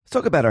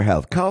Let's talk about our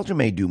health. Collagen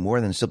may do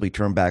more than simply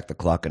turn back the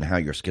clock on how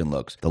your skin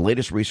looks. The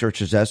latest research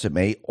suggests it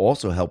may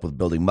also help with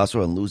building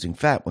muscle and losing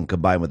fat when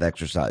combined with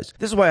exercise.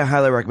 This is why I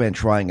highly recommend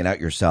trying it out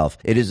yourself.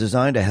 It is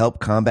designed to help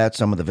combat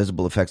some of the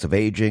visible effects of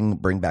aging,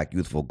 bring back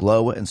youthful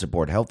glow, and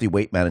support healthy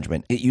weight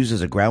management. It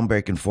uses a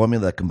groundbreaking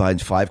formula that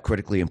combines 5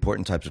 critically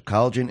important types of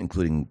collagen,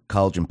 including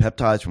collagen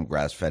peptides from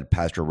grass-fed,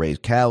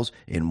 pasture-raised cows,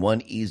 in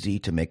one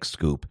easy-to-mix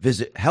scoop.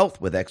 Visit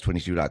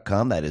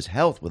healthwithx22.com, that is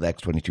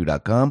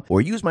healthwithx22.com,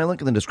 or use my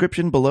link in the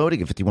description below to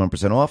get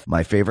 51% off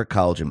my favorite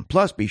collagen.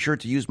 Plus, be sure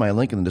to use my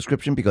link in the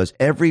description because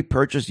every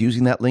purchase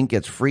using that link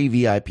gets free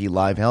VIP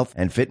live health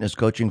and fitness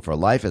coaching for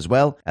life, as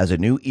well as a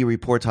new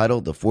e-report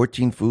titled The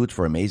 14 Foods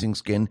for Amazing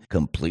Skin,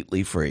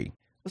 completely free.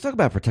 Let's talk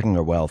about protecting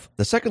our wealth.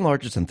 The second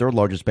largest and third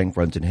largest bank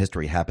runs in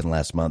history happened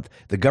last month.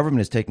 The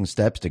government is taking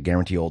steps to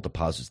guarantee old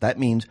deposits. That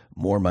means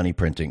more money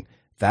printing.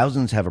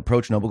 Thousands have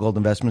approached Noble Gold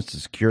Investments to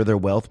secure their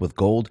wealth with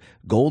gold.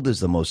 Gold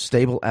is the most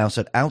stable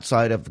asset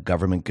outside of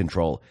government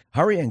control.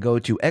 Hurry and go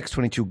to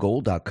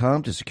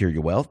x22gold.com to secure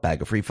your wealth. Bag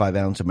a free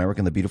 5-ounce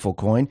American the Beautiful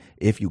coin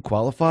if you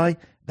qualify.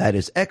 That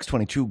is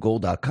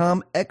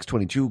x22gold.com,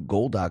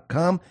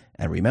 x22gold.com.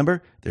 And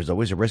remember, there's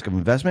always a risk of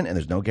investment and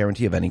there's no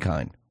guarantee of any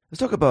kind. Let's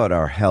talk about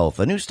our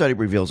health. A new study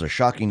reveals a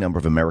shocking number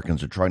of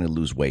Americans are trying to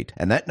lose weight,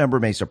 and that number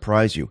may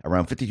surprise you.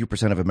 Around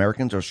 52% of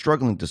Americans are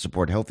struggling to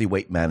support healthy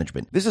weight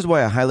management. This is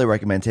why I highly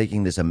recommend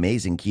taking this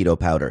amazing keto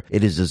powder.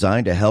 It is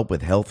designed to help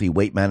with healthy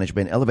weight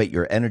management, elevate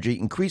your energy,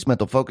 increase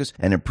mental focus,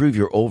 and improve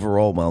your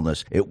overall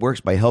wellness. It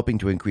works by helping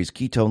to increase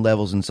ketone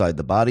levels inside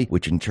the body,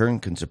 which in turn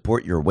can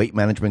support your weight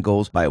management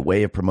goals by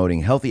way of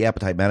promoting healthy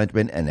appetite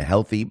management and a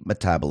healthy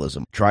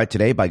metabolism. Try it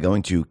today by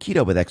going to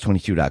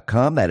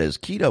ketowithx22.com. That is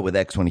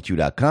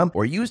ketowithx22.com.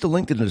 Or use the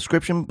link in the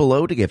description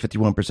below to get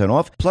 51%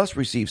 off, plus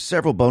receive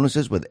several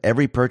bonuses with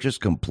every purchase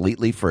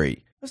completely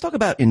free. Let's talk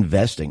about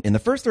investing. In the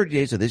first 30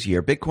 days of this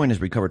year, Bitcoin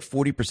has recovered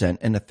 40%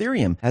 and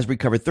Ethereum has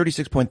recovered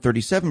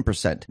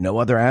 36.37%. No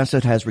other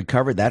asset has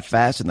recovered that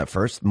fast in the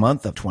first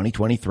month of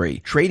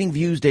 2023.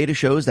 TradingView's data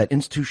shows that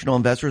institutional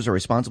investors are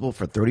responsible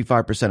for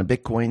 35% of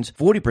Bitcoin's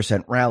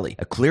 40% rally,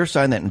 a clear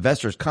sign that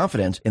investors'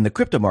 confidence in the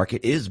crypto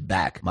market is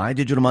back. My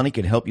Digital Money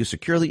can help you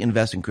securely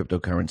invest in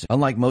cryptocurrency.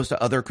 Unlike most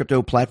other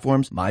crypto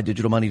platforms,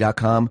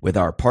 MyDigitalMoney.com, with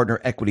our partner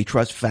Equity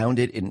Trust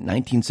founded in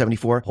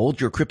 1974, holds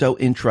your crypto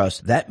in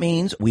trust. That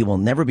means we will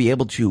never be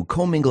able to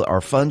commingle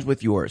our funds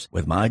with yours.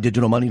 With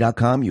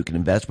MyDigitalMoney.com, you can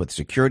invest with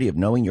security of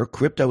knowing your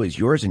crypto is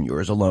yours and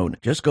yours alone.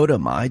 Just go to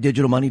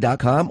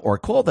MyDigitalMoney.com or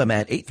call them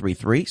at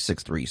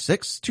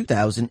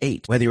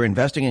 833-636-2008. Whether you're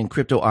investing in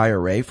crypto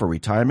IRA for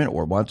retirement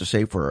or want to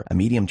save for a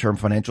medium-term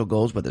financial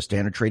goals with a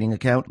standard trading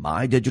account,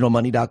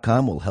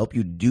 MyDigitalMoney.com will help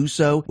you do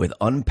so with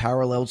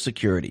unparalleled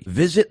security.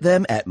 Visit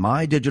them at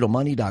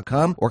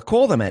MyDigitalMoney.com or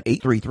call them at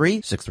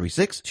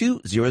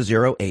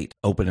 833-636-2008.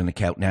 Open an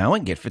account now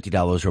and get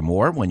 $50 or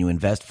more when you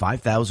invest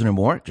 $5,000 or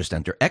more. Just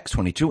enter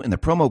X22 in the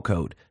promo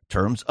code.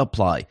 Terms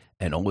apply.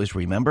 And always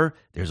remember,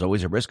 there's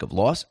always a risk of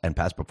loss, and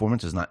past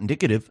performance is not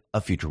indicative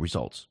of future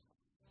results.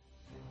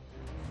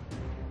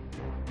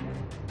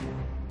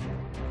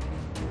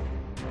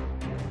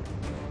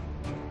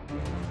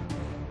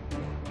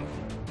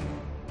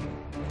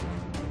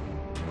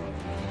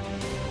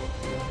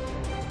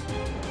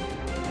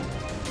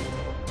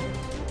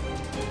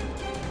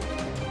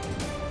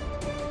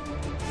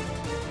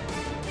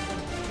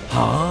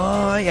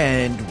 Hi,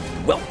 and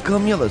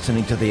welcome. You're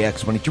listening to the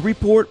X22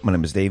 Report. My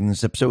name is Dave, and this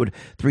is episode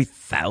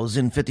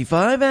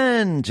 3055,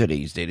 and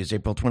today's date is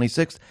April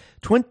 26th,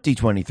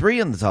 2023,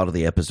 and the title of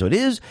the episode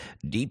is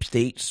Deep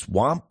State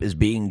Swamp is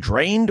Being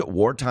Drained,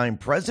 Wartime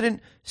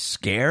President,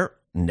 Scare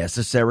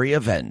Necessary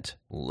Event.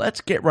 Let's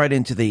get right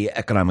into the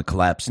economic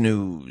collapse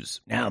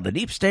news. Now, the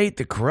deep state,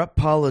 the corrupt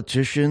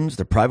politicians,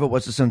 the private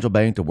Western Central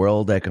Bank, the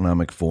World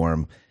Economic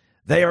Forum,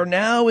 they are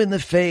now in the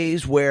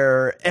phase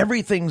where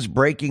everything's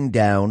breaking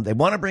down. They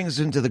want to bring us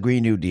into the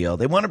Green New Deal.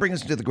 They want to bring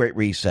us into the Great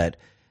Reset.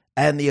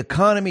 And the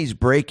economy's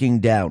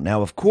breaking down.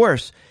 Now, of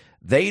course,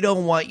 they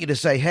don't want you to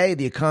say, hey,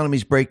 the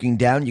economy's breaking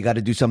down. You got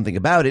to do something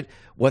about it.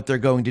 What they're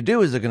going to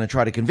do is they're going to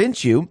try to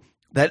convince you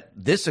that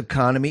this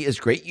economy is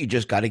great. You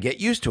just got to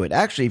get used to it.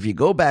 Actually, if you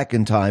go back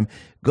in time,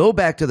 go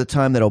back to the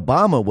time that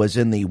Obama was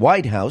in the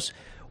White House,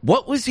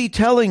 what was he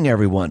telling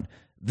everyone?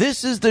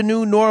 This is the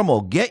new normal.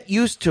 Get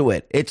used to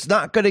it. It's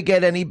not going to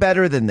get any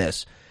better than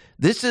this.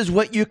 This is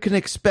what you can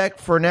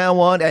expect for now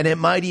on, and it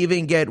might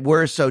even get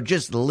worse, so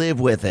just live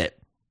with it.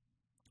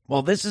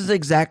 Well, this is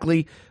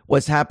exactly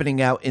what's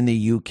happening out in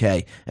the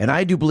UK, and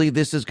I do believe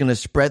this is going to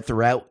spread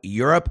throughout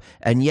Europe,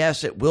 and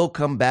yes, it will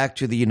come back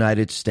to the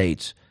United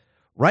States.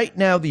 Right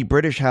now, the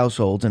British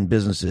households and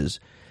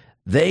businesses,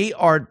 they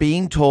are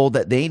being told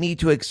that they need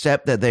to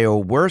accept that they are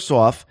worse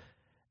off,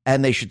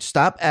 and they should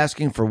stop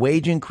asking for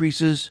wage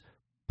increases,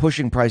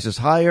 pushing prices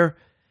higher,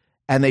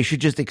 and they should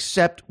just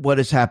accept what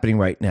is happening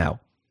right now.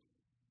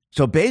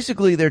 So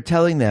basically, they're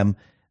telling them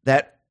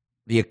that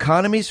the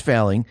economy's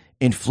failing,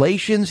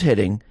 inflation's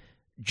hitting,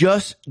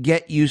 just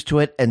get used to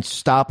it and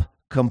stop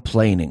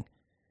complaining.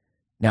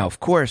 Now, of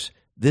course,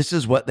 this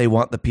is what they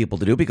want the people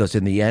to do, because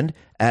in the end,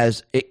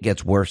 as it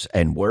gets worse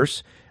and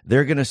worse,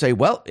 they're going to say,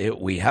 well,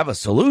 we have a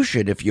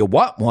solution if you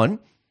want one.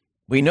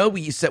 We know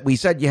we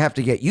said you have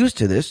to get used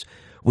to this.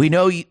 We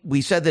know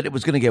we said that it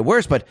was going to get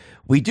worse, but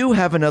we do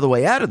have another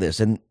way out of this,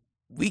 and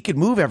we could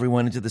move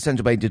everyone into the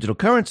central bank digital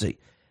currency.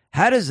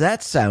 How does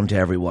that sound to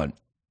everyone?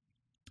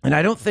 And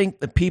I don't think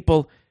the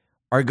people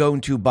are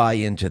going to buy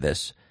into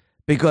this,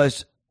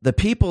 because the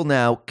people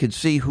now can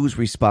see who's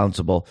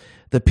responsible.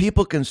 The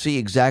people can see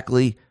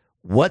exactly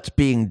what's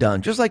being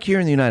done, just like here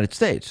in the United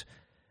States.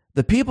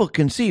 The people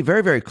can see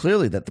very, very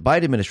clearly that the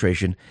Biden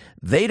administration,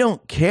 they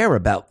don't care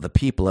about the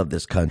people of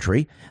this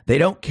country. They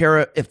don't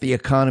care if the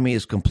economy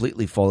is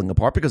completely falling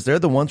apart, because they're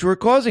the ones who are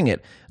causing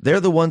it. They're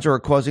the ones who are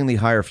causing the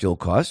higher fuel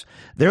costs.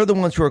 They're the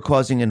ones who are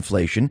causing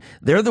inflation.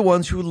 They're the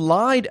ones who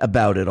lied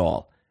about it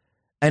all.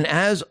 And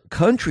as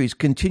countries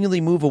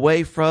continually move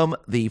away from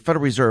the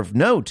Federal Reserve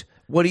note,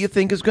 what do you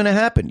think is going to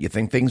happen? You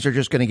think things are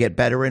just going to get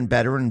better and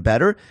better and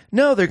better?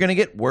 No, they're going to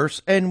get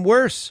worse and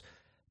worse.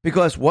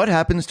 Because what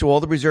happens to all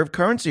the reserve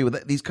currency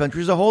that these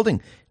countries are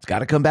holding? It's got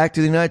to come back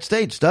to the United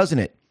States, doesn't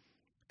it?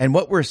 And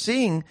what we're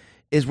seeing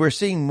is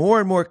more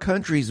and more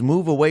countries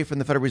move away from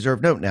the Federal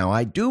Reserve note. Now,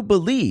 I do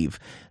believe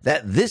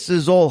that this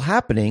is all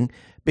happening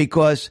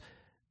because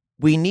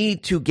we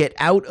need to get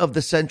out of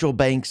the central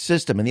bank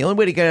system. And the only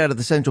way to get out of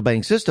the central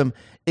bank system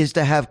is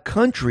to have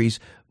countries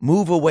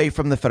move away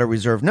from the Federal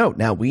Reserve note.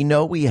 Now, we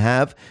know we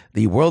have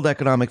the World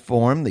Economic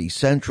Forum, the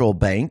central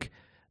bank.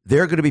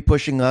 They're going to be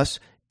pushing us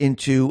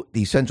into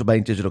the central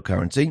bank digital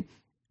currency.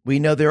 We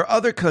know there are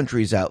other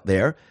countries out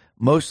there,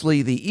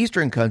 mostly the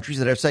Eastern countries,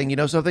 that are saying, you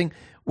know something,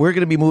 we're going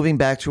to be moving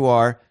back to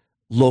our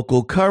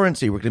local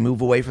currency. We're going to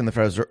move away from the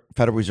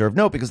Federal Reserve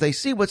note, because they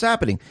see what's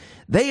happening.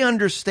 They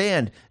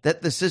understand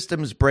that the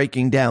system's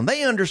breaking down.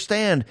 They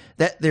understand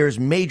that there's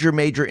major,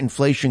 major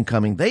inflation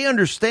coming. They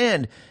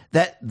understand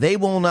that they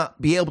will not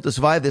be able to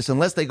survive this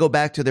unless they go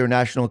back to their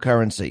national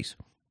currencies.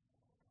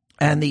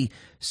 And the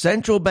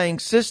central bank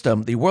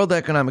system, the World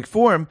Economic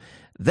Forum,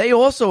 they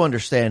also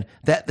understand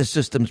that the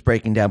system's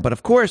breaking down. But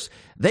of course,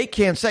 they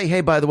can't say,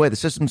 hey, by the way, the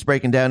system's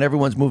breaking down.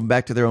 Everyone's moving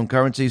back to their own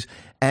currencies,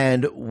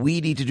 and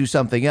we need to do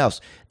something else.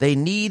 They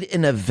need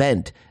an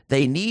event.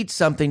 They need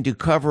something to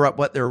cover up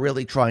what they're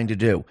really trying to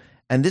do.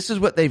 And this is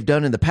what they've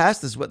done in the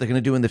past. This is what they're going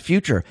to do in the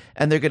future.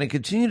 And they're going to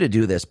continue to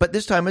do this. But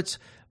this time it's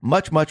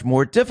much, much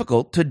more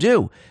difficult to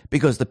do,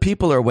 because the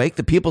people are awake.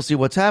 The people see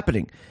what's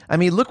happening. I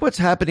mean, look what's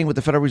happening with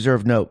the Federal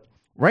Reserve note.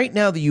 Right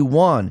now, the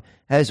yuan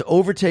has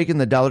overtaken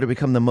the dollar to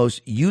become the most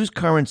used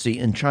currency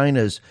in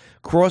China's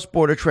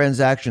cross-border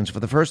transactions for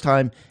the first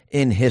time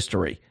in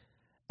history.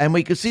 And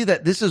we can see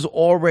that this has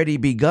already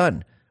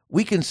begun.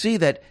 We can see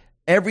that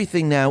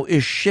everything now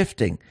is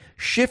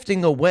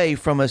shifting away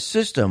from a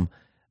system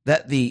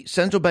that the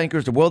central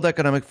bankers, the World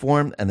Economic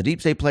Forum, and the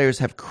deep state players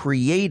have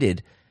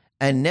created.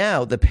 And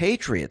now the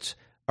patriots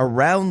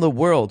around the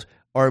world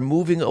are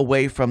moving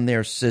away from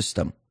their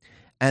system.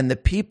 And the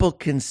people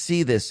can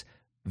see this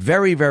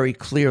very, very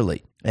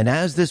clearly. And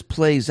as this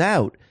plays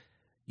out,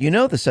 you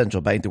know, the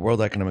central bank, the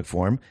World Economic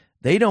Forum,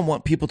 they don't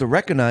want people to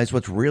recognize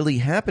what's really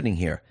happening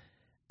here.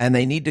 And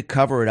they need to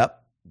cover it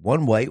up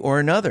one way or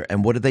another.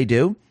 And what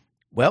do?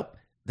 Well,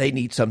 they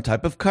need some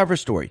type of cover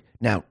story.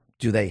 Now,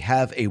 do they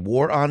have a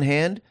war on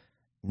hand?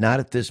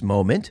 Not at this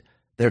moment.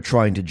 They're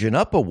trying to gin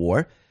up a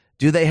war.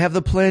 Do they have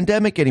the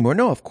pandemic anymore?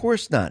 No, of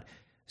course not.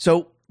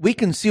 So we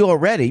can see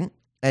already,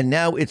 and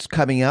now it's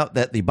coming out,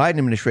 that the Biden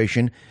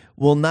administration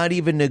will not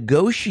even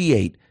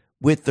negotiate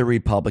with the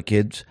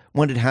Republicans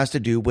when it has to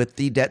do with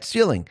the debt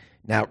ceiling.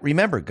 Now,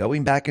 remember,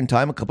 going back in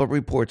time a couple of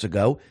reports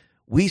ago,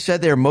 we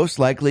said they're most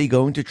likely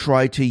going to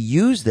try to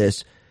use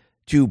this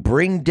to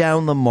bring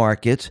down the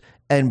markets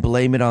and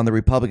blame it on the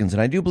Republicans.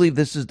 And I do believe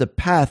this is the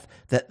path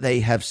that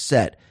they have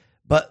set.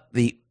 But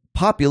the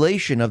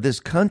population of this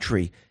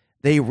country,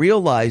 they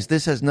realize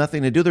this has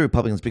nothing to do with the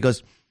Republicans,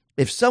 because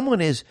if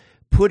someone is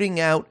putting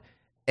out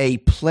a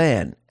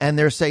plan and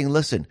they're saying,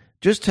 listen,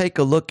 just take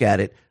a look at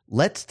it,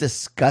 let's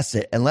discuss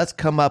it, and let's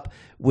come up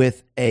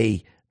with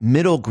a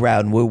middle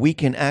ground where we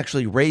can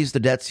actually raise the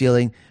debt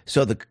ceiling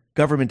so the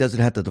government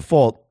doesn't have to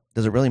default.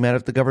 Does it really matter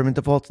if the government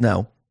defaults?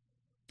 No.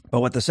 But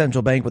what the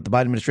central bank, what the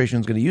Biden administration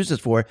is going to use this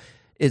for,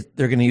 is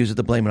they're going to use it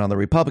to blame it on the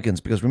Republicans.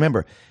 Because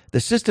remember, the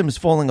system is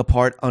falling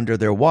apart under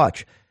their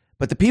watch.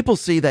 But the people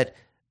see that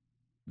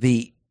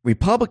the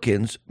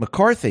Republicans,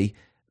 McCarthy,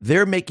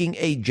 they're making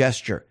a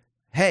gesture.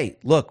 Hey,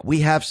 look,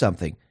 we have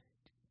something.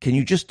 Can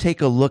you just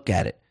take a look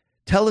at it?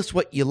 Tell us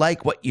what you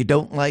like, what you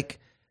don't like.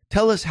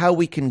 Tell us how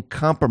we can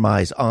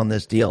compromise on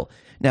this deal.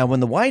 Now, when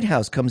the White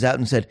House comes out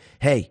and said,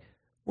 hey,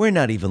 we're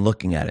not even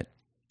looking at it.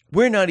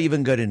 We're not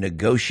even going to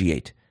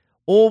negotiate.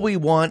 All we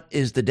want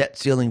is the debt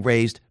ceiling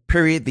raised,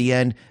 period, the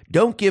end.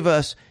 Don't give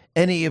us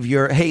any of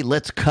your, hey,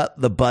 let's cut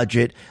the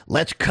budget.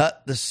 Let's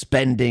cut the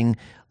spending.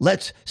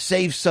 Let's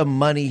save some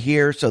money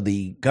here so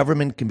the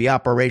government can be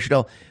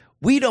operational.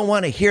 We don't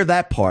want to hear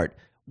that part.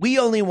 We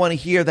only want to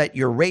hear that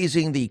you're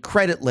raising the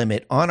credit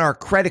limit on our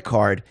credit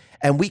card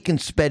and we can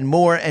spend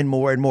more and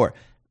more and more.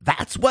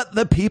 That's what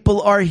the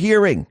people are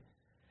hearing.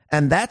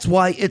 And that's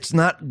why it's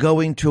not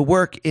going to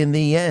work in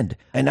the end.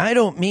 And I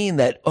don't mean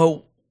that,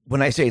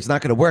 when I say it's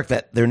not going to work,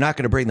 that they're not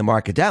going to bring the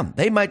market down.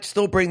 They might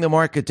still bring the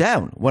market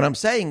down. When I'm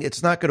saying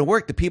it's not going to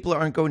work, the people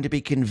aren't going to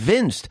be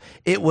convinced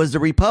it was the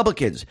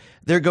Republicans.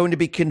 They're going to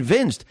be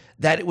convinced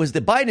that it was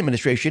the Biden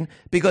administration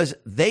because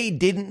they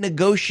didn't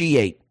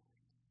negotiate.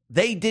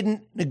 They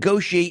didn't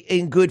negotiate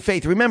in good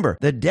faith. Remember,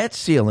 the debt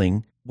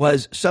ceiling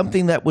was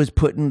something that was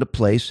put into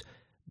place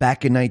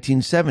back in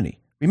 1970.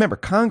 Remember,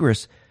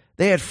 Congress,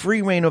 they had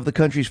free reign of the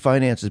country's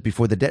finances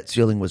before the debt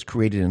ceiling was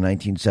created in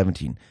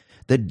 1917.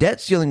 The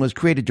debt ceiling was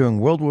created during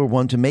World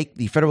War I to make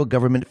the federal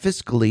government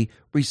fiscally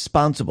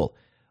responsible.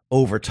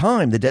 Over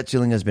time, the debt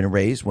ceiling has been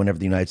raised whenever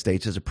the United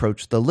States has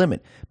approached the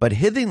limit. But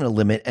hitting the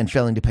limit and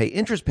failing to pay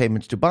interest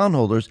payments to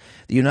bondholders,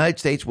 the United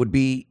States would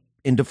be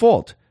in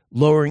default,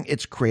 lowering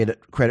its credit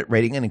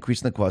rating and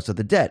increasing the cost of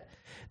the debt.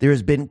 There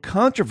has been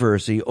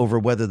controversy over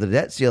whether the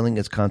debt ceiling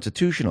is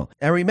constitutional.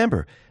 And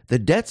remember, the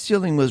debt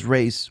ceiling was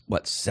raised,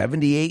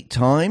 78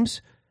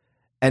 times?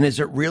 And is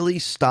it really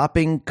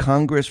stopping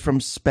Congress from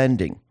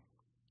spending?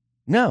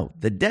 No,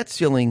 the debt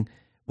ceiling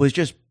was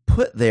just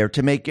put there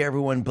to make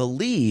everyone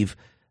believe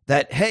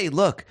that, hey,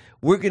 look,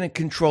 we're going to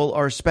control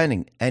our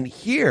spending. And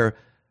here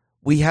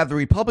we have the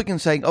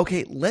Republicans saying,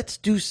 okay, let's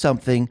do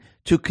something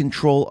to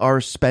control our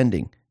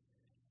spending.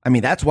 I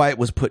mean, that's why it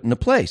was put into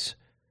place.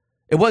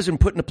 It wasn't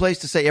put into place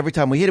to say every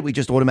time we hit it, we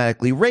just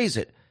automatically raise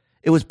it.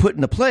 It was put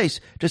into place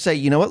to say,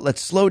 you know what,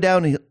 let's slow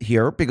down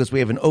here because we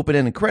have an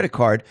open-ended credit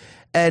card,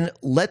 and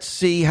let's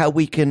see how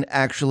we can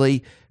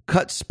actually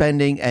cut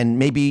spending, and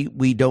maybe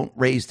we don't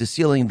raise the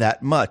ceiling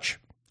that much.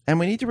 And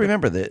we need to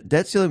remember that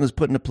debt ceiling was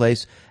put into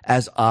place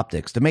as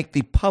optics to make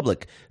the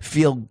public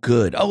feel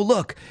good. Oh,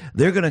 look,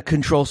 they're going to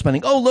control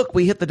spending. Oh, look,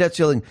 we hit the debt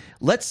ceiling.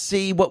 Let's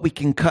see what we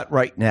can cut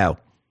right now.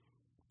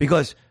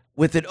 Because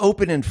with it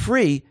open and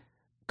free,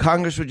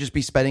 Congress would just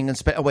be spending and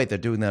spending. Oh, wait, they're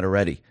doing that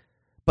already.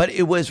 But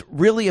it was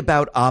really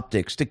about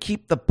optics to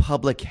keep the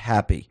public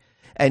happy.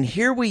 And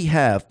here we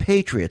have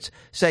patriots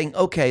saying,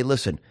 okay,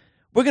 listen,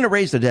 we're going to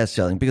raise the debt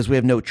ceiling because we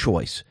have no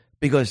choice,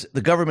 because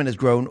the government has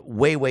grown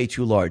way, way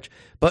too large.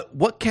 But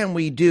what can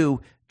we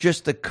do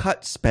just to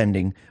cut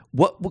spending?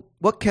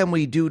 What can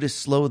we do to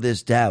slow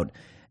this down?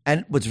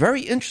 And what's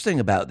very interesting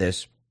about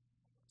this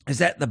is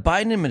that the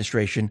Biden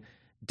administration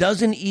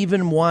doesn't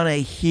even want to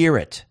hear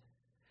it.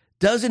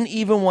 Doesn't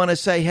even want to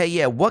say, hey,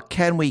 yeah, what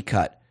can we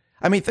cut?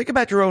 I mean, think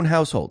about your own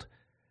household.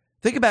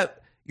 Think about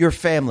your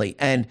family,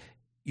 and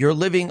you're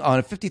living on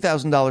a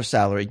 $50,000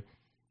 salary.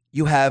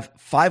 You have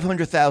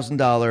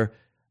 $500,000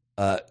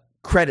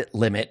 credit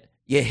limit.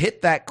 You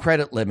hit that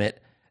credit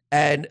limit,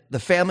 and the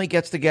family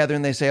gets together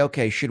and they say,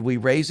 okay, should we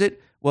raise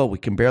it? Well, we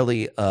can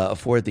barely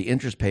afford the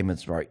interest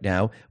payments right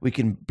now. We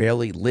can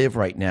barely live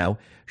right now.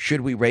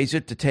 Should we raise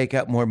it to take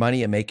out more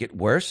money and make it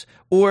worse?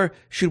 Or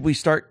should we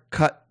start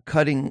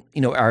cutting,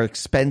 our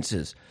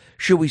expenses?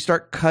 Should we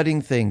start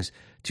cutting things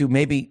to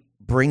maybe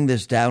bring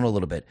this down a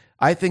little bit?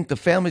 I think the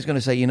family's going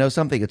to say,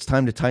 something, it's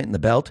time to tighten the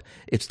belt.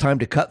 It's time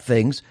to cut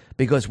things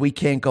because we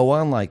can't go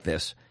on like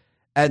this.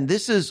 And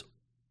this is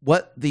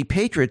what the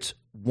patriots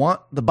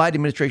want the Biden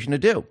administration to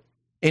do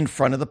in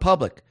front of the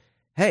public.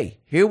 Hey,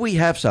 here we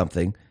have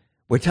something.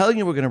 We're telling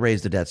you we're going to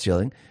raise the debt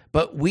ceiling,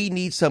 but we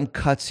need some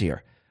cuts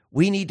here.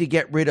 We need to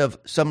get rid of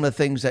some of the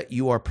things that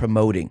you are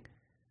promoting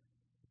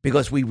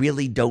because we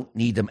really don't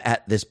need them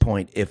at this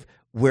point if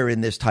we're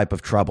in this type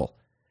of trouble.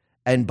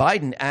 And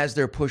Biden, as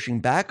they're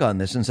pushing back on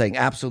this and saying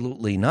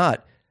absolutely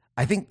not,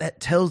 I think that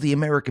tells the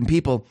American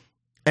people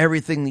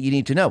everything that you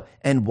need to know.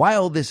 And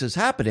while this is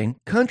happening,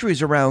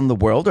 countries around the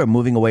world are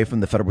moving away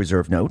from the Federal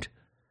Reserve note.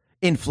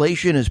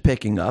 Inflation is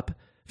picking up.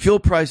 Fuel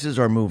prices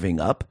are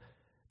moving up.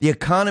 The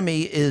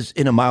economy is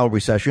in a mild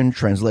recession.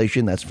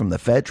 Translation, that's from the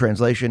Fed.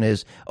 Translation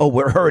is,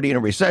 we're already in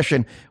a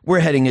recession. We're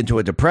heading into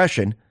a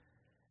depression.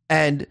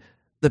 And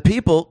the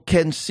people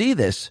can see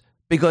this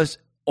because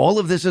all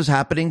of this is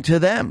happening to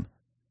them.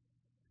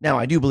 Now,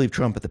 I do believe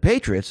Trump and the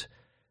Patriots,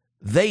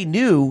 they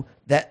knew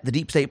that the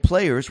deep state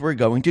players were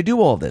going to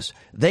do all this.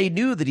 They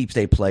knew the deep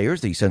state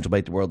players, the Central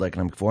Bank, the World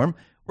Economic Forum,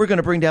 were going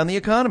to bring down the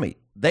economy.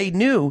 They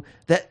knew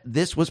that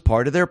this was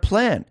part of their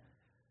plan.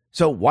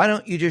 So why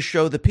don't you just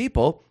show the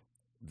people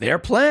their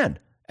plan?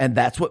 And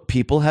that's what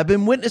people have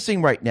been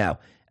witnessing right now.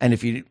 And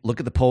if you look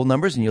at the poll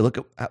numbers and you look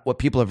at what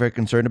people are very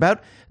concerned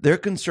about, they're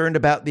concerned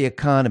about the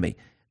economy.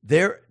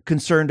 They're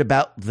concerned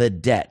about the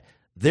debt.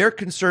 They're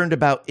concerned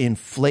about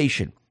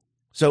inflation.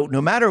 So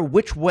no matter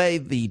which way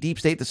the deep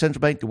state, the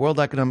central bank, the World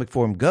Economic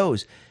Forum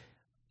goes,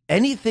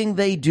 anything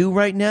they do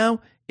right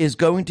now is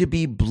going to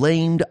be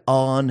blamed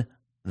on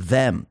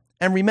them.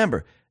 And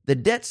remember, the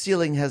debt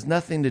ceiling has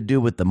nothing to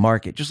do with the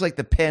market, just like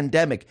the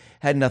pandemic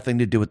had nothing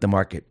to do with the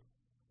market.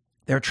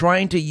 They're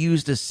trying to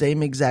use the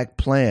same exact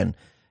plan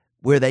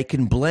where they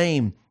can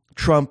blame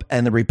Trump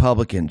and the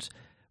Republicans.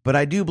 But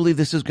I do believe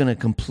this is going to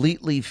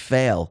completely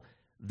fail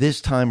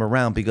this time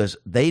around because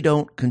they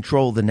don't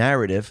control the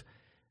narrative.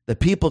 The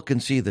people can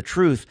see the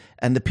truth,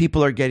 and the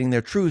people are getting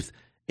their truth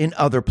in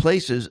other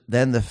places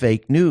than the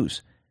fake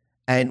news.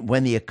 And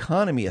when the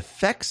economy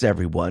affects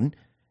everyone,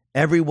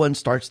 everyone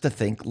starts to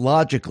think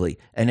logically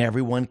and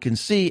everyone can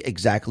see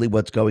exactly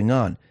what's going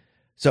on.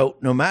 So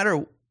no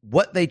matter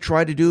what they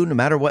try to do, no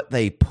matter what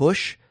they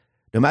push,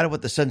 no matter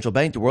what the central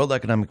bank, the World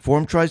Economic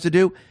Forum tries to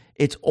do,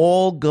 it's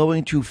all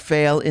going to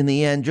fail in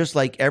the end, just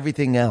like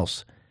everything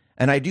else.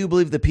 And I do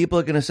believe that people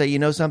are going to say, you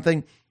know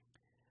something?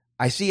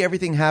 I see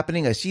everything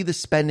happening. I see the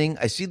spending.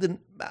 I see the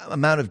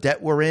amount of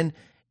debt we're in.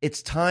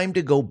 It's time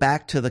to go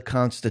back to the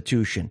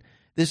Constitution.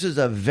 This is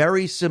a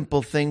very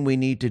simple thing we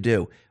need to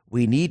do.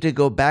 We need to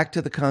go back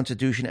to the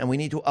Constitution and we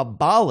need to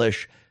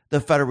abolish the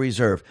Federal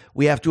Reserve.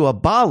 We have to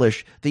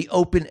abolish the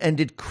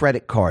open-ended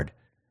credit card.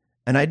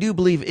 And I do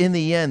believe in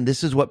the end,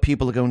 this is what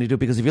people are going to do,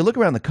 because if you look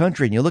around the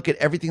country and you look at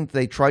everything that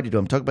they tried to do,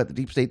 I'm talking about the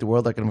deep state, the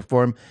World Economic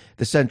Forum,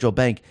 the central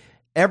bank,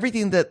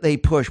 everything that they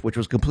pushed, which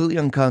was completely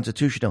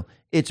unconstitutional,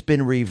 it's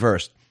been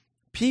reversed.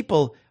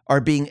 People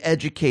are being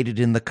educated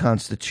in the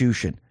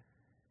Constitution.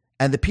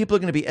 And the people are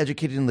going to be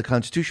educated in the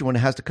Constitution when it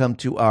has to come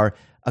to our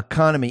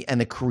economy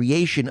and the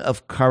creation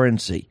of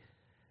currency.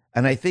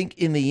 And I think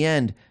in the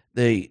end,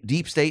 the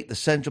deep state, the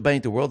central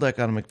bank, the World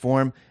Economic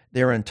Forum,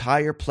 their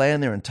entire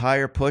plan, their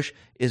entire push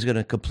is going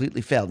to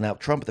completely fail. Now,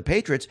 Trump and the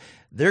Patriots,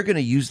 they're going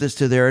to use this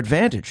to their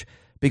advantage,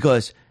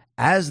 because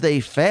as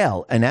they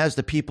fail and as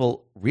the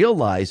people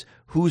realize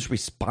who's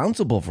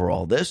responsible for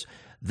all this,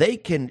 they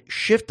can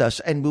shift us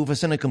and move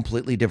us in a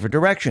completely different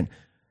direction.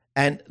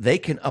 And they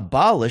can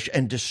abolish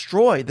and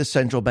destroy the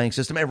central bank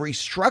system and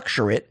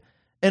restructure it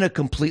in a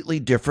completely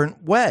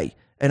different way.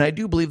 And I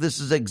do believe this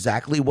is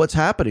exactly what's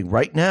happening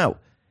right now.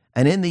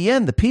 And in the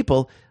end, the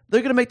people,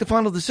 they're going to make the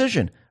final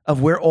decision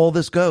of where all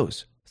this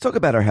goes. Let's talk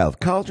about our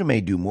health. Collagen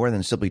may do more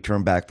than simply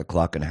turn back the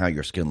clock on how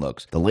your skin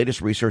looks. The latest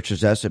research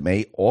suggests it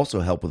may also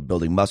help with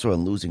building muscle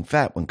and losing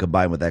fat when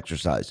combined with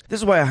exercise.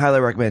 This is why I highly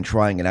recommend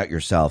trying it out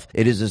yourself.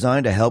 It is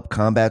designed to help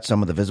combat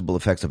some of the visible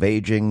effects of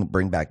aging,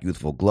 bring back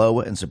youthful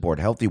glow, and support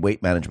healthy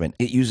weight management.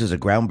 It uses a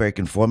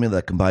groundbreaking formula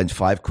that combines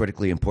 5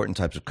 critically important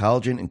types of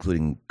collagen,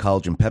 including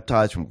collagen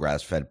peptides from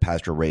grass-fed,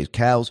 pasture-raised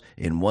cows,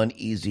 in one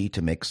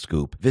easy-to-mix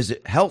scoop.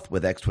 Visit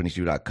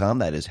healthwithx22.com,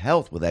 that is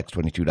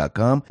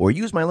healthwithx22.com, or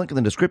use my link in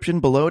the description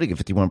below to get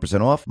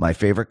 51% off my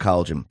favorite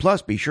collagen.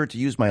 Plus, be sure to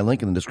use my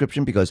link in the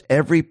description, because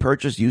every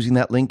purchase using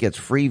that link gets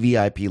free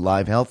VIP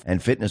live health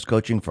and fitness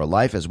coaching for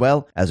life, as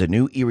well as a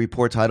new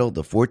e-report titled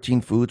The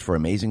 14 Foods for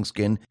Amazing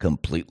Skin,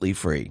 completely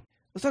free.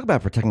 Let's talk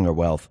about protecting our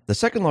wealth. The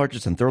second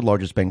largest and third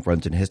largest bank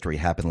runs in history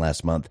happened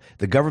last month.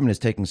 The government is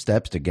taking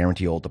steps to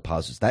guarantee all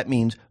deposits. That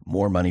means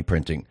more money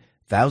printing.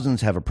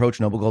 Thousands have approached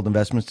Noble Gold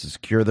Investments to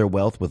secure their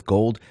wealth with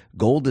gold.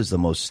 Gold is the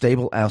most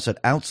stable asset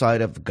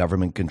outside of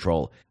government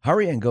control.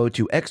 Hurry and go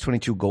to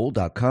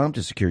x22gold.com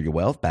to secure your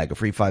wealth. Bag a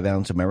free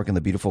 5-ounce American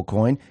the Beautiful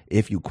coin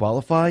if you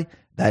qualify.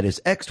 That is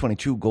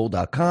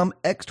x22gold.com,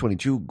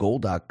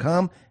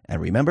 x22gold.com.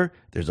 And remember,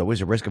 there's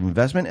always a risk of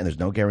investment and there's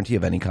no guarantee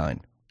of any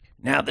kind.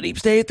 Now, the deep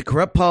state, the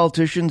corrupt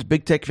politicians,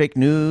 big tech fake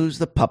news,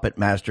 the puppet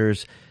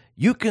masters,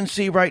 you can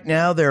see right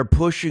now they're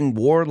pushing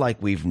war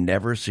like we've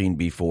never seen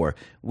before.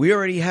 We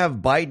already have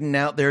Biden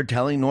out there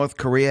telling North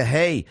Korea,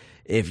 hey,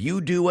 if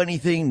you do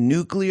anything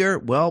nuclear,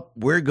 well,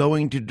 we're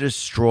going to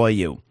destroy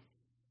you.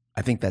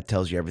 I think that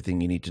tells you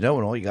everything you need to know,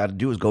 and all you got to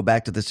do is go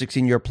back to the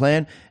 16-year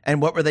plan.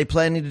 And what were they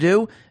planning to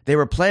do? They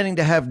were planning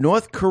to have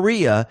North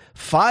Korea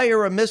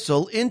fire a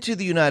missile into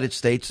the United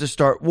States to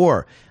start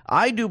war.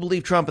 I do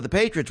believe Trump and the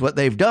Patriots, what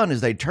they've done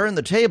is they turned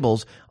the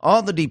tables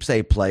on the deep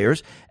state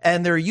players,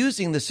 and they're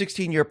using the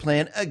 16-year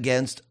plan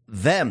against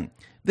them.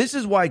 This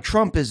is why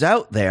Trump is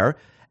out there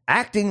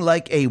acting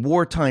like a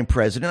wartime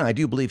president. I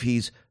do believe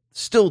he's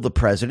still the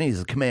president. He's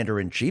the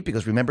commander-in-chief,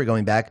 because remember,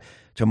 going back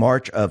to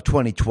March of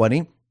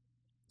 2020,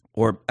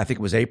 or I think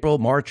it was April,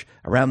 March,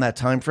 around that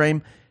time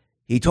frame,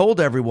 he told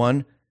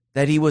everyone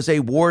that he was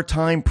a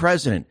wartime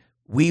president.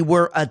 We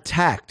were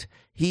attacked.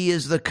 He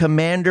is the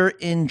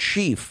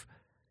commander-in-chief.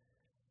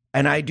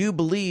 And I do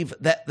believe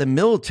that the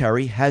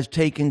military has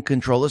taken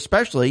control,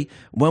 especially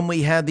when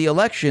we had the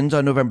elections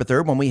on November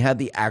 3rd, when we had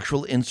the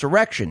actual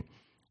insurrection.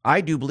 I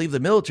do believe the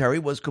military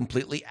was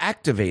completely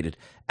activated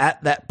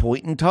at that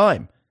point in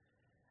time.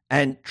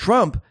 And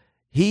Trump,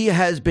 he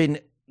has been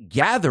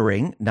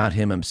gathering, not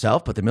him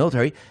himself, but the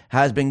military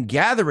has been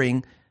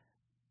gathering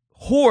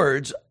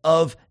hordes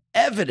of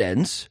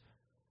evidence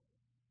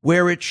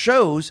where it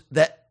shows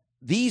that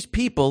these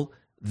people,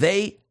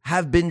 they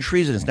have been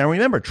treasonous. Now,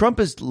 remember, Trump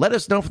has let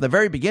us know from the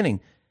very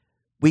beginning,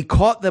 we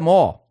caught them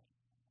all.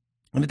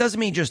 And it doesn't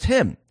mean just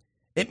him.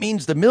 It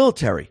means the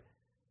military.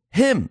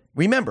 Him.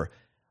 Remember,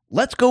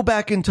 let's go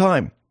back in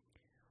time.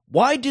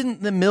 Why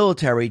didn't the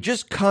military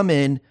just come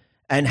in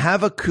and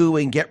have a coup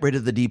and get rid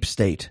of the deep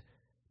state?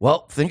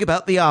 Well, think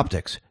about the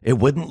optics. It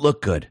wouldn't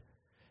look good.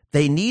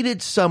 They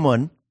needed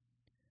someone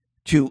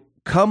to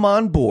come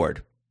on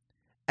board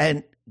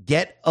and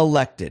get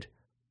elected.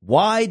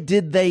 Why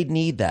did they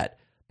need that?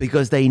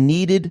 Because they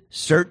needed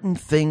certain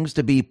things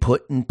to be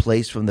put in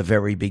place from the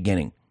very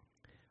beginning.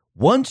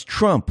 Once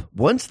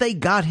they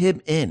got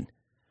him in,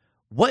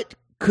 what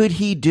could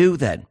he do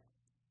then?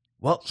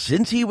 Well,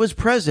 since he was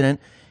president,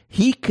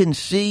 he can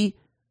see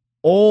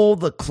all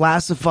the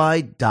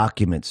classified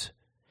documents.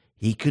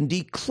 he can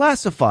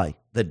declassify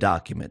the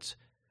documents.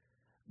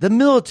 The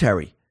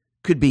military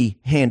could be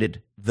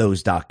handed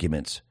those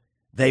documents.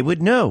 They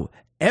would know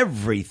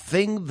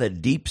everything the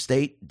deep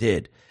state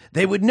did.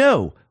 They would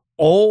know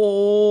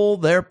all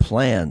their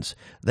plans.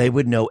 They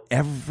would know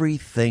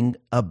everything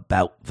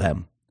about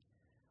them.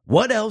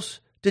 What else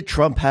did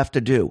Trump have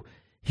to do?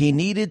 He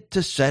needed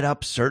to set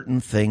up certain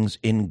things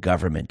in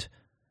government.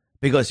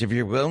 Because if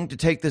you're going to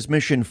take this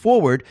mission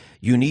forward,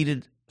 you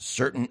needed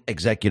certain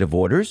executive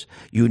orders.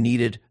 You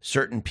needed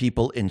certain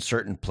people in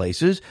certain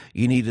places.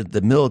 You needed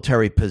the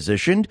military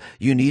positioned.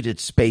 You needed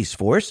Space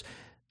Force.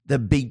 The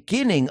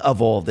beginning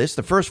of all this,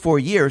 the first 4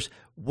 years,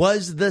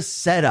 was the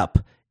setup.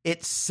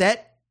 It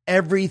set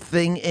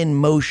everything in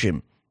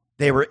motion.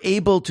 They were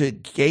able to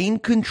gain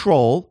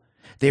control.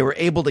 They were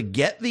able to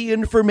get the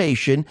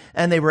information,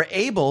 and they were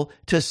able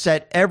to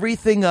set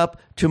everything up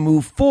to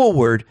move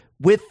forward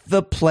with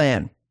the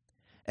plan.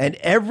 And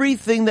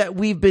everything that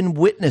we've been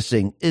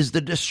witnessing is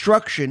the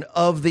destruction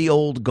of the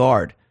old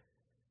guard.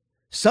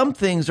 Some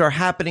things are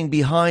happening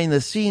behind the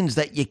scenes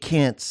that you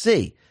can't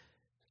see.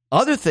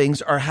 Other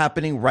things are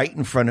happening right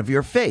in front of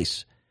your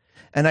face.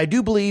 And I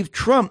do believe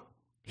Trump,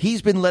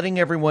 he's been letting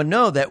everyone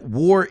know that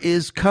war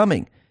is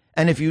coming.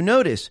 And if you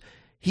notice,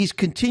 he's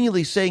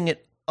continually saying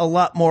it a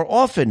lot more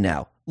often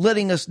now,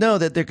 letting us know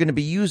that they're going to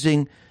be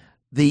using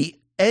the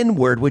N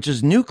word, which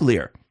is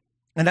nuclear.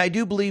 And I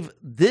do believe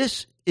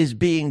this is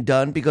being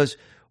done because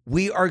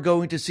we are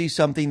going to see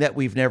something that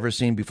we've never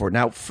seen before.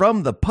 Now,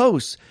 from the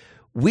posts,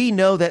 we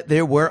know that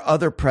there were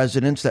other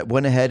presidents that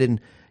went ahead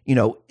and,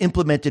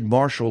 implemented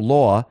martial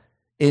law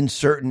in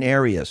certain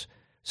areas.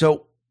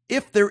 So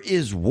if there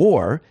is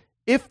war,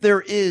 if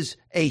there is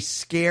a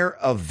scare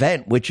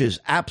event, which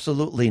is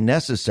absolutely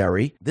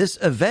necessary, this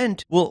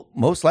event will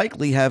most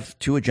likely have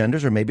two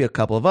agendas or maybe a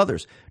couple of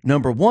others.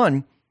 Number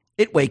one,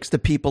 it wakes the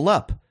people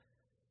up.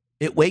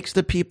 It wakes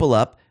the people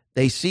up.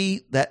 They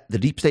see that the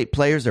deep state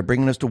players are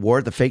bringing us to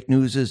war. The fake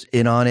news is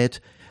in on it.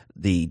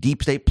 The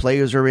deep state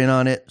players are in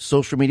on it.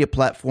 Social media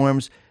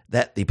platforms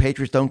that the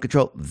patriots don't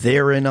control,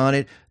 they're in on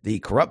it. The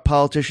corrupt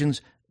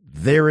politicians,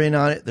 they're in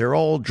on it. They're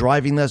all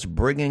driving us,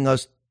 bringing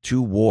us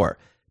to war.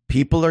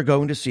 People are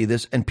going to see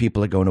this and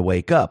people are going to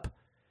wake up.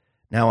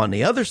 Now, on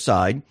the other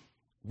side,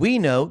 we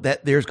know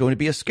that there's going to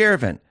be a scare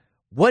event.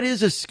 What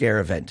is a scare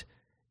event?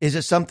 Is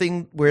it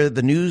something where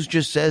the news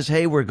just says,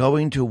 hey, we're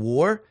going to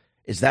war?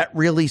 Is that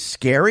really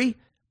scary?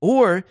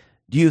 Or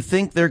do you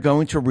think they're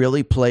going to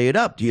really play it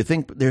up? Do you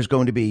think there's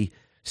going to be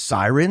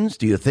sirens?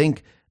 Do you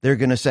think they're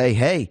going to say,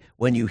 hey,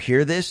 when you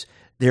hear this,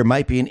 there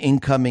might be an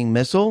incoming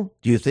missile?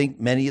 Do you think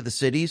many of the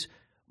cities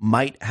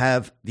might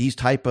have these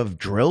type of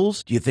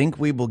drills? Do you think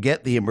we will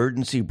get the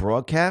emergency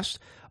broadcast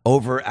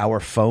over our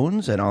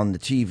phones and on the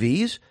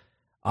TVs?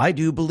 I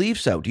do believe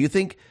so. Do you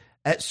think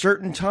at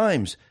certain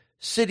times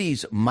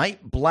cities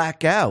might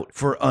black out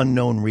for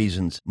unknown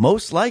reasons?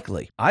 Most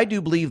likely. I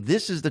do believe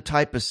this is the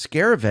type of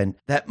scare event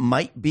that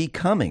might be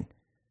coming.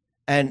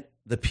 And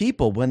the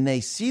people, when they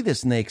see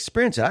this and they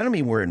experience it, I don't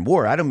mean we're in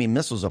war. I don't mean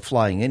missiles are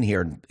flying in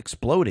here and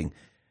exploding.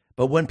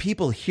 But when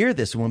people hear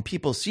this and when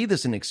people see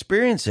this and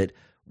experience it,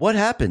 what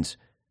happens?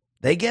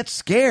 They get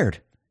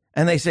scared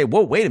and they say,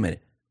 whoa, wait a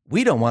minute.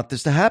 We don't want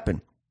this to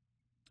happen.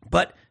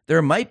 But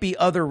there might be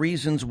other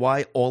reasons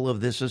why all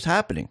of this is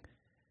happening.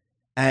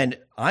 And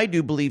I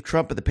do believe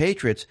Trump and the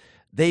Patriots,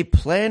 they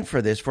planned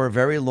for this for a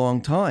very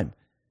long time.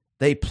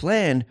 They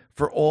planned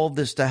for all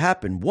this to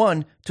happen.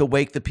 One, to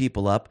wake the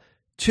people up.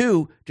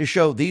 Two, to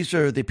show these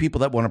are the people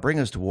that want to bring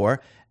us to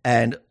war.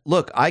 And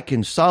look, I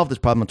can solve this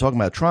problem. I'm talking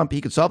about Trump.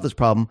 He can solve this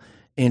problem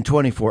in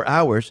 24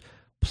 hours.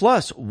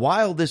 Plus,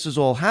 while this is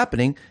all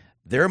happening,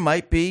 there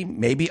might be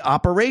maybe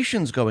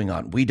operations going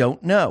on. We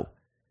don't know.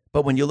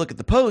 But when you look at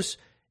the posts,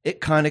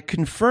 it kind of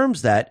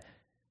confirms that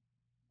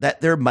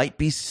there might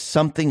be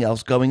something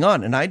else going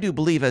on. And I do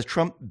believe as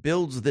Trump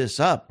builds this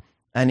up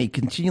and he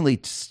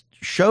continually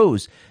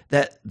shows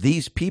that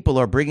these people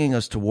are bringing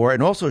us to war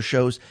and also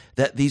shows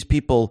that these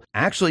people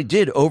actually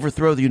did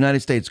overthrow the United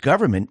States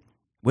government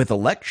with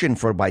election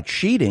fraud by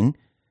cheating,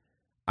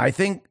 I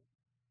think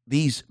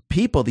these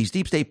people, these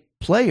deep state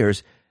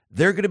players,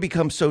 they're going to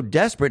become so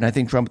desperate. And I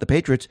think Trump and the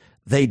Patriots,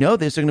 they know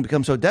this. They're going to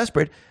become so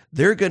desperate.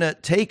 They're going to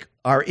take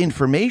our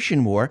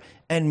information war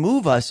and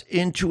move us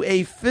into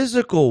a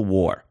physical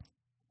war.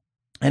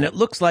 And it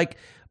looks like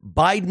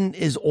Biden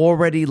is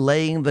already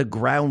laying the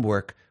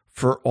groundwork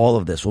for all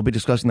of this. We'll be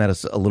discussing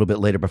that a little bit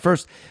later. But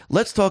first,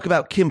 let's talk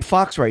about Kim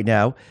Foxx right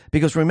now,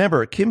 because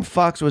remember, Kim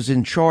Foxx was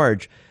in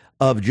charge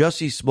of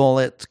Jussie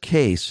Smollett's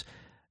case.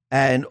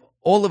 And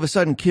all of a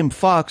sudden, Kim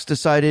Foxx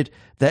decided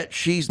that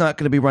she's not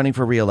going to be running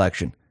for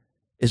re-election.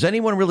 Is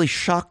anyone really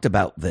shocked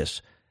about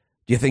this?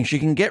 Do you think she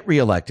can get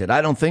reelected?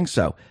 I don't think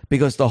so,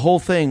 because the whole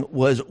thing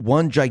was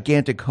one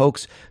gigantic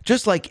hoax,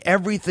 just like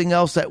everything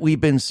else that we've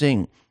been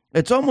seeing.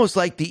 It's almost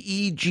like the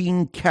E.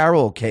 Jean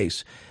Carroll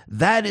case.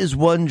 That is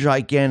one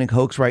gigantic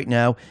hoax right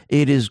now.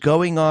 It is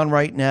going on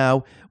right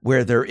now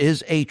where there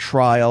is a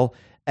trial.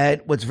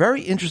 And what's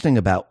very interesting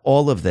about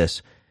all of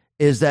this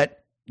is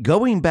that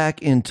going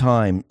back in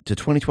time to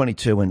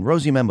 2022, and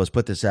Rosie Membos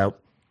put this out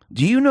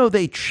Do you know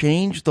they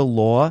changed the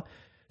law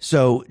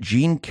so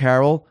Jean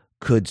Carroll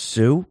could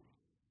sue?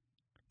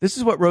 This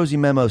is what Rosie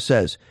Memo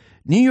says.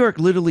 New York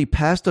literally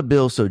passed a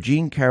bill so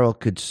Jean Carroll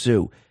could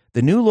sue.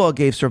 The new law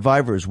gave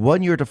survivors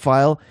 1 year to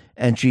file,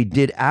 and she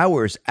did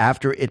hours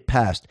after it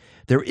passed.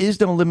 There is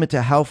no limit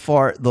to how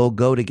far they'll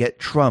go to get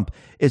Trump.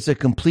 It's a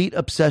complete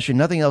obsession.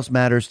 Nothing else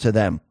matters to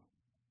them.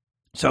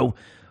 So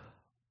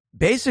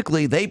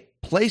basically, they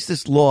placed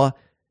this law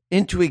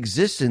into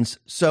existence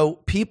so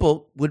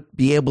people would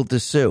be able to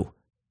sue,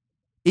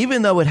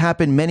 even though it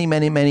happened many,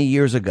 many, many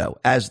years ago,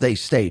 as they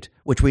state,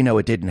 which we know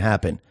it didn't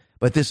happen.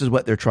 But this is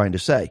what they're trying to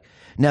say.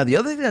 Now, the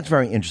other thing that's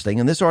very interesting,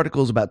 and this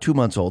article is about 2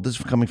 months old. This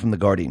is coming from The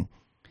Guardian.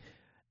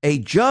 A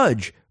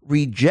judge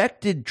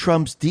rejected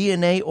Trump's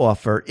DNA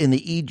offer in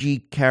the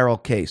E.G. Carroll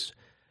case.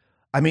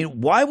 I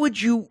mean, why would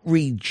you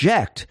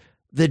reject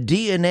the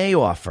DNA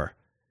offer?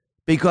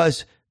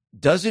 Because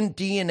doesn't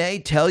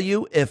DNA tell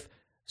you if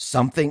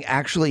something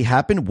actually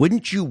happened?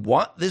 Wouldn't you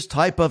want this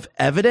type of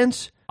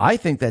evidence? I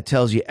think that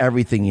tells you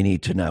everything you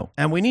need to know.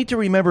 And we need to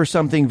remember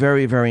something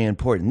very, very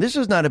important. This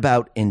is not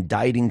about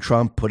indicting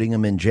Trump, putting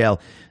him in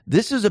jail.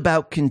 This is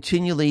about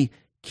continually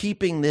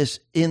keeping this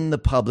in the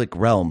public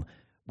realm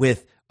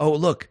with, oh,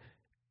 look,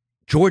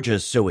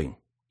 Georgia's suing.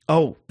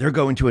 Oh, they're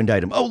going to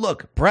indict him. Oh,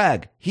 look,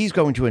 Bragg, he's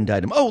going to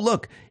indict him. Oh,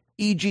 look,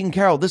 E. Jean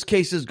Carroll, this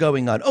case is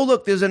going on. Oh,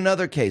 look, there's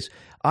another case.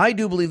 I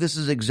do believe this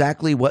is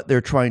exactly what they're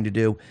trying to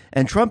do.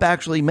 And Trump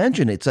actually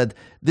mentioned it, said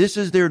this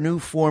is their new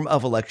form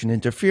of election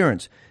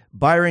interference.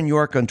 Byron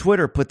York on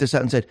Twitter put this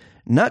out and said,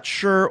 not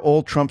sure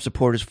all Trump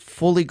supporters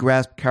fully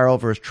grasp Carroll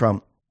versus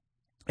Trump.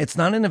 It's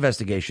not an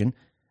investigation,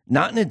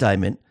 not an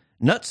indictment,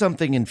 not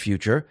something in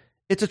future.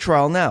 It's a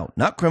trial now,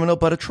 not criminal,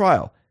 but a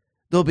trial.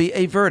 There'll be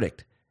a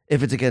verdict.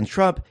 If it's against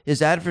Trump,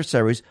 his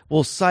adversaries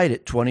will cite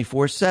it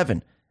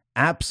 24/7.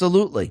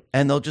 Absolutely.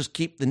 And they'll just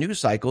keep the news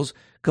cycles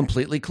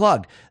completely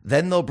clogged.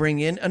 Then they'll bring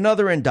in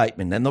another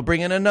indictment. Then they'll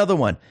bring in another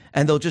one.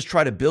 And they'll just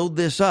try to build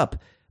this up.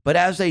 But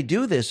as they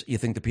do this, you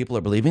think the people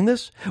are believing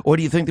this? Or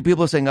do you think the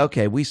people are saying,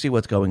 okay, we see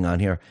what's going on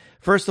here?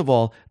 First of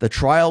all, the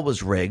trial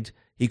was rigged.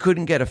 He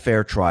couldn't get a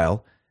fair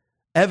trial.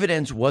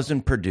 Evidence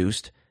wasn't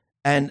produced.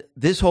 And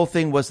this whole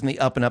thing was in the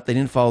up and up. They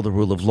didn't follow the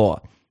rule of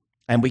law.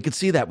 And we could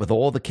see that with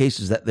all the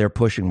cases that they're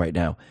pushing right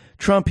now.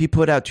 Trump, he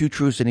put out 2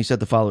 truths and he said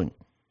the following.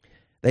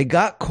 They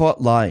got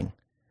caught lying.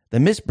 The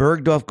Miss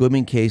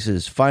Bergdorf-Goodman case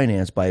is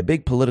financed by a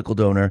big political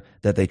donor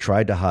that they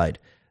tried to hide.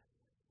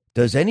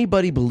 Does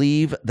anybody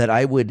believe that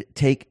I would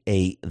take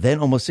a then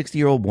almost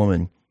 60-year-old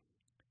woman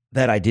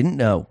that I didn't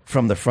know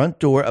from the front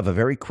door of a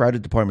very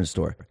crowded department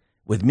store,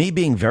 with me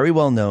being very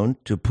well known,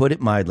 to put it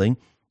mildly,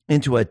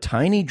 into a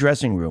tiny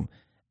dressing room,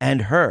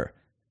 and her?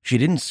 She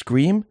didn't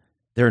scream.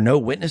 There are no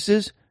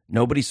witnesses.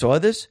 Nobody saw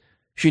this.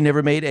 She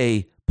never made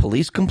a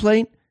police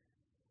complaint.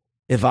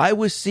 If I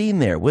was seen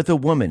there with a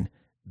woman,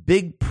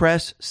 big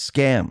press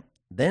scam.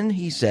 Then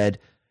he said,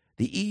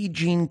 the E.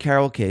 Jean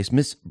Carroll case,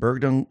 Miss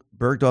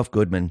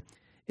Bergdorf-Goodman,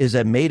 is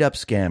a made-up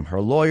scam.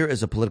 Her lawyer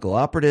is a political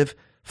operative,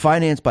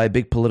 financed by a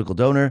big political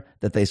donor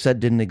that they said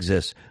didn't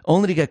exist,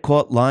 only to get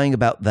caught lying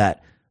about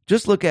that.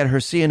 Just look at her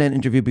CNN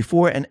interview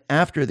before and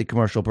after the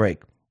commercial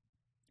break.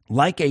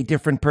 Like a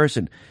different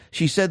person.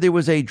 She said there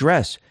was a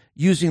dress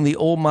using the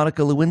old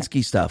Monica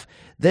Lewinsky stuff.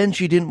 Then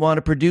she didn't want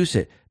to produce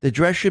it. The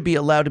dress should be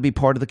allowed to be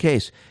part of the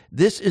case.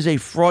 This is a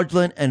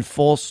fraudulent and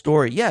false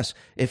story. Yes,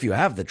 if you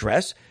have the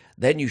dress,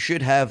 then you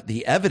should have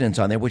the evidence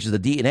on there, which is the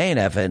DNA and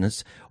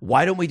evidence.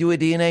 Why don't we do a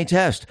DNA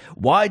test?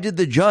 Why did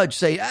the judge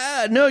say,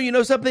 no, you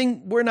know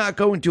something? We're not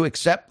going to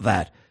accept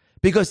that.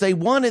 Because they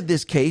wanted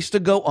this case to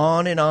go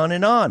on and on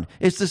and on.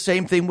 It's the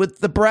same thing with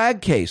the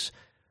Bragg case,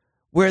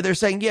 where they're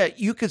saying, yeah,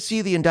 you could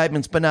see the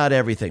indictments, but not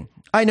everything.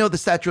 I know the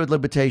statute of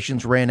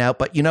limitations ran out,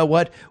 but you know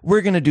what?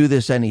 We're going to do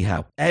this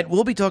anyhow. And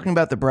we'll be talking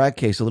about the Bragg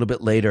case a little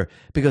bit later,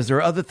 because there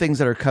are other things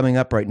that are coming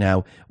up right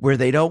now where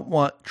they don't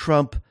want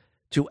Trump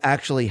to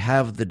actually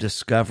have the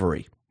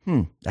discovery.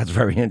 That's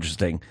very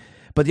interesting.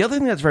 But the other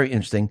thing that's very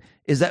interesting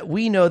is that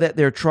we know that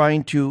they're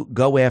trying to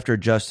go after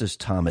Justice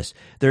Thomas.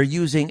 They're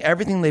using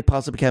everything they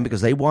possibly can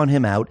because they want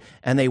him out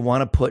and they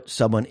want to put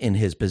someone in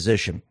his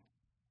position.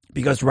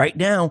 Because right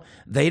now,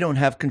 they don't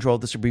have control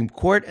of the Supreme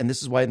Court. And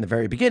this is why in the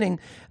very beginning,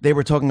 they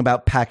were talking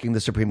about packing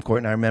the Supreme Court.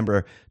 And I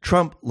remember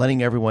Trump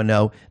letting everyone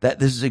know that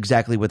this is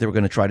exactly what they were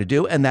going to try to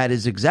do. And that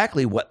is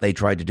exactly what they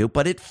tried to do,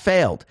 but it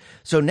failed.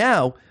 So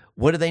now,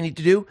 what do they need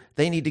to do?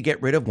 They need to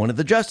get rid of one of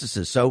the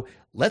justices. So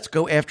let's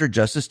go after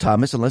Justice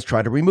Thomas and let's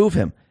try to remove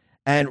him.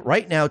 And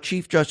right now,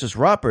 Chief Justice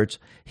Roberts,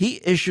 he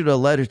issued a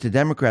letter to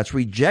Democrats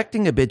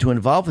rejecting a bid to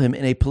involve him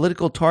in a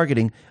political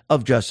targeting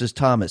of Justice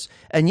Thomas.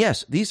 And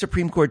yes, these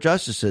Supreme Court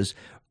justices,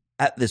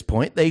 at this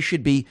point, they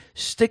should be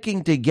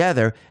sticking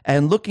together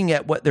and looking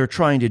at what they're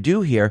trying to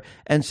do here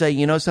and say,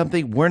 you know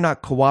something, we're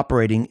not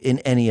cooperating in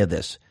any of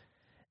this.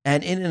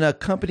 And in an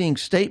accompanying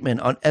statement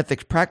on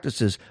ethics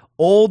practices,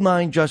 all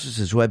 9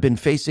 justices who have been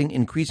facing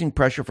increasing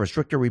pressure for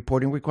stricter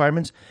reporting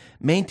requirements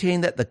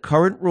maintain that the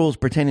current rules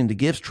pertaining to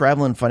gifts,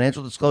 travel, and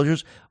financial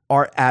disclosures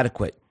are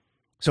adequate.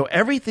 So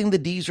everything the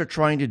Ds are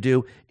trying to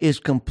do is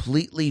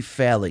completely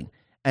failing.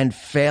 and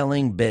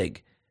failing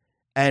big.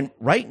 And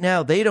right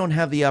now, they don't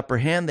have the upper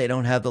hand. They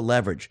don't have the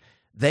leverage.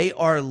 They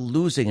are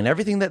losing. And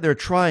everything that they're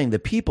trying, the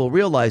people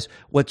realize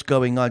what's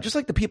going on, just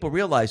like the people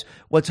realize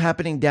what's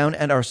happening down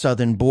at our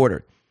southern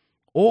border.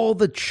 All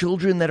the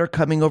children that are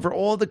coming over,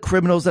 all the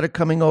criminals that are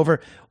coming over,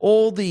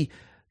 all the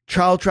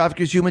child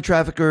traffickers, human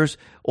traffickers,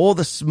 all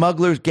the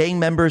smugglers, gang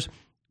members,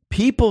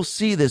 people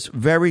see this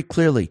very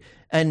clearly.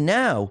 And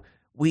now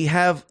we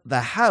have the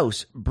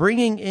House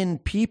bringing in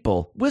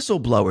people,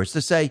 whistleblowers,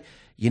 to say,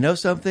 you know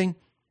something?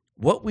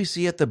 What we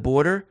see at the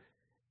border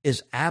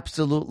is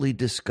absolutely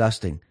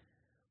disgusting.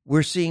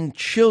 We're seeing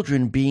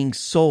children being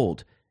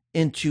sold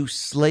into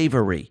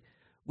slavery.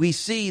 We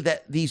see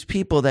that these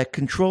people that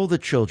control the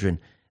children,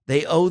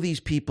 they owe these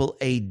people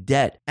a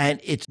debt, and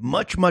it's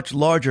much, much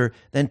larger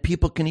than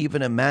people can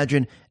even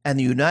imagine. And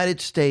the United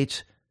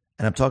States,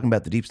 and I'm talking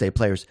about the deep state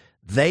players,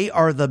 they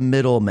are the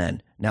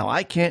middlemen. Now,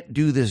 I can't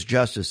do this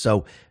justice,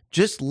 so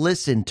just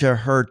listen to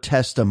her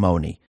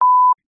testimony.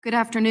 Good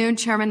afternoon,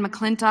 Chairman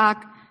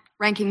McClintock,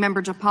 Ranking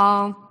Member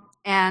Japal,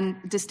 and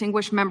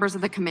distinguished members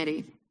of the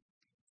committee.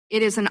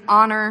 It is an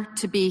honor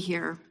to be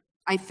here.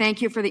 I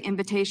thank you for the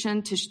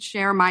invitation to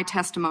share my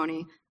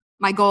testimony.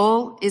 My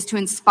goal is to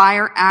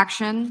inspire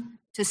action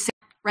to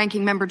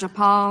Ranking Member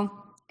Japal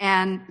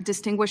and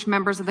distinguished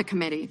members of the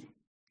committee.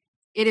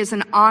 It is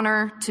an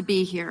honor to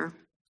be here.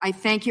 I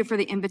thank you for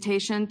the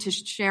invitation to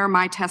share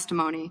my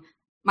testimony.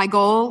 My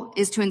goal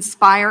is to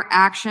inspire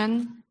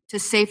action to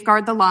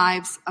safeguard the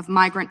lives of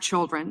migrant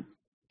children,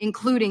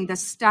 including the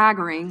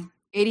staggering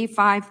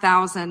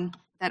 85,000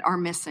 that are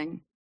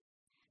missing.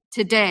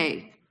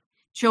 Today,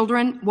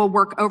 children will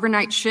work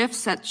overnight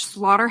shifts at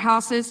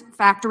slaughterhouses,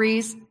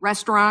 factories,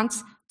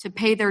 restaurants to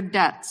pay their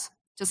debts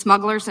to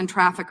smugglers and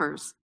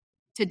traffickers.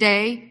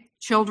 Today,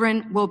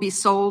 children will be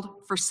sold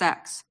for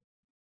sex.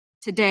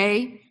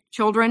 Today,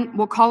 children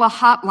will call a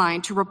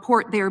hotline to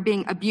report they are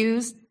being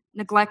abused,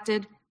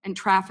 neglected, and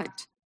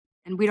trafficked,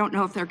 and we don't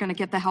know if they're going to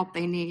get the help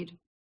they need.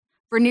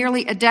 For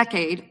nearly a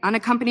decade,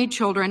 unaccompanied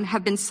children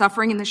have been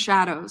suffering in the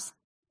shadows,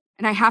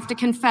 and I have to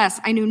confess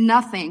I knew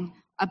nothing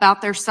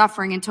about their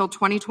suffering until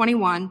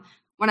 2021,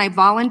 when I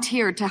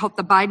volunteered to help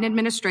the Biden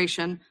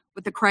administration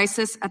with the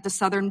crisis at the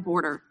southern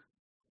border.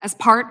 As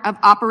part of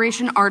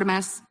Operation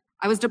Artemis,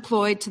 I was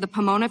deployed to the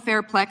Pomona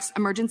Fairplex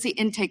Emergency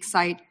Intake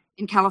Site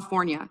in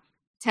California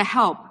to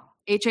help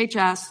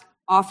HHS,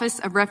 Office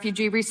of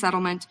Refugee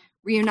Resettlement,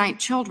 reunite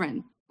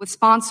children with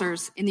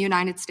sponsors in the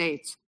United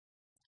States.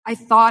 I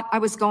thought I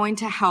was going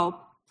to help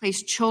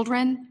place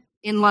children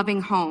in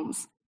loving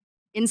homes.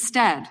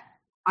 Instead,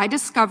 I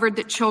discovered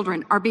that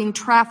children are being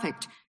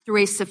trafficked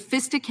through a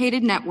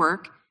sophisticated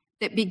network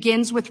that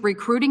begins with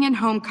recruiting in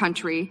home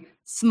country,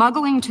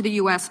 smuggling to the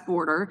U.S.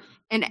 border,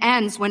 and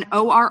ends when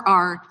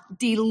ORR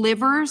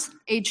delivers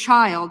a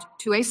child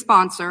to a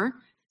sponsor.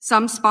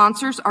 Some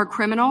sponsors are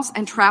criminals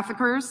and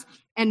traffickers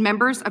and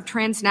members of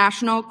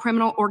transnational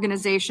criminal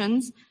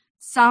organizations.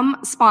 Some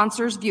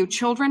sponsors view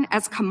children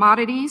as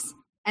commodities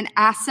and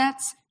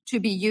assets to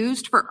be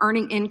used for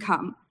earning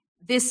income.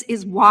 This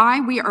is why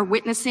we are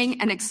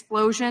witnessing an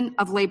explosion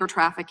of labor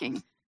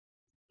trafficking.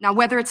 Now,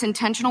 whether it's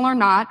intentional or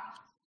not,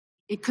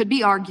 it could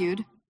be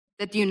argued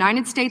that the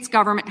United States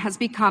government has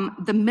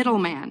become the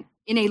middleman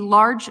in a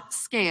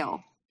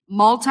large-scale,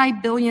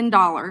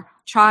 multi-billion-dollar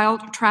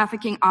child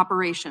trafficking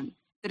operation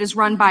that is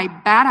run by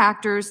bad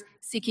actors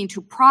seeking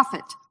to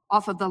profit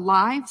off of the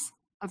lives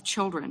of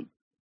children.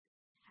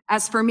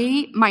 As for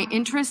me, my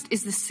interest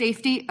is the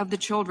safety of the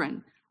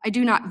children. I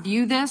do not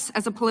view this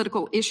as a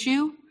political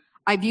issue.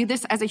 I view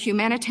this as a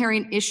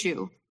humanitarian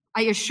issue.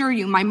 I assure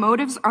you, my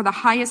motives are the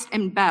highest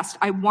and best.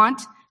 I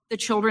want the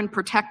children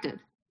protected.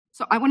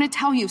 So I want to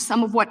tell you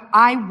some of what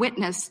I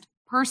witnessed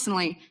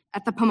personally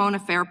at the Pomona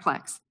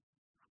Fairplex.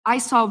 I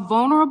saw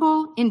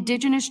vulnerable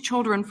indigenous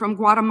children from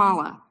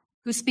Guatemala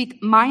who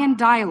speak Mayan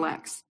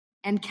dialects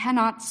and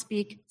cannot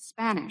speak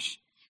Spanish.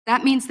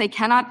 That means they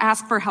cannot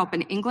ask for help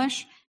in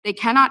English. They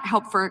cannot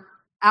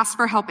ask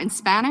for help in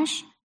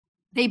Spanish.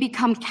 They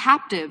become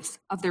captives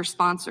of their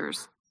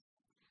sponsors.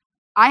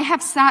 I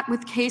have sat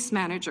with case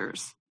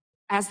managers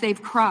as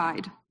they've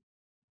cried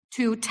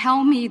to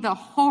tell me the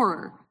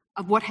horror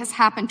of what has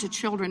happened to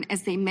children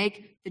as they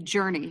make the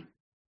journey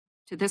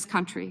to this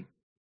country.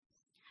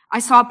 I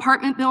saw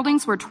apartment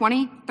buildings where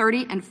 20,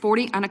 30, and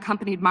 40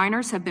 unaccompanied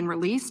minors have been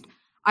released.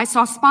 I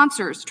saw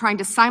sponsors trying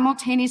to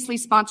simultaneously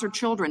sponsor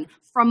children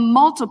from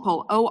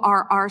multiple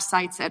ORR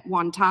sites at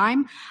one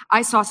time.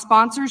 I saw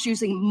sponsors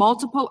using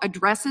multiple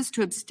addresses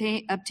to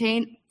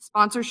obtain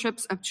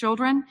sponsorships of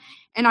children.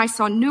 And I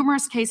saw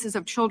numerous cases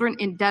of children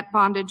in debt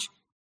bondage,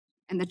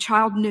 and the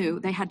child knew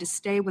they had to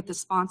stay with the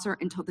sponsor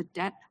until the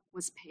debt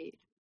was paid.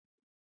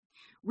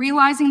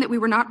 Realizing that we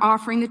were not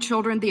offering the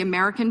children the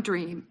American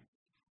dream,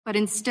 but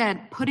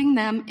instead putting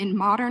them in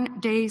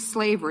modern-day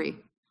slavery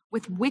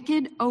with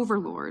wicked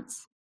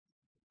overlords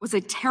was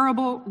a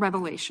terrible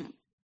revelation.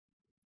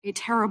 A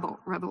terrible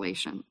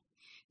revelation.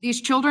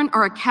 These children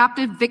are a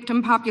captive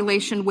victim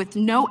population with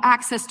no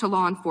access to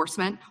law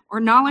enforcement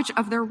or knowledge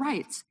of their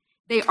rights.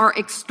 They are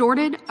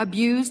extorted,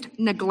 abused,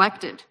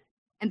 neglected,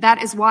 And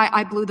that is why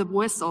I blew the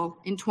whistle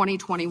in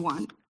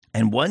 2021.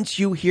 And once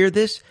you hear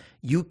this,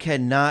 you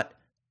cannot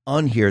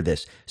unhear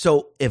this.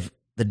 So if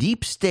the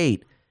deep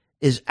state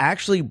is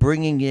actually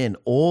bringing in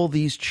all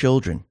these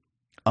children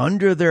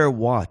under their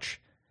watch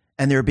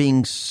and they're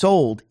being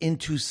sold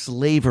into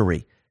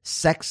slavery,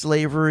 sex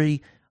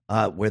slavery,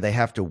 where they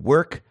have to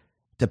work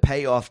to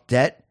pay off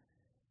debt,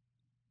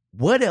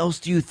 what else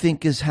do you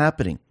think is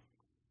happening?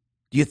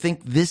 Do you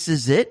think this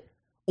is it?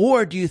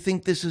 Or do you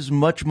think this is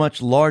much, much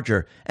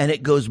larger and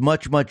it goes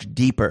much, much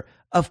deeper?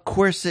 Of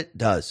course it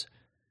does.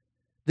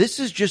 This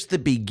is just the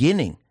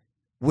beginning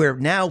where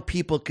now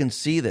people can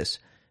see this.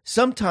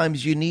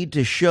 Sometimes you need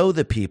to show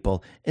the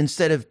people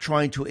instead of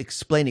trying to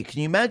explain it.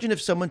 Can you imagine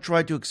if someone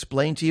tried to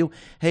explain to you,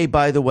 hey,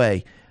 by the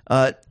way,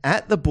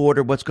 at the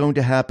border, what's going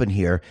to happen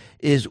here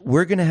is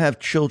we're going to have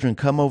children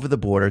come over the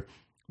border.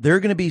 They're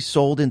going to be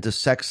sold into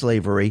sex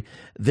slavery.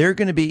 They're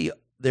going to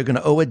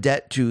owe a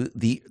debt to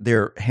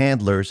their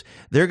handlers.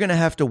 They're going to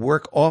have to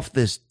work off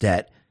this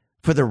debt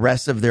for the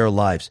rest of their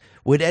lives.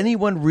 Would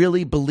anyone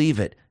really believe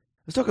it?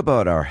 Let's talk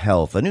about our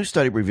health. A new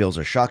study reveals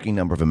a shocking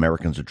number of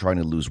Americans are trying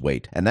to lose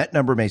weight, and that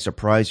number may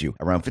surprise you.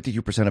 Around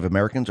 52% of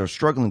Americans are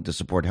struggling to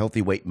support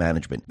healthy weight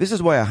management. This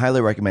is why I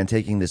highly recommend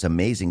taking this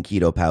amazing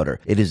keto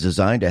powder. It is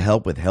designed to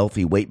help with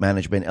healthy weight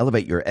management,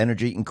 elevate your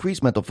energy,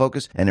 increase mental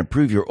focus, and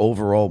improve your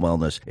overall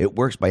wellness. It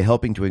works by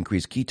helping to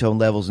increase ketone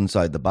levels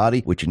inside the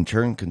body, which in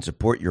turn can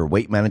support your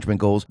weight management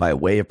goals by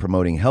way of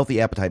promoting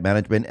healthy appetite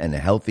management and a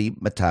healthy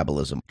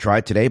metabolism. Try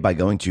it today by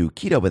going to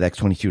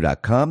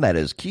ketowithx22.com. That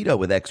is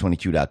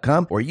ketowithx22.com.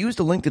 Or use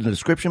the link in the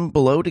description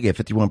below to get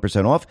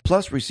 51% off,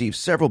 plus receive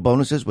several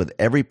bonuses with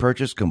every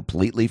purchase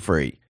completely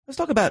free. Let's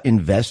talk about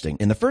investing.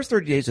 In the first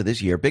 30 days of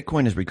this year,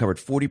 Bitcoin has recovered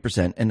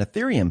 40% and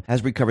Ethereum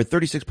has recovered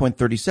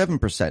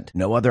 36.37%.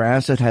 No other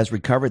asset has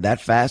recovered that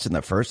fast in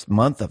the first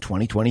month of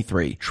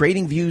 2023.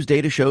 TradingView's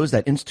data shows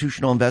that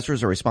institutional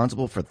investors are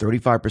responsible for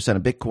 35%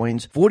 of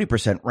Bitcoin's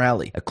 40%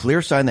 rally, a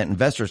clear sign that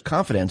investors'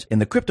 confidence in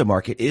the crypto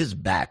market is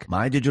back.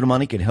 My Digital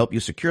Money can help you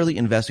securely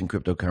invest in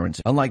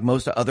cryptocurrency. Unlike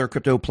most other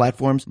crypto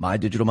platforms,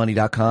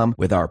 MyDigitalMoney.com,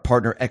 with our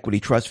partner Equity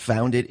Trust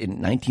founded in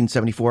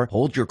 1974,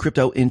 holds your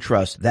crypto in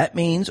trust. That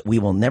means we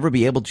will never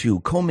be able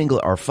to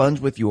commingle our funds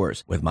with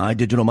yours. With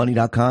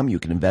MyDigitalMoney.com, you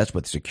can invest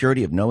with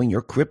security of knowing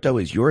your crypto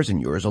is yours and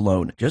yours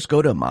alone. Just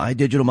go to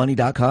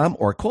MyDigitalMoney.com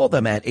or call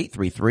them at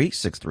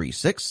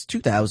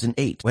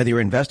 833-636-2008. Whether you're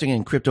investing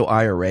in crypto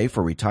IRA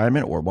for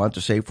retirement or want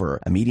to save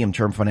for a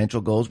medium-term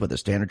financial goals with a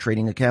standard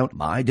trading account,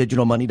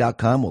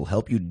 MyDigitalMoney.com will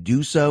help you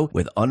do so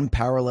with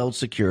unparalleled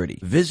security.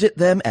 Visit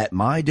them at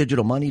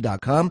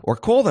MyDigitalMoney.com or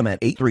call them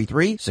at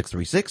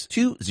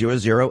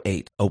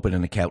 833-636-2008. Open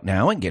an account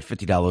now and get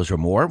 $50 or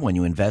more when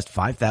you invest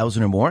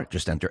 $5,000 or more.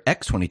 Just enter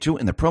X22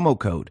 in the promo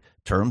code.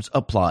 Terms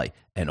apply.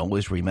 And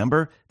always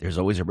remember, there's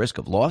always a risk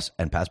of loss,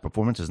 and past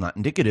performance is not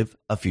indicative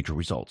of future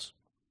results.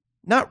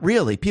 Not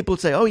really. People would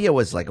say, oh, yeah, it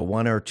was like a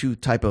one or two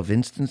type of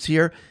instance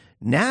here.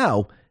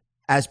 Now,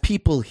 as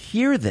people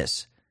hear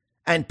this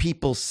and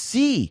people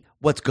see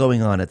what's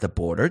going on at the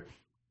border,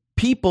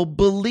 people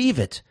believe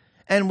it.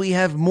 And we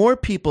have more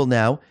people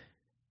now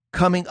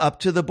coming up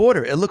to the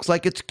border. It looks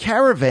like it's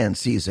caravan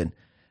season,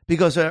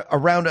 because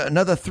around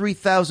another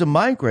 3,000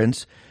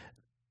 migrants,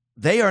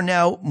 they are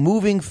now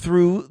moving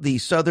through the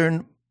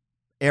southern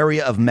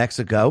area of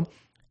Mexico,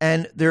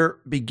 and they're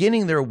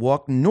beginning their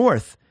walk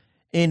north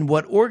in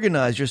what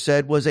organizers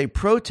said was a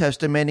protest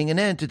demanding an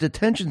end to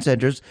detention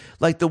centers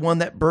like the one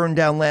that burned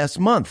down last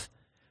month.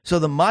 So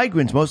the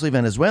migrants, mostly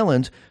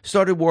Venezuelans,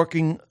 started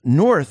walking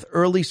north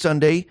early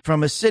Sunday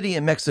from a city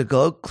in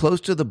Mexico close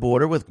to the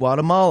border with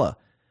Guatemala.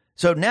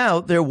 So now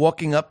they're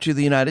walking up to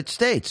the United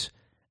States.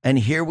 And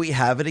here we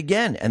have it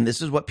again. And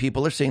this is what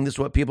people are seeing. This is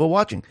what people are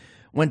watching.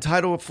 When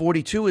Title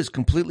 42 is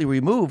completely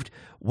removed,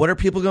 what are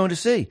people going to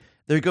see?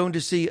 They're going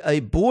to see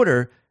a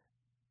border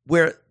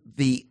where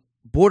the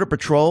Border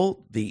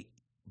Patrol, the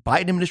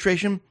Biden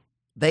administration,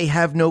 they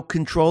have no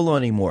control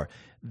anymore.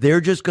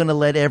 They're just going to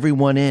let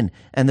everyone in.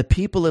 And the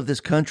people of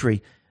this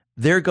country,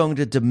 they're going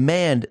to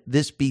demand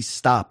this be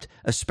stopped,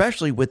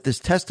 especially with this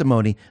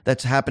testimony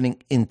that's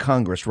happening in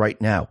Congress right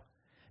now.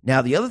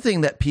 Now, the other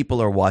thing that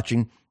people are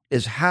watching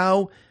is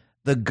how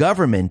the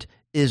government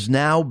is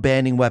now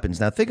banning weapons.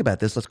 Now, think about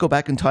this. Let's go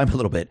back in time a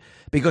little bit,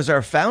 because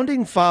our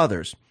founding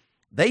fathers,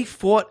 they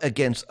fought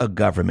against a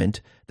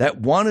government that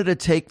wanted to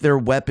take their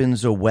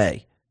weapons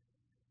away.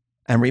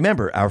 And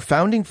remember, our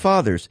founding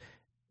fathers,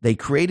 they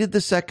created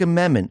the Second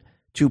Amendment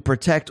to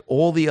protect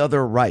all the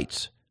other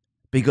rights,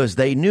 because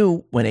they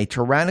knew when a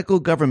tyrannical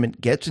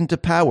government gets into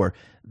power,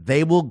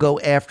 they will go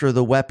after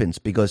the weapons,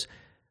 because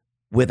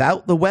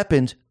without the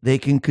weapons, they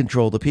can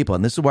control the people.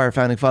 And this is why our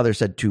founding fathers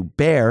said to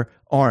bear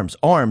arms.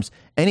 Arms,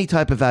 any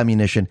type of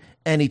ammunition,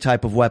 any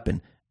type of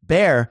weapon.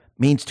 Bear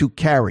means to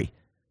carry.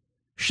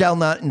 Shall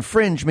not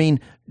infringe mean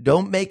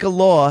don't make a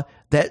law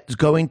that's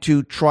going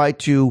to try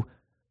to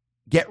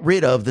get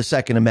rid of the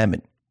Second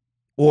Amendment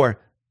or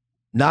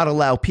not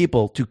allow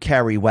people to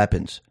carry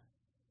weapons.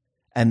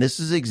 And this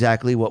is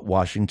exactly what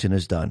Washington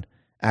has done.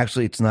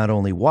 Actually, it's not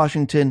only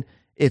Washington,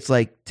 it's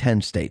like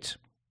 10 states.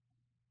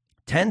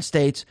 10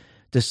 states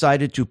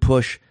decided to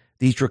push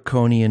these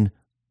draconian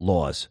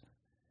laws,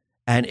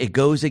 and it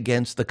goes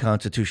against the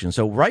Constitution.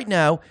 So right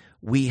now,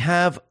 we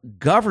have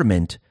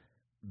government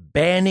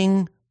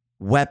banning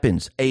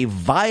weapons, a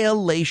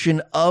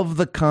violation of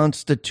the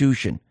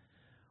Constitution.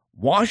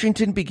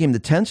 Washington became the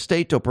 10th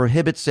state to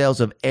prohibit sales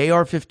of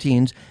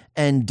AR-15s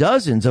and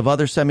dozens of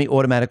other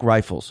semi-automatic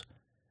rifles.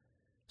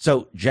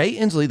 So Jay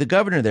Inslee, the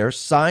governor there,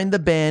 signed the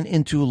ban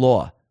into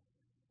law.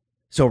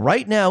 So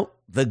right now,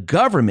 the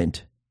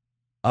government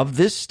of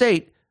this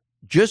state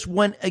just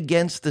went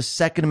against the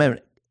Second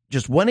Amendment,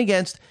 just went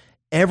against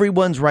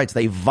everyone's rights.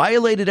 They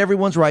violated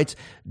everyone's rights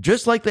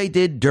just like they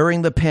did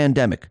during the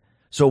pandemic.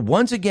 So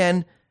once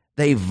again,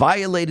 they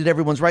violated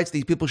everyone's rights.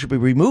 These people should be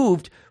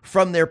removed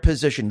from their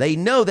position. They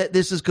know that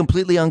this is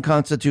completely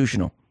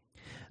unconstitutional.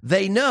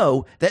 They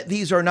know that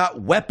these are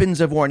not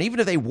weapons of war. And even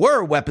if they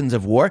were weapons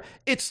of war,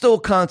 it's still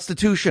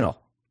constitutional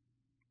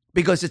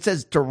because it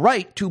says the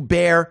right to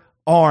bear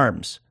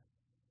arms.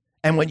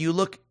 And when you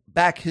look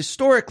back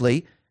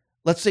historically,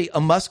 let's say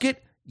a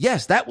musket,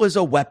 yes, that was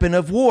a weapon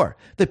of war.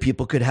 The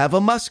people could have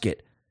a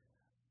musket.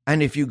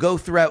 And if you go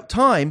throughout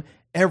time,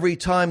 every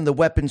time the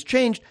weapons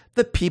changed,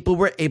 the people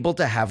were able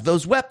to have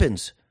those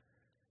weapons.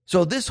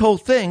 So this whole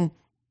thing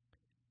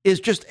is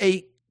just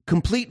a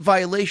complete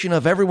violation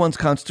of everyone's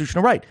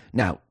constitutional right.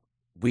 Now,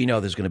 we know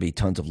there's going to be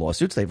tons of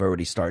lawsuits. They've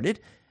already started.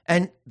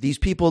 And these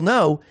people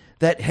know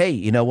that, hey,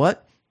 you know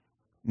what?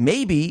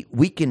 Maybe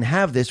we can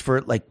have this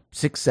for like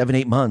 6, 7,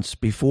 8 months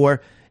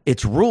before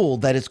it's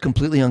ruled that it's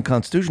completely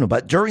unconstitutional.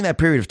 But during that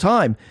period of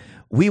time,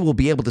 we will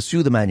be able to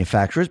sue the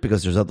manufacturers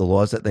because there's other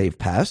laws that they've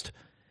passed.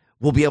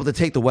 We'll be able to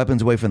take the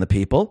weapons away from the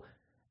people.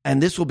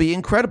 And this will be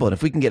incredible. And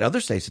if we can get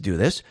other states to do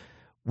this,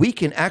 we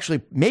can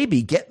actually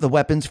maybe get the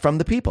weapons from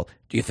the people.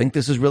 Do you think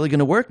this is really going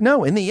to work?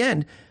 No. In the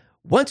end,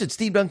 once it's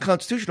deemed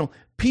unconstitutional,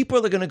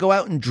 people are going to go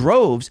out in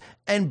droves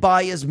and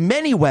buy as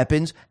many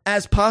weapons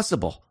as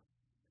possible.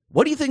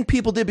 What do you think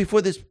people did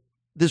before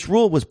this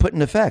rule was put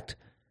in effect?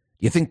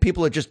 You think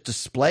people are just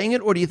displaying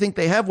it, or do you think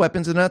they have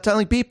weapons and not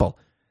telling people?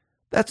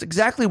 That's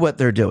exactly what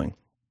they're doing.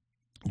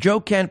 Joe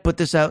Kent put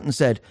this out and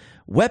said,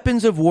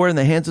 weapons of war in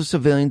the hands of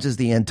civilians is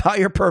the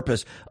entire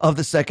purpose of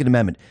the Second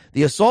Amendment.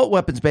 The assault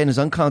weapons ban is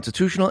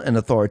unconstitutional and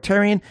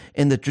authoritarian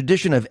in the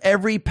tradition of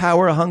every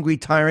power-hungry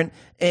tyrant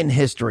in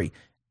history.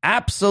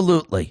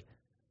 Absolutely.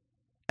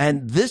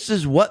 And this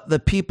is what the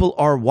people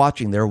are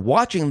watching. They're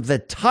watching the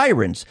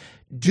tyrants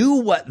do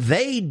what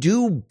they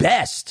do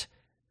best.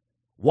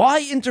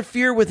 Why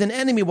interfere with an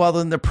enemy while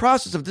they're in the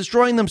process of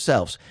destroying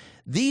themselves?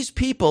 These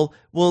people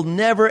will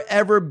never,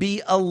 ever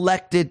be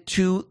elected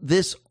to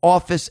this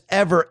office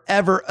ever,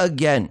 ever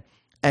again.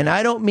 And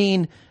I don't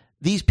mean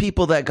these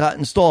people that got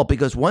installed,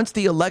 because once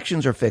the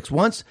elections are fixed,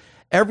 once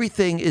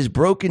everything is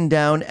broken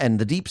down and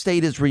the deep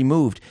state is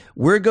removed,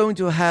 we're going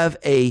to have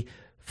a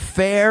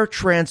fair,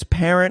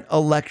 transparent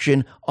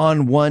election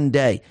on one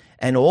day.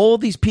 And all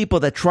these people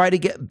that try to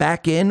get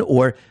back in,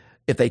 or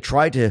if they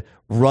try to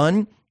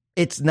run,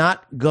 it's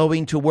not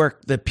going to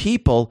work. The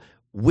people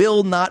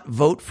will not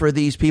vote for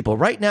these people.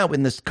 Right now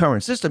in this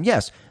current system,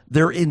 yes,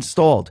 they're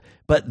installed,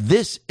 but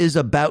this is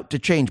about to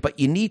change. But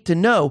you need to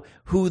know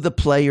who the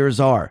players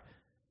are.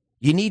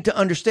 You need to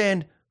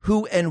understand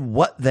who and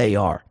what they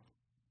are.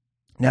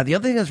 Now, the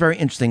other thing that's very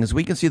interesting is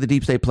we can see the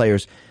deep state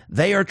players,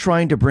 they are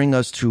trying to bring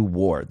us to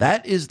war.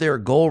 That is their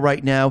goal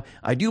right now.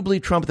 I do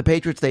believe Trump and the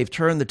Patriots, they've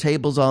turned the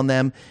tables on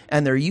them,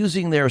 and they're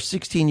using their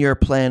 16-year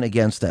plan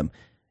against them.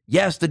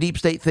 Yes, the deep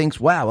state thinks,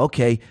 wow,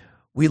 okay,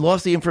 we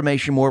lost the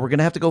information war. We're going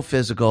to have to go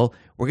physical.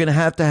 We're going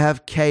to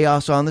have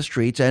chaos on the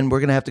streets, and we're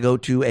going to have to go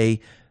to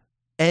a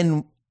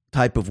N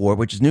type of war,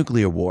 which is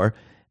nuclear war,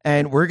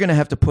 and we're going to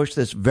have to push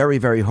this very,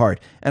 very hard.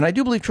 And I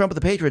do believe Trump and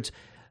the Patriots,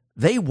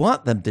 they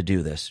want them to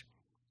do this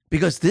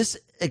because this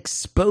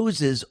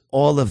exposes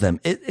all of them.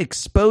 It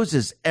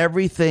exposes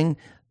everything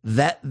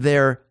that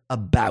they're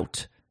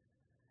about.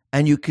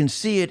 And you can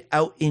see it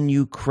out in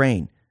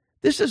Ukraine.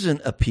 This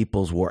isn't a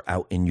people's war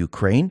out in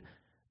Ukraine.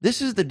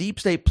 This is the deep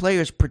state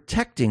players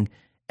protecting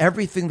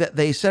everything that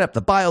they set up,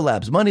 the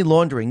biolabs, money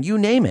laundering, you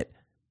name it.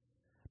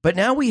 But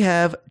now we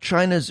have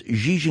China's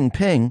Xi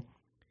Jinping.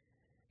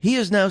 He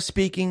is now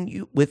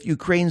speaking with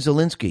Ukraine's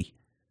Zelensky.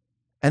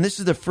 And this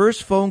is the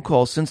first phone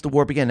call since the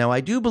war began. Now, I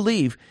do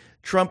believe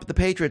Trump, the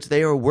Patriots,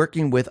 they are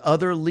working with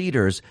other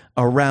leaders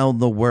around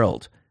the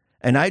world.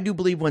 And I do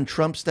believe when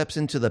Trump steps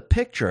into the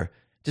picture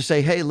to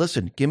say, hey,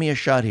 listen, give me a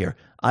shot here.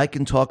 I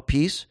can talk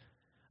peace.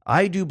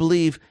 I do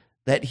believe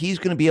that he's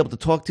going to be able to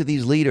talk to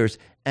these leaders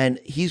and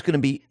he's going to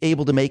be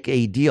able to make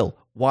a deal.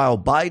 While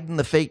Biden,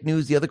 the fake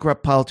news, the other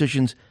corrupt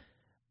politicians,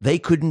 they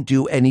couldn't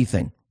do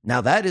anything.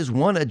 Now, that is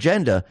one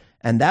agenda,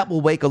 and that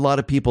will wake a lot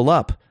of people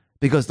up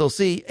because they'll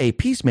see a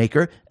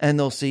peacemaker and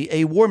they'll see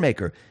a war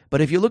maker.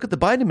 But if you look at the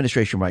Biden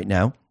administration right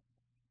now,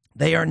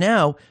 they are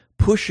now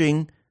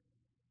pushing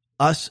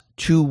us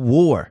to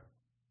war.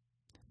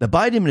 The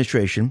Biden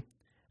administration,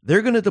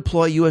 they're going to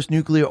deploy U.S.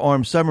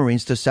 nuclear-armed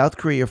submarines to South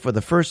Korea for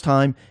the first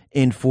time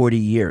in 40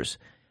 years.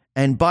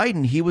 And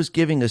Biden, he was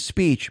giving a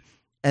speech,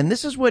 and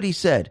this is what he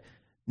said.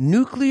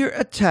 nuclear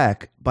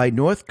attack by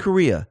North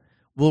Korea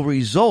will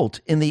result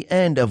in the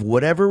end of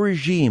whatever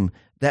regime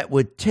that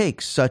would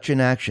take such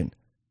an action.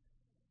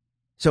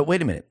 So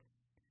wait a minute.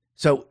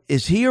 So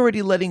is he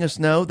already letting us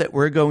know that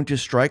we're going to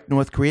strike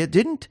North Korea?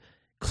 Didn't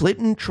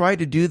Clinton try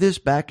to do this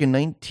back in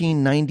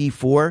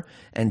 1994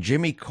 and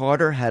Jimmy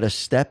Carter had to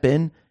step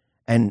in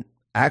and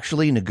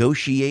actually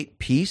negotiate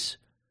peace?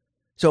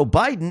 So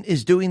Biden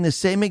is doing the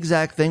same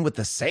exact thing with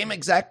the same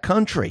exact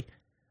country.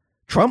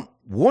 Trump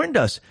warned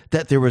us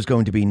that there was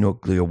going to be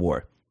nuclear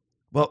war.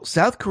 Well,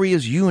 South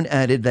Korea's Yoon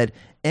added that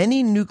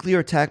any nuclear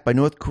attack by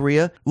North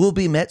Korea will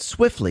be met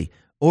swiftly,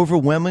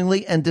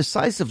 overwhelmingly, and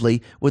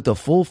decisively with the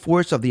full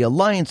force of the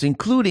alliance,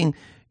 including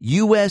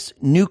U.S.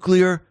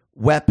 nuclear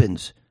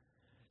weapons.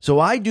 So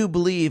I do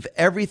believe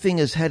everything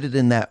is headed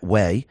in that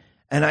way,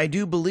 and I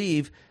do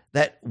believe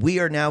that we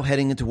are now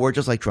heading into war,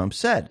 just like Trump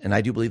said, and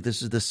I do believe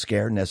this is the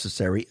scare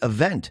necessary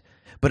event.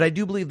 But I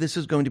do believe this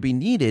is going to be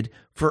needed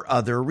for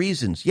other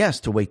reasons. Yes,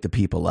 to wake the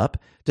people up,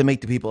 to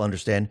make the people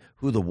understand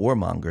who the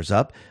warmonger's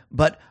up.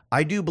 But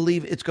I do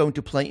believe it's going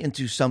to play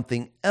into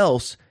something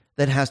else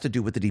that has to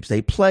do with the deep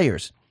state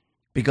players.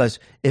 Because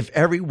if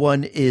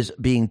everyone is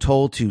being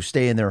told to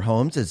stay in their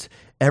homes, as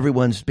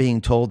everyone's being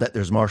told that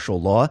there's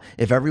martial law,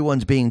 if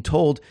everyone's being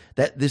told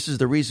that this is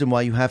the reason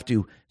why you have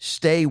to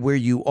stay where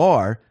you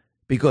are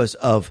because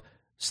of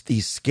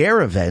these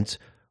scare events,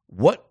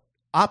 what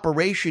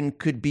operation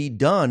could be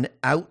done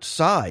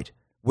outside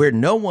where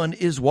no one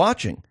is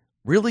watching?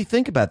 Really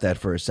think about that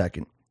for a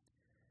second.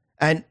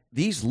 And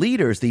these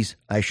leaders, these,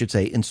 I should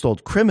say,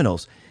 installed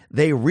criminals,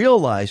 they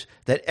realize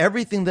that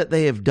everything that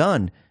they have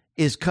done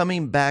is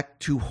coming back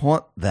to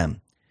haunt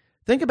them.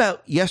 Think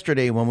about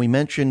yesterday when we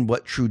mentioned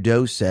what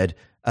Trudeau said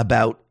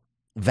about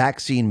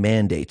vaccine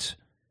mandates,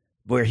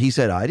 where he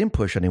said, I didn't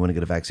push anyone to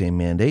get a vaccine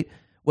mandate.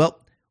 Well,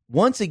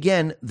 once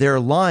again, they're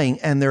lying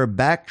and they're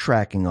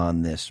backtracking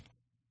on this.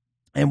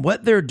 And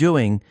what they're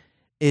doing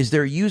is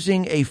they're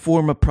using a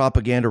form of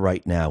propaganda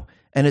right now,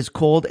 and it's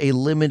called a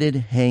limited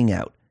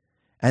hangout.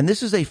 And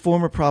this is a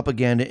form of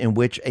propaganda in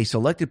which a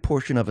selected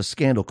portion of a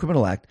scandal,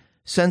 criminal act,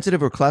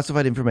 sensitive or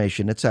classified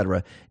information,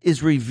 etc.,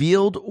 is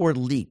revealed or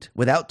leaked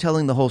without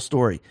telling the whole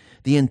story.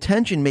 The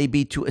intention may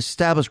be to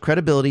establish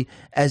credibility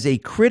as a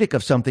critic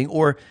of something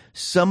or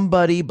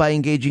somebody by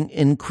engaging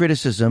in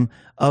criticism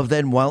of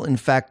them while in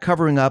fact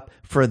covering up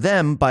for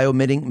them by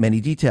omitting many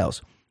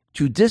details.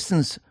 To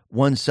distance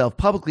oneself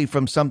publicly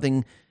from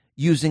something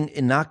using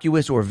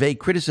innocuous or vague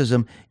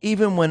criticism,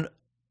 even when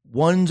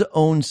one's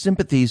own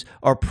sympathies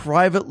are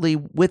privately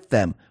with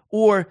them,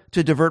 or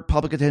to divert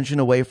public attention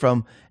away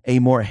from a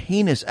more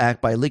heinous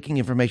act by leaking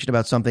information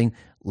about something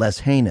less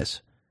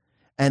heinous.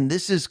 And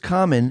this is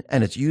common,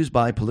 and it's used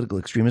by political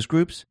extremist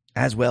groups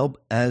as well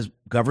as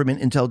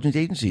government intelligence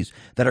agencies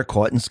that are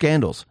caught in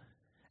scandals.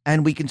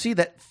 And we can see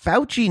that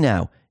Fauci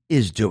now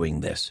is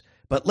doing this.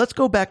 But let's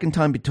go back in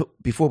time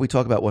before we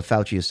talk about what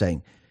Fauci is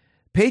saying.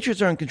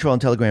 Patriots Are in Control on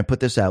Telegram put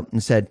this out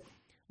and said,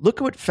 look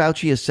at what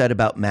Fauci has said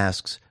about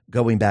masks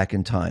going back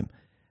in time.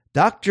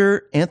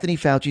 Dr. Anthony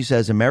Fauci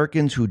says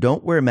Americans who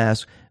don't wear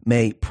masks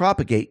may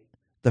propagate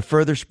the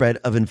further spread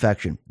of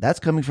infection. That's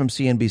coming from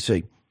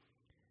CNBC.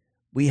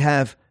 We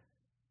have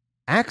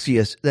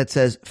Axios that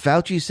says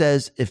Fauci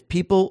says if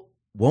people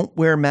won't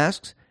wear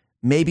masks,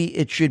 maybe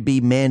it should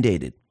be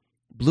mandated.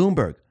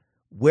 Bloomberg,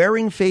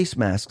 wearing face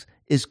masks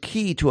is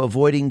key to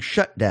avoiding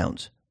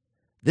shutdowns.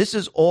 This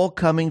is all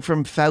coming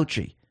from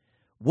Fauci.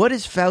 What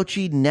is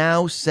Fauci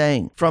now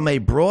saying? From a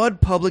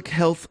broad public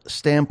health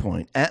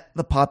standpoint at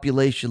the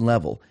population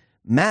level,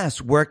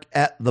 masks work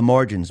at the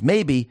margins,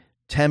 maybe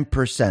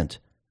 10%.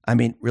 I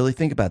mean, really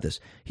think about this.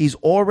 He's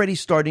already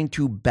starting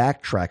to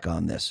backtrack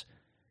on this.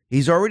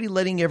 He's already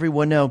letting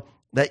everyone know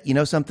that, you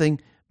know something,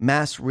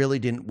 masks really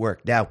didn't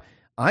work. Now,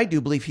 I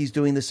do believe he's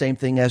doing the same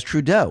thing as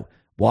Trudeau.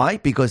 Why?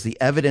 Because the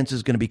evidence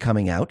is going to be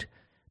coming out.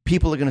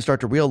 People are going to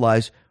start to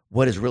realize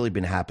what has really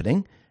been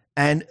happening,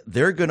 and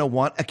they're going to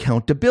want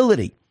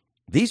accountability.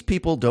 These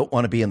people don't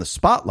want to be in the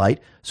spotlight,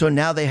 so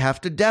now they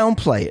have to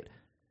downplay it.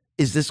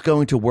 Is this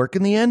going to work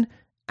in the end?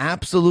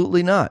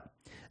 Absolutely not.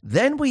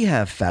 Then we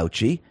have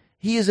Fauci.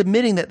 He is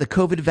admitting that the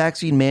COVID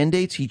vaccine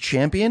mandates he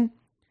championed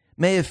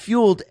may have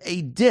fueled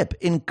a dip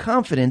in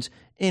confidence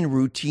in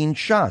routine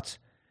shots.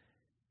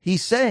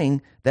 He's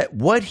saying that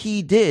what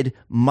he did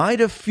might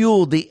have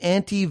fueled the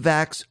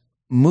anti-vax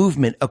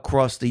movement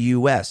across the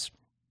U.S.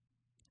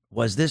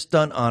 Was this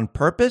done on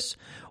purpose,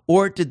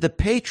 or did the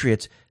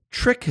Patriots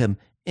trick him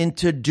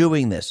into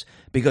doing this?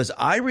 Because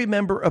I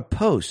remember a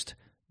post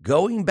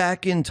going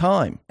back in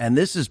time, and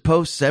this is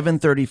post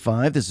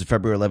 735. This is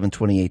February 11,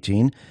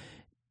 2018.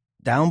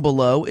 Down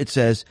below, it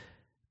says,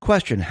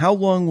 question, how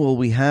long will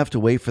we have to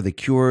wait for the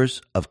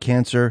cures of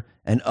cancer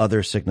and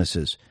other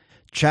sicknesses?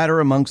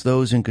 Chatter amongst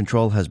those in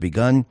control has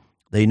begun.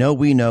 They know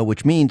we know,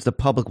 which means the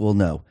public will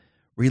know.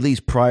 Release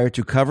prior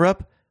to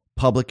cover-up,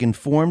 public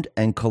informed,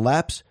 and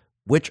collapse.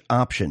 Which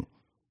option?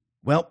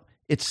 Well,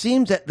 it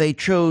seems that they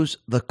chose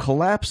the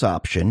collapse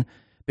option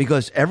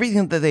because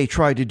everything that they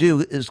tried to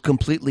do is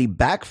completely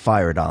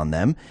backfired on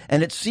them.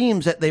 And it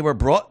seems that they were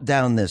brought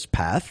down this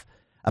path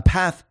a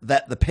path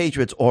that the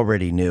Patriots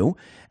already knew.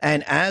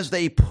 And as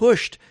they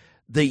pushed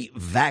the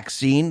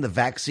vaccine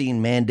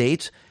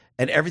mandates,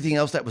 and everything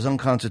else that was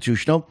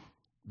unconstitutional,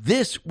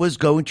 this was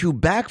going to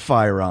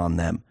backfire on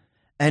them.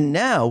 And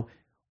now,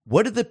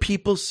 what are the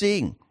people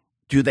seeing?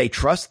 Do they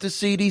trust the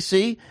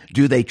CDC?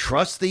 Do they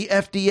trust the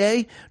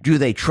FDA? Do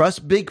they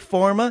trust Big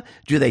Pharma?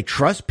 Do they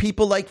trust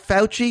people like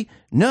Fauci?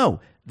 No,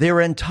 their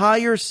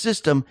entire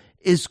system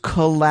is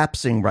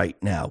collapsing right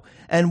now.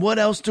 And what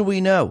else do we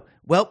know?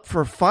 Well,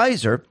 for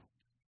Pfizer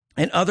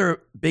and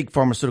other big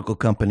pharmaceutical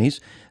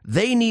companies,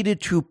 they needed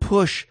to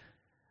push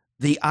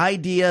the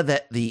idea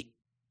that the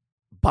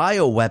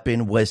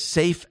bioweapon was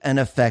safe and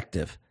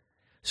effective.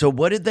 So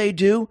what did they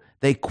do?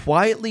 They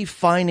quietly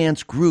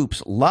financed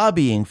groups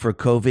lobbying for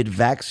COVID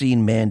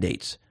vaccine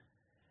mandates.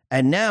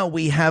 And now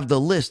we have the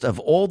list of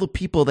all the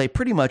people they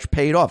pretty much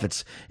paid off.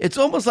 It's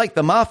almost like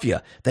the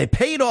mafia. They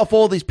paid off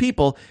all these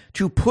people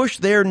to push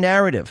their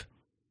narrative.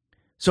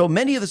 So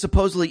many of the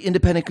supposedly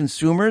independent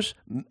consumers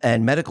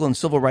and medical and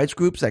civil rights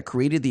groups that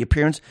created the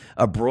appearance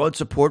of broad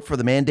support for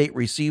the mandate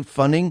received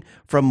funding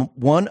from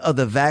one of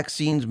the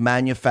vaccine's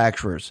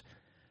manufacturers.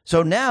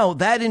 So now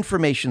that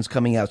information's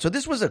coming out. So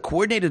this was a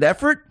coordinated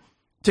effort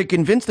to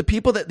convince the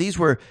people that these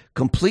were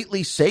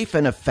completely safe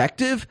and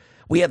effective.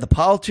 We had the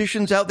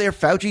politicians out there,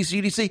 Fauci,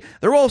 CDC,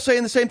 they're all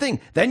saying the same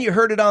thing. Then you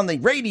heard it on the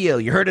radio,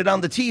 you heard it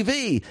on the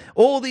TV,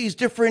 all these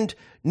different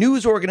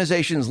news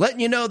organizations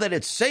letting you know that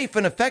it's safe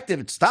and effective.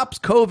 It stops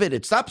COVID.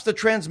 It stops the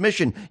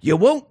transmission. You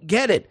won't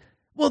get it.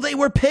 Well, they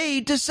were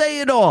paid to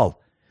say it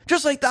all.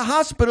 Just like the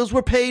hospitals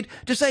were paid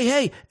to say,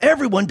 hey,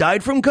 everyone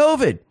died from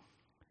COVID.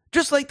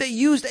 Just like they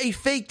used a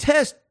fake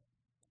test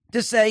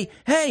to say,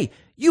 hey,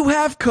 you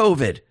have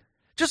COVID.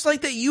 Just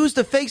like they used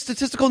the fake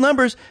statistical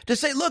numbers to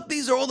say, look,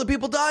 these are all the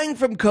people dying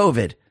from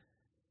COVID.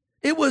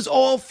 It was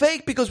all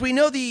fake because we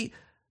know the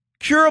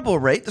curable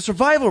rate, the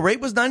survival rate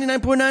was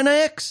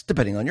 99.99x,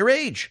 depending on your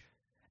age.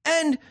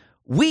 And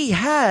we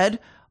had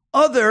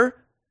other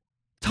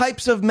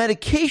types of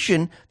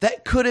medication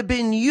that could have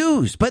been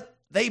used, but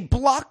they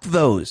blocked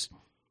those.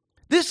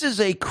 This is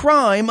a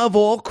crime of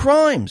all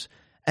crimes.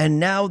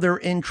 And now they're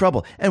in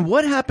trouble. And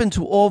what happened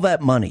to all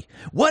that money?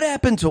 What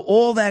happened to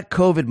all that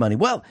COVID money?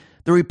 Well,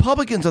 the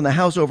Republicans on the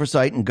House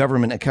Oversight and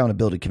Government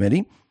Accountability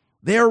Committee,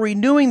 they are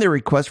renewing their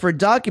request for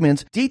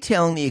documents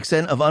detailing the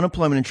extent of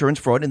unemployment insurance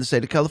fraud in the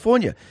state of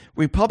California.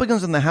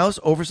 Republicans on the House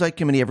Oversight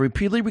Committee have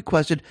repeatedly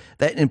requested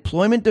that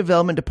Employment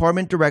Development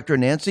Department Director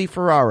Nancy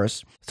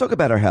Ferraris. Let's talk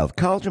about our health.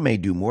 Collagen may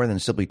do more than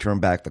simply turn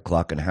back the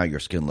clock on how your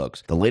skin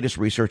looks. The latest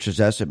research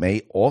suggests it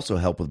may also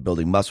help with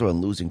building muscle and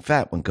losing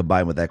fat when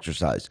combined with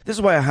exercise. This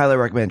is why I highly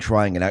recommend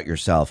trying it out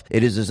yourself.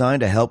 It is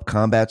designed to help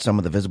combat some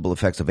of the visible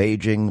effects of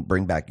aging,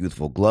 bring back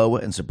youthful glow,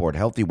 and support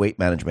healthy weight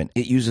management.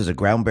 It uses a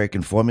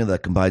groundbreaking formula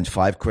that combines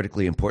 5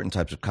 critically important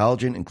types of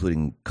collagen,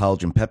 including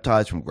collagen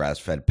peptides from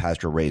grass-fed,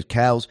 pasture-raised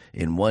cows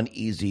in one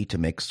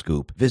easy-to-mix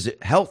scoop. Visit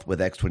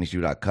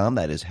healthwithx22.com,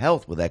 that is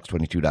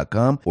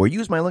healthwithx22.com, or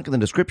use my link in the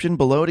description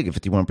below to get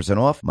 51%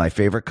 off my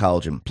favorite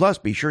collagen. Plus,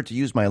 be sure to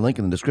use my link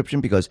in the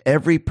description because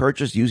every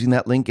purchase using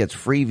that link gets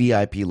free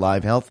VIP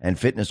live health and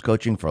fitness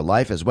coaching for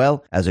life, as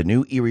well as a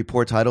new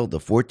e-report titled The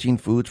 14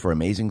 Foods for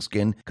Amazing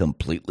Skin,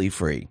 completely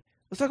free.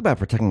 Let's talk about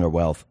protecting our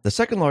wealth. The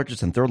second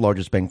largest and third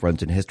largest bank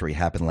runs in history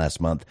happened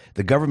last month.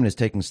 The government is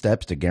taking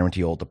steps to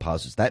guarantee all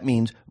deposits. That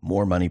means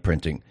more money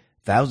printing.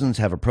 Thousands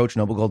have approached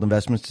Noble Gold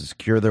Investments to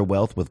secure their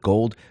wealth with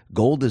gold.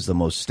 Gold is the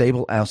most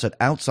stable asset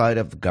outside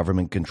of the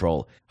government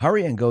control.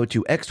 Hurry and go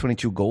to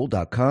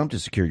x22gold.com to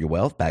secure your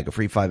wealth. Bag a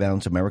free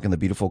 5-ounce American the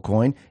Beautiful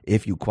coin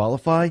if you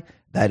qualify.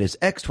 That is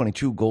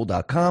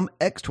x22gold.com,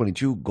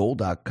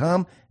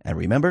 x22gold.com. And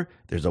remember,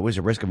 there's always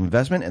a risk of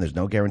investment and there's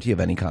no guarantee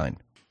of any kind.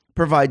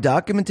 Provide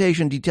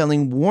documentation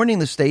detailing warning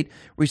the state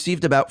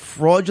received about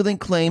fraudulent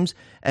claims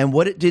and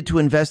what it did to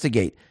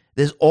investigate.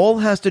 This all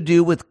has to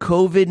do with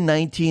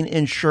COVID-19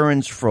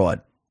 insurance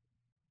fraud.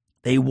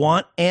 They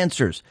want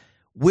answers.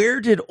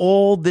 Where did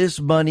all this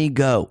money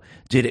go?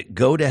 Did it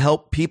go to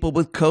help people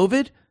with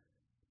COVID?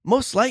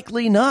 Most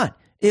likely not.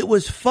 It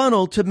was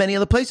funneled to many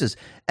other places.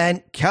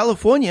 And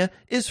California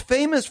is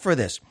famous for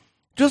this.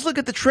 Just look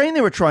at the train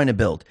they were trying to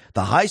build.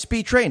 The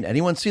high-speed train.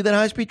 Anyone see that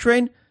high-speed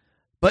train?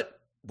 But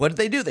what did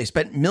they do? They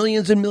spent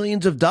millions and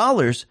millions of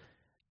dollars,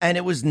 and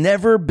it was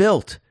never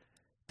built.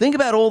 Think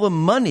about all the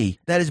money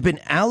that has been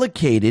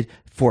allocated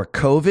for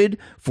COVID,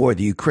 for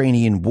the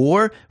Ukrainian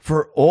war,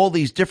 for all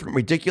these different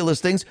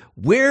ridiculous things.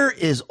 Where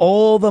is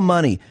all the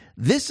money?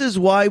 This is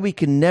why we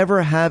can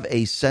never have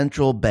a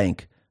central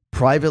bank,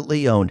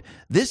 privately owned.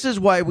 This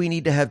is why we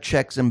need to have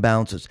checks and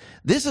balances.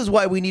 This is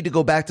why we need to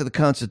go back to the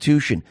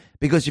Constitution.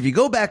 Because if you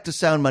go back to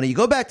sound money, you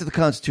go back to the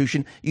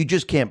Constitution, you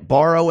just can't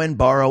borrow and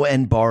borrow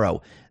and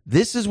borrow.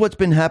 This is what's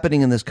been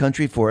happening in this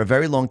country for a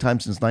very long time,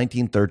 since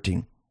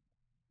 1913.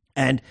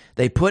 And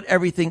they put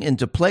everything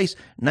into place.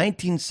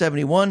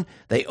 1971,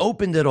 they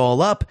opened it all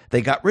up.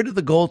 They got rid of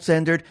the gold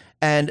standard,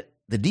 and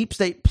the deep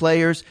state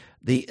players,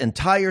 the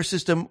entire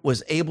system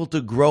was able to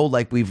grow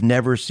like we've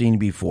never seen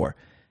before.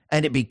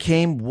 And it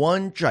became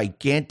one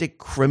gigantic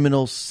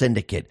criminal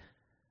syndicate.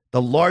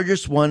 the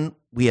largest one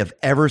we have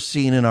ever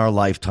seen in our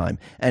lifetime.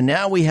 And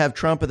now we have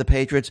Trump and the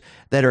Patriots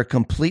that are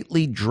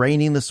completely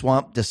draining the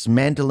swamp,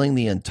 dismantling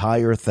the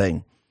entire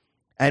thing.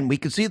 And we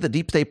can see the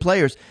deep state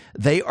players,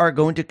 they are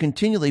going to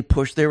continually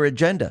push their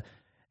agenda.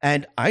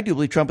 And I do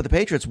believe Trump and the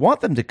Patriots want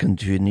them to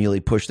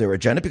continually push their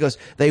agenda because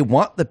they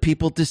want the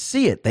people to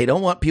see it. They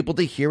don't want people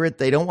to hear it.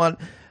 They don't want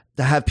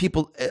to have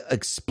people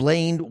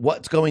explain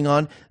what's going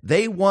on.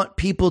 They want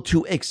people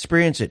to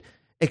experience it.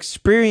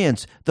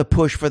 Experience the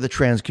push for the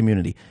trans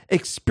community.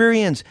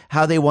 Experience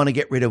how they want to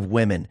get rid of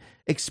women.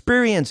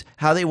 Experience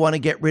how they want to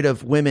get rid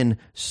of women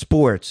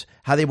sports,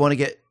 how they want to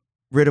get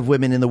rid of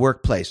women in the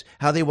workplace,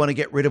 how they want to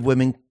get rid of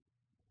women,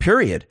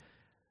 period.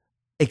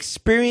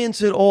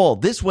 Experience it all.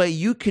 This way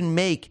you can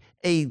make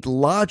a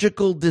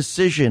logical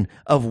decision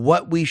of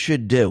what we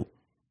should do.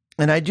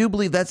 And I do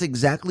believe that's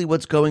exactly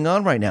what's going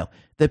on right now.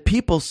 The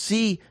people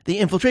see the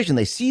infiltration.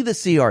 They see the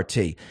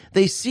CRT.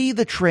 They see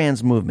the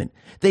trans movement.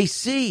 They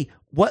see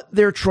what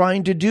they're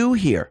trying to do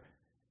here.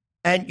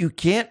 And you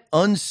can't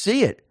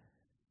unsee it.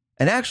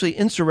 And actually,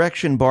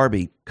 Insurrection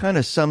Barbie kind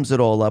of sums it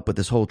all up with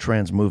this whole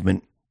trans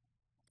movement.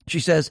 She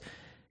says,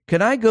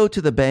 can I go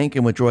to the bank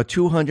and withdraw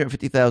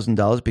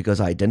 $250,000 because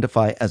I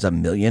identify as a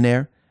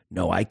millionaire?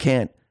 No, I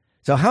can't.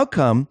 So how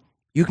come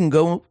you can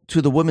go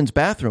to the women's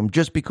bathroom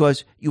just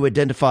because you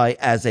identify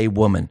as a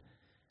woman?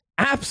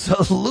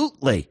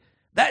 Absolutely.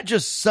 That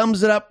just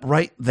sums it up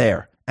right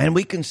there. And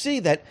we can see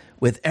that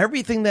with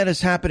everything that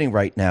is happening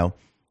right now,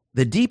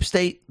 the deep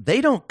state,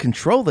 they don't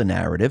control the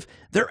narrative.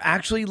 They're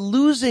actually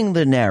losing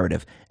the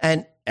narrative.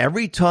 And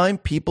every time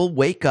people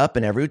wake up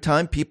and every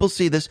time people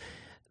see this,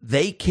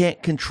 they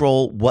can't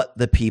control what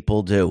the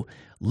people do.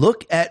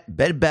 Look at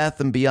Bed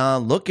Bath &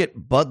 Beyond. Look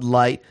at Bud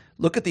Light.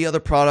 Look at the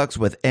other products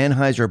with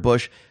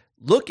Anheuser-Busch.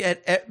 Look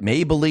at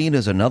Maybelline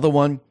is another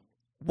one.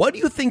 What do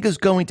you think is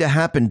going to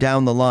happen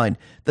down the line?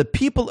 The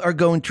people are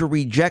going to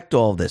reject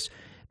all this.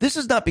 This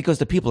is not because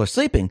the people are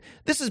sleeping.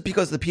 This is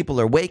because the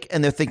people are awake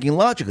and they're thinking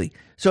logically.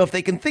 So if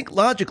they can think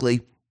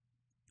logically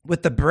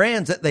with the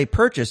brands that they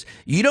purchase,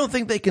 you don't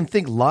think they can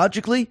think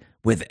logically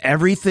with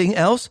everything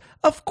else?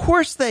 Of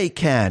course they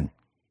can.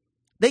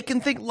 They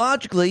can think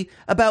logically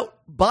about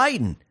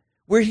Biden,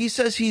 where he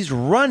says he's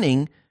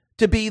running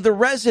to be the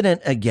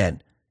resident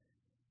again.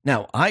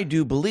 Now, I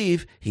do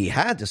believe he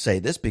had to say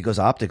this because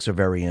optics are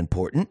very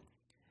important.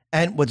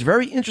 And what's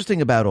very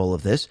interesting about all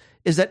of this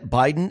is that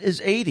Biden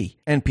is 80.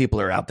 And people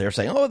are out there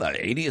saying, oh, that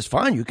 80 is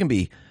fine. You can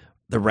be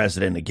the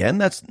resident again.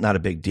 That's not a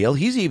big deal.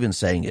 He's even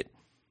saying it.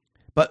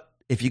 But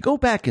if you go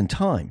back in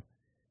time,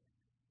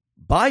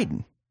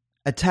 Biden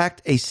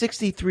attacked a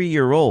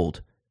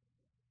 63-year-old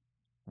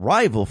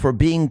rival for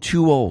being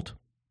too old.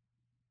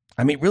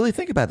 I mean, really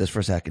think about this for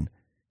a second.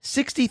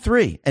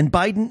 63, and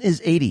Biden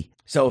is 80.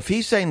 So if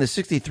he's saying the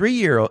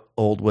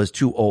 63-year-old was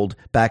too old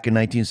back in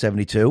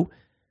 1972,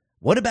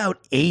 what about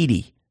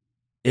 80?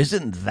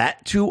 Isn't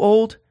that too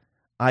old?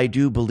 I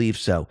do believe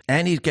so.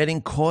 And he's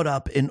getting caught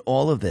up in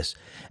all of this.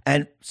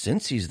 And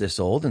since he's this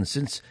old and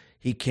since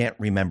he can't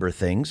remember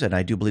things, and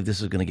I do believe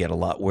this is going to get a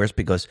lot worse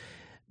because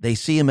they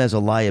see him as a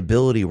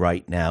liability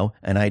right now.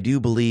 And I do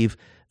believe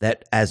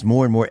that as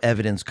more and more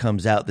evidence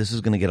comes out, this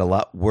is going to get a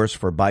lot worse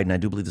for Biden. I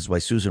do believe this is why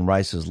Susan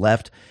Rice has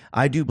left.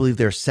 I do believe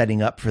they're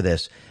setting up for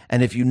this.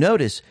 And if you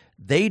notice,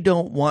 they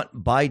don't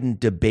want Biden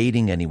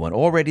debating anyone.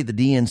 Already the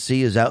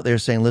DNC is out there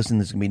saying, listen,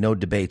 there's going to be no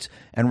debates.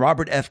 And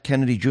Robert F.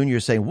 Kennedy Jr.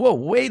 is saying, whoa,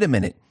 wait a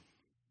minute.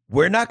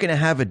 We're not going to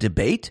have a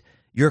debate?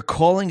 You're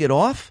calling it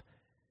off?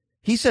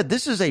 He said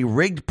this is a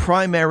rigged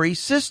primary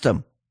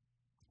system.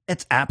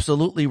 It's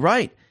absolutely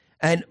right.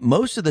 And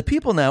most of the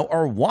people now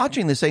are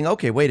watching this saying,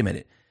 okay, wait a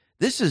minute.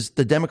 This is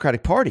the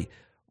Democratic Party.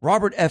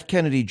 Robert F.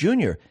 Kennedy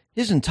Jr.,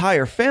 his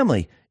entire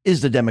family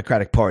is the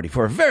Democratic Party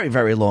for a very,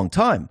 very long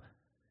time.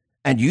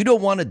 And you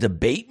don't want to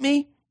debate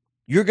me?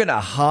 You're going to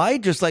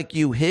hide just like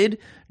you hid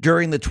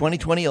during the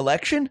 2020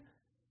 election?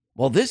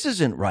 Well, this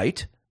isn't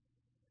right.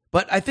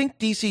 But I think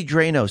DC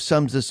Drano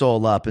sums this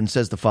all up and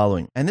says the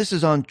following, and this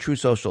is on True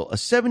Social. A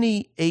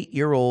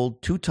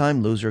 78-year-old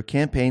two-time loser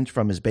campaigns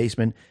from his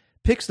basement,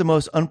 picks the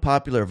most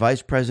unpopular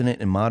vice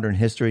president in modern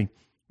history,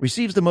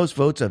 receives the most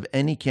votes of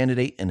any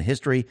candidate in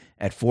history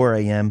at 4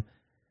 a.m.,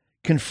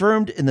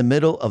 confirmed in the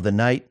middle of the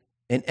night,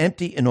 an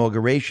empty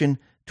inauguration,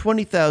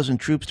 20,000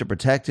 troops to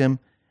protect him,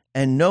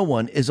 and no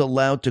one is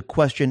allowed to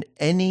question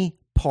any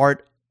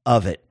part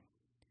of it.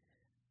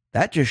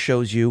 That just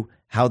shows you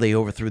how they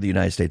overthrew the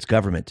United States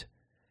government.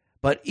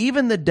 But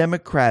even the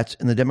Democrats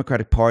in the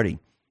Democratic Party,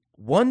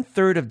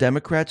 1/3 of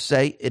Democrats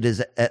say it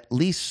is at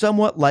least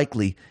somewhat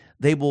likely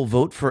they will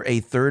vote for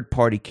a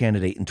third-party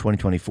candidate in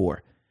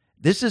 2024.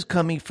 This is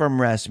coming from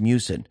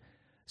Rasmussen.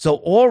 So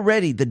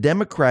already the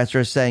Democrats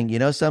are saying, you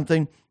know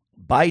something?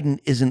 Biden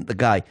isn't the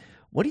guy.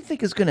 What do you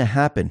think is going to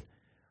happen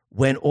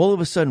when all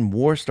of a sudden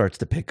war starts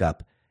to pick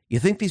up? You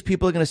think these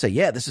people are going to say,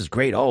 yeah, this is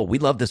great. Oh, we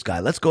love this guy.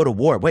 Let's go to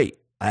war. Wait,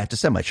 I have to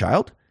send my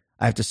child?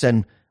 I have to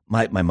send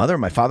my mother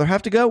and my father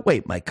have to go?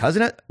 Wait, my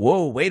cousin?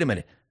 Whoa, wait a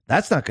minute.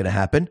 That's not going to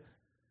happen.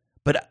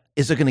 But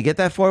is it going to get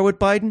that far with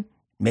Biden?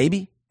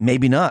 Maybe,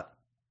 maybe not.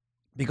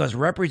 because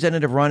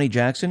Representative Ronnie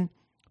Jackson,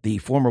 the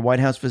former White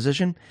House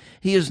physician,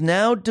 he is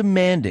now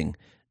demanding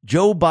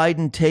Joe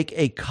Biden take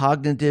a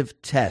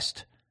cognitive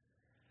test.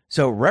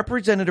 So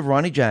Representative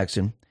Ronnie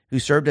Jackson, who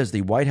served as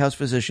the White House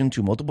physician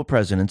to multiple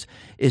presidents,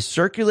 is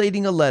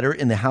circulating a letter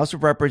in the House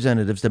of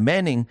Representatives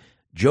demanding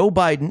Joe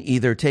Biden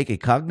either take a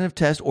cognitive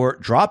test or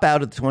drop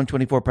out of the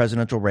 2024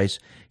 presidential race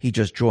he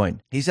just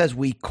joined. He says,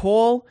 "We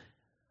call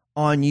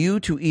on you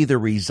to either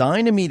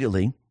resign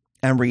immediately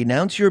and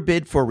renounce your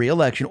bid for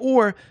re-election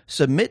or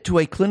submit to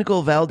a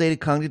clinical validated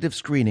cognitive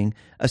screening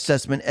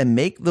assessment and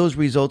make those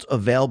results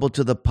available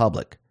to the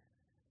public."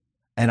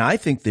 And I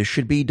think this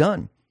should be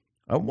done.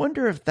 I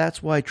wonder if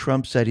that's why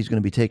Trump said he's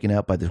going to be taken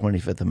out by the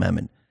 25th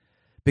Amendment.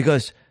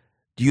 Because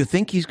do you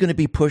think he's going to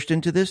be pushed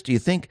into this? Do you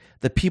think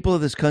the people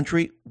of this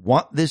country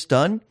want this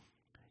done?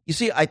 You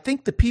see, I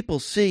think the people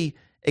see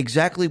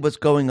exactly what's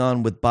going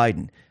on with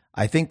Biden.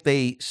 I think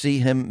they see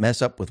him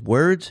mess up with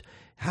words,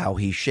 how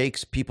he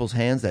shakes people's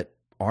hands that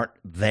aren't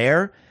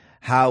there,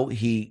 how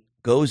he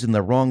goes in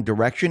the wrong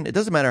direction. It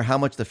doesn't matter how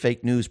much the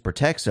fake news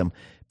protects him.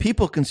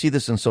 People can see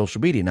this on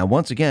social media. Now,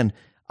 once again,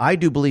 I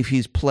do believe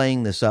he's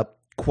playing this up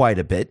quite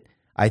a bit.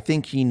 I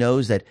think he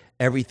knows that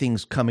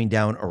everything's coming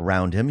down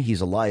around him.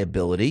 He's a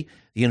liability.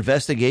 The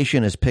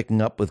investigation is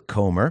picking up with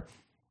Comer,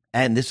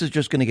 and this is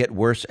just going to get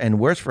worse and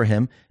worse for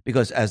him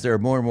because as there are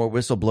more and more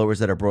whistleblowers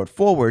that are brought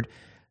forward,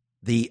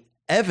 the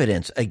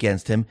evidence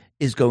against him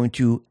is going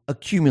to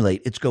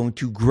accumulate. It's going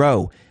to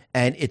grow,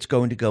 and it's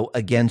going to go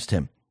against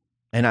him.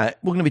 And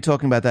we're going to be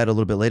talking about that a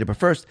little bit later. But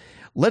first,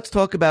 let's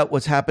talk about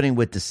what's happening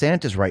with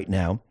DeSantis right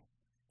now,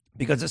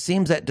 because it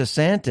seems that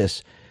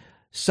DeSantis,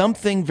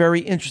 something very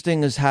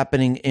interesting is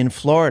happening in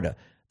Florida.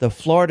 The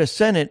Florida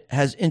Senate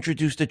has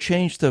introduced a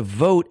change to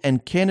vote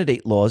and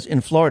candidate laws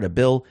in Florida.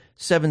 Bill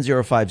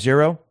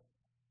 7050,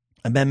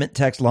 amendment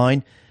text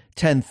line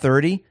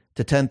 1030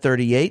 to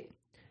 1038.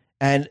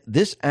 And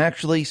this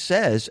actually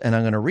says, and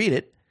I'm going to read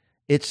it,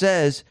 it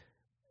says,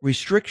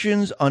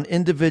 restrictions on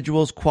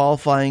individuals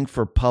qualifying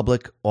for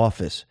public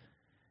office.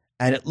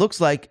 And it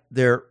looks like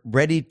they're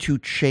ready to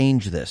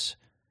change this.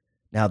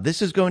 Now,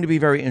 this is going to be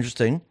very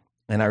interesting.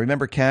 And I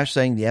remember Cash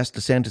saying, yes,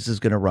 DeSantis is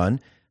going to run.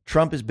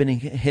 Trump has been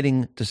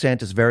hitting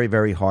DeSantis very,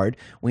 very hard.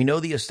 We know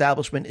the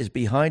establishment is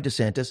behind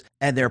DeSantis,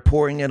 and they're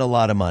pouring in a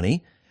lot of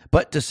money.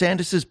 But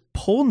DeSantis's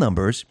poll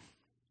numbers,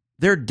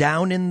 they're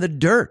down in the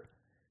dirt.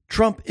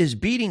 Trump is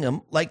beating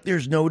him like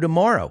there's no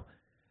tomorrow.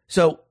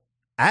 So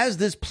as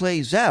this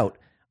plays out,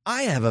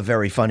 I have a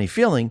very funny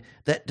feeling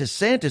that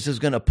DeSantis is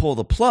going to pull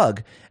the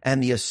plug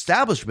and the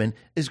establishment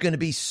is going to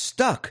be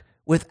stuck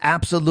with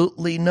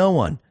absolutely no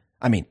one.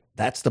 I mean,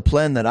 that's the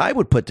plan that I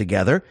would put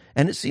together,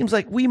 and it seems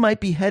like we might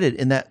be headed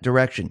in that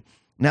direction.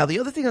 Now, the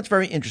other thing that's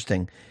very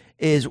interesting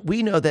is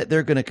we know that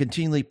they're going to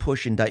continually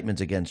push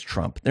indictments against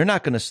Trump. They're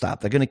not going to stop.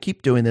 They're going to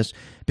keep doing this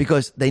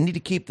because they need to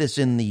keep this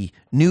in the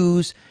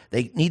news.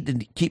 They need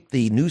to keep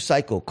the news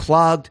cycle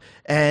clogged,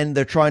 and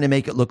they're trying to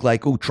make it look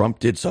like, oh, Trump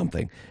did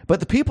something. But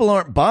the people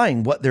aren't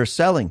buying what they're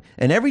selling,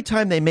 and every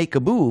time they make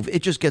a move,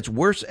 it just gets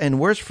worse and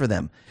worse for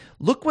them.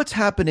 Look what's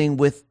happening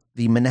with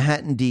the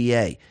Manhattan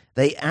DA.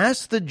 They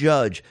asked the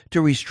judge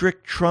to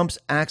restrict Trump's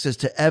access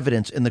to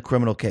evidence in the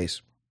criminal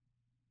case.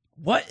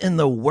 What in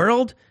the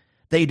world?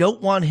 They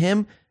don't want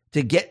him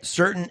to get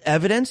certain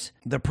evidence?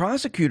 The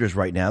prosecutors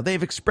right now,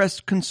 they've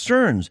expressed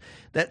concerns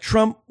that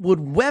Trump would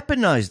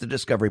weaponize the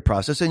discovery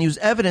process and use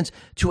evidence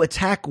to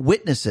attack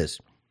witnesses.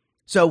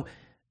 So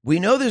we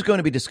know there's going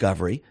to be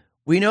discovery.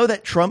 We know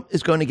that Trump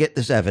is going to get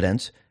this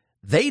evidence.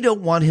 They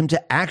don't want him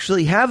to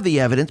actually have the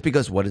evidence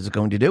because what is it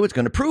going to do? It's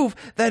going to prove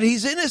that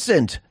he's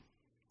innocent.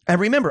 And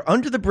remember,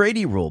 under the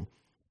Brady rule,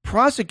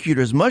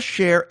 prosecutors must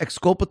share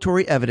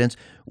exculpatory evidence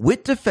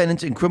with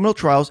defendants in criminal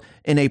trials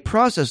in a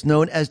process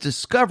known as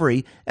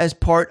discovery as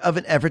part of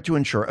an effort to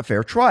ensure a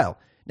fair trial.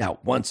 Now,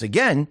 once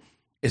again,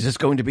 is this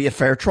going to be a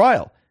fair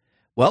trial?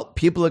 Well,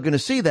 people are going to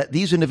see that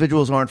these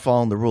individuals aren't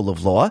following the rule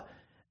of law,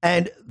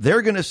 and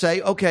they're going to say,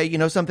 okay, you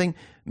know something,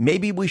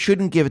 maybe we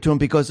shouldn't give it to him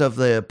because of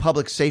the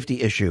public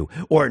safety issue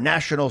or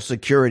national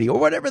security or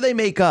whatever they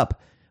make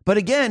up. But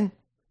again,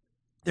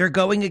 they're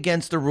going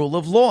against the rule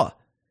of law.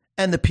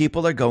 And the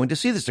people are going to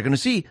see this. They're going to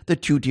see the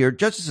two-tier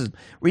justice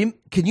system.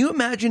 Can you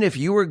imagine if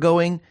you were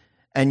going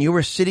and you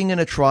were sitting in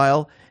a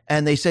trial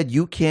and they said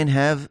you can't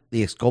have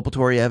the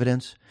exculpatory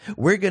evidence?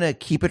 We're going to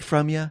keep it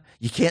from you.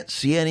 You can't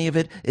see any of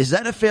it. Is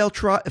that a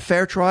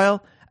fair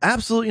trial?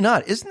 Absolutely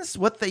not. Isn't this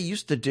what they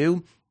used to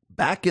do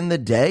back in the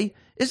day?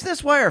 Isn't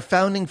this why our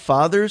founding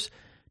fathers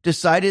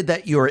decided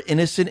that you're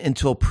innocent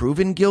until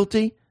proven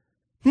guilty?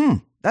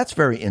 That's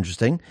very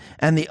interesting.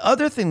 And the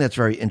other thing that's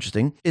very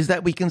interesting is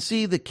that we can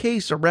see the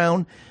case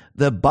around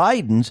the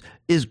Bidens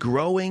is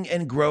growing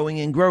and growing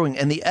and growing.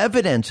 And the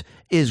evidence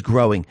is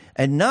growing.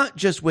 And not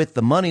just with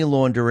the money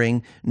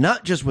laundering,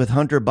 not just with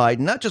Hunter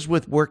Biden, not just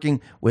with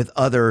working with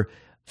other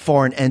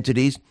foreign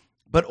entities,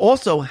 but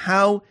also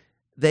how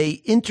they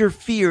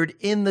interfered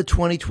in the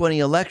 2020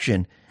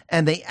 election.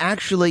 And they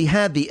actually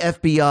had the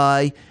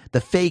FBI,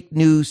 the fake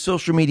news,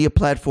 social media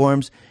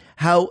platforms,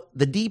 how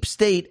the deep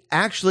state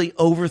actually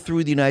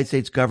overthrew the United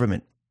States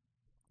government.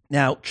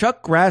 Now,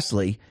 Chuck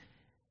Grassley,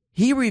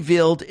 he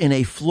revealed in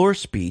a floor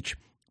speech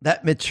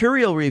that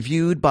material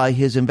reviewed by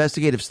his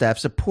investigative staff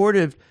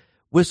supported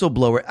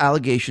whistleblower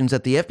allegations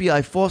that the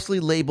FBI falsely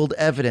labeled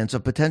evidence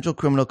of potential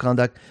criminal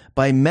conduct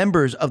by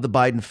members of the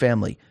Biden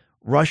family,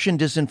 Russian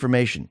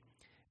disinformation.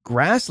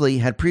 Grassley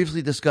had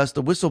previously discussed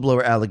the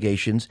whistleblower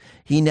allegations.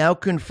 He now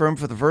confirmed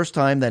for the first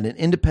time that an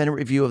independent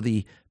review of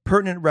the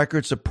pertinent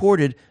records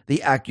supported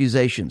the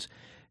accusations.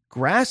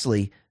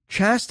 Grassley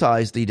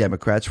chastised the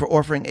Democrats for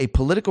offering a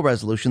political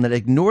resolution that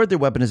ignored the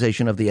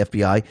weaponization of the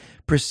FBI,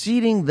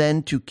 proceeding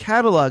then to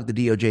catalog the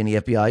DOJ and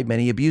the FBI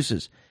many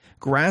abuses.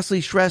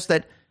 Grassley stressed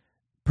that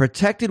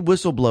protected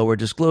whistleblower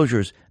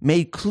disclosures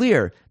made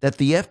clear that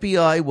the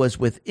FBI was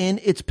within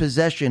its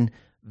possession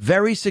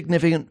very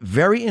significant,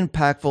 very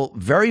impactful,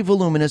 very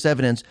voluminous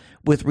evidence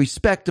with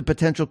respect to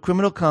potential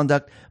criminal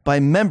conduct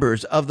by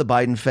members of the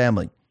Biden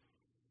family.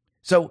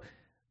 So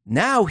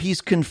now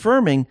he's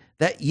confirming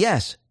that,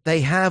 yes,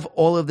 they have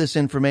all of this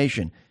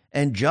information.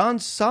 And John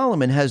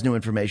Solomon has new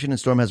information, and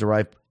Storm has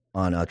arrived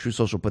on True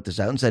Social, put this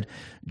out and said,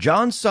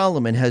 John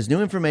Solomon has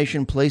new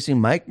information placing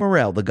Mike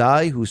Morell, the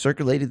guy who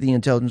circulated the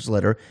intelligence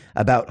letter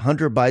about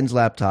Hunter Biden's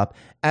laptop,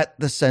 at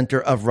the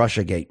center of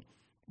Russiagate.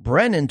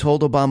 Brennan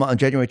told Obama on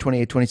January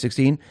 28,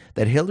 2016,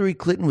 that Hillary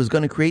Clinton was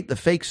going to create the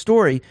fake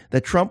story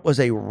that Trump was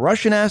a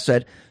Russian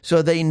asset,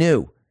 so they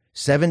knew.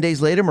 7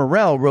 days later,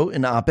 Morell wrote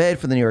an op-ed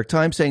for the New York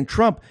Times saying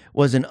Trump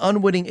was an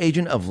unwitting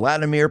agent of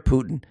Vladimir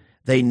Putin.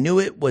 They knew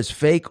it was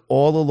fake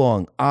all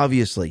along,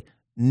 obviously,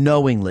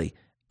 knowingly,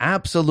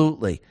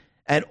 absolutely.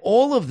 And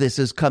all of this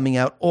is coming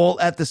out all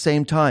at the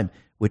same time,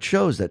 which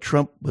shows that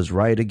Trump was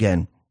right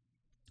again.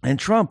 And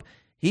Trump,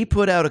 he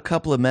put out a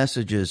couple of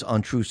messages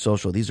on True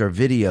Social. These are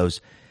videos,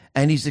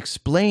 and he's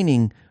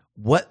explaining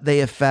what they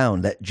have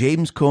found, that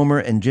James Comer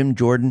and Jim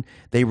Jordan,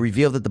 they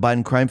revealed that the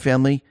Biden crime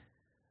family,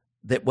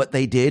 that what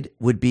they did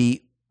would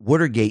be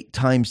Watergate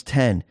times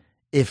 10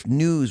 if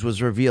news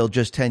was revealed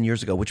just 10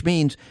 years ago, which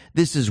means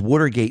this is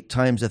Watergate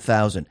times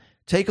 1,000.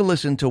 Take a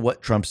listen to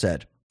what Trump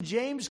said.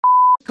 James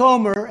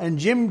Comer and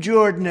Jim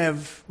Jordan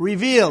have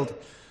revealed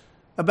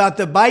about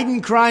the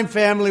Biden crime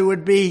family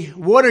would be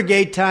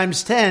Watergate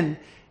times 10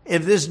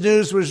 if this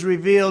news was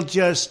revealed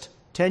just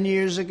 10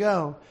 years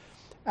ago.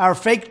 Our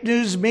fake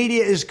news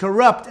media is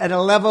corrupt at a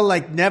level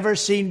like never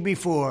seen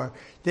before.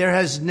 There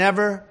has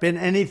never been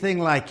anything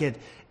like it.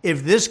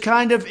 If this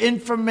kind of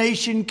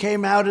information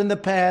came out in the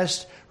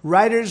past,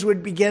 writers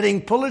would be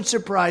getting Pulitzer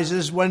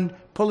Prizes when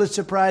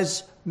Pulitzer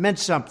Prize meant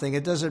something.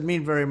 It doesn't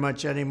mean very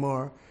much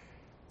anymore.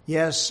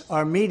 Yes,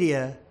 our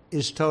media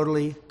is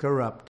totally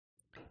corrupt.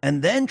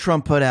 And then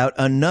Trump put out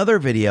another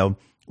video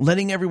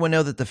letting everyone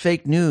know that the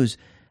fake news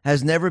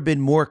has never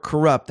been more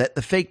corrupt, that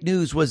the fake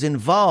news was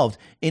involved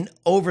in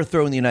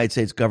overthrowing the United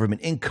States government,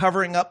 in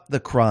covering up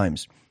the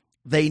crimes.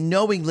 They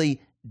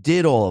knowingly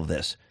did all of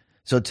this.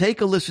 So take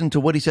a listen to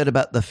what he said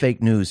about the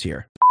fake news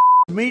here.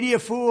 Media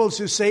fools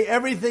who say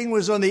everything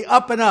was on the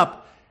up and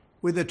up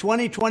with the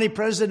 2020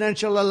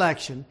 presidential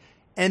election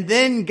and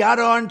then got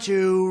on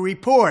to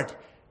report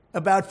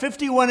about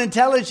 51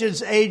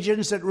 intelligence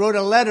agents that wrote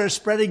a letter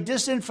spreading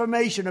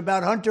disinformation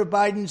about Hunter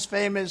Biden's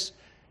famous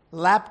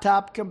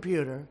laptop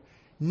computer,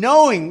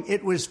 knowing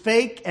it was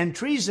fake and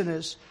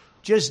treasonous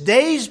just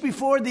days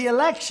before the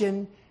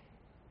election.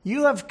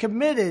 You have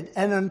committed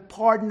an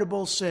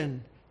unpardonable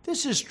sin.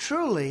 This is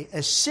truly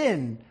a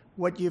sin,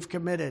 what you've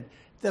committed.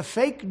 The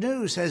fake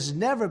news has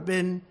never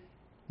been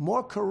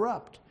more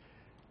corrupt.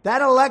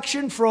 That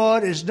election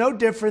fraud is no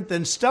different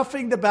than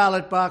stuffing the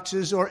ballot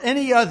boxes or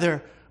any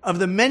other of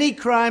the many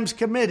crimes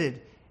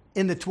committed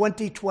in the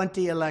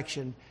 2020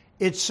 election.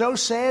 It's so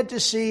sad to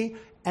see,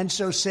 and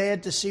so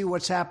sad to see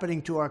what's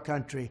happening to our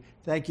country.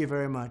 Thank you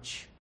very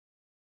much.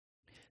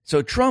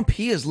 So Trump,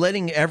 he is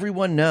letting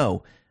everyone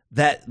know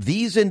that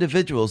these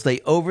individuals, they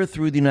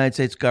overthrew the United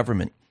States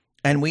government.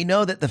 And we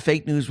know that the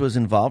fake news was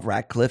involved.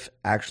 Ratcliffe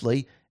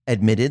actually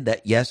admitted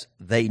that, yes,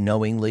 they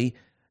knowingly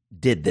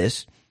did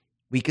this.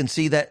 We can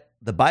see that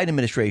the Biden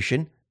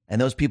administration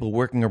and those people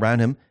working around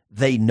him,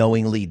 they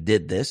knowingly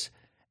did this.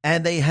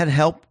 And they had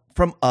help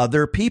from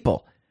other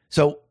people.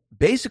 So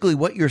basically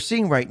what you're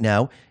seeing right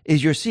now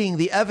is you're seeing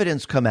the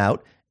evidence come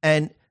out.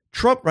 And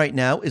Trump right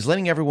now is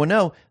letting everyone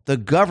know the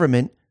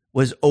government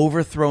was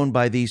overthrown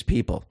by these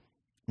people.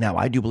 Now,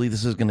 I do believe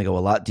this is going to go a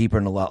lot deeper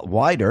and a lot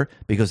wider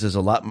because there's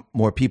a lot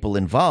more people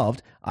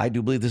involved. I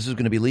do believe this is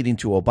going to be leading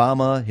to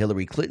Obama,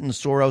 Hillary Clinton,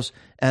 Soros,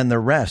 and the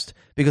rest.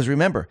 Because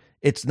remember,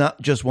 it's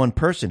not just one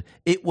person.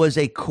 It was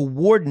a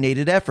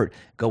coordinated effort.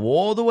 Go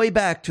all the way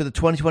back to the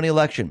 2020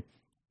 election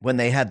when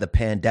they had the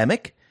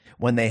pandemic,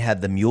 when they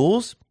had the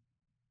mules,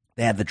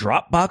 they had the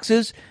drop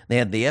boxes, they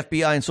had the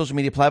FBI and social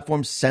media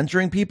platforms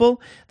censoring people,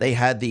 they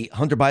had the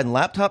Hunter Biden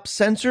laptop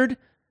censored.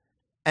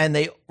 And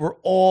they were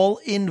all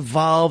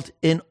involved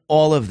in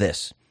all of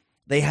this.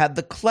 They had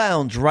the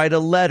clowns write a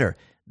letter.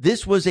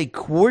 This was a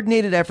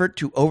coordinated effort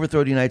to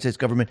overthrow the United States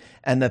government.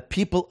 And the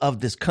people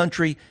of this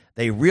country,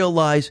 they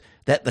realize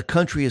that the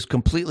country is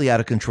completely out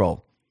of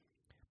control.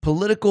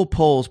 Political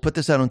polls put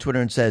this out on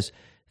Twitter and says,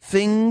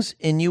 things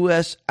in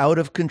U.S. out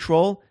of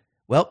control.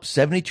 Well,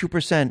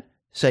 72%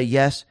 say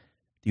yes,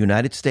 the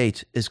United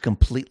States is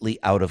completely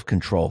out of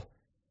control.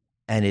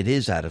 And it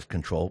is out of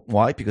control.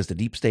 Why? Because the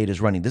deep state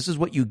is running. This is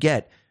what you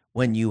get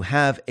when you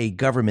have a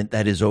government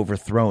that is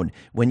overthrown,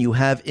 when you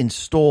have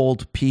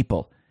installed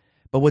people.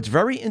 But what's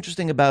very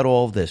interesting about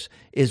all of this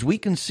is we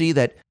can see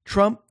that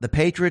Trump, the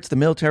patriots, the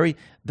military,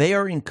 they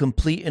are in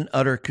complete and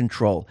utter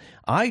control.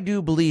 I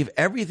do believe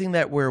everything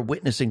that we're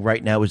witnessing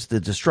right now is the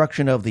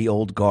destruction of the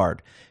old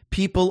guard.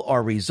 People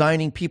are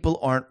resigning. People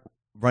aren't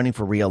running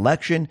for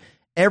re-election.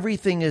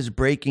 Everything is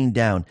breaking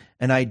down.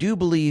 And I do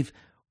believe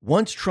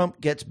once Trump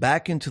gets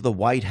back into the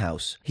White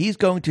House, he's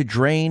going to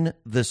drain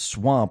the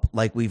swamp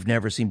like we've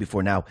never seen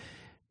before. Now,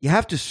 you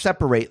have to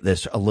separate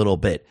this a little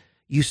bit.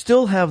 You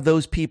still have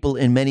those people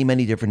in many,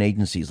 many different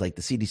agencies like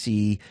the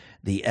CDC,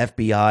 the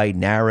FBI,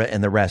 NARA,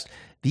 and the rest.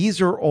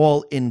 These are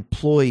all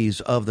employees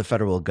of the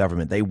federal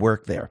government. They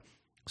work there.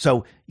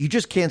 So you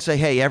just can't say,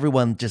 hey,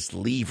 everyone just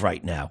leave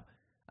right now.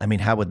 I mean,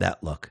 how would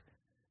that look?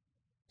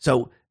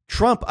 So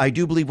Trump, I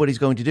do believe what he's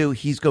going to do,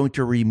 he's going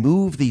to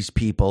remove these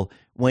people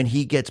when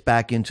he gets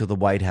back into the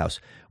White House,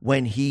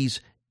 when he's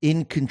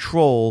in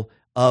control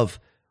of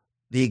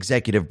the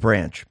executive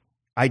branch.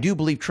 I do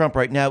believe Trump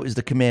right now is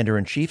the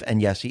commander-in-chief,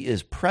 and yes, he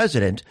is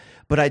president,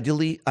 but I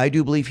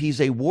do believe he's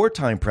a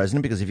wartime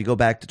president because if you go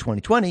back to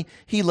 2020,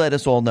 he let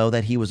us all know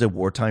that he was a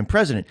wartime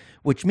president,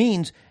 which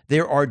means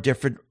there are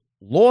different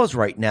laws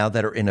right now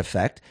that are in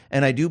effect,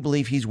 and I do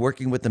believe he's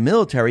working with the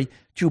military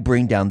to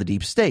bring down the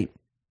deep state.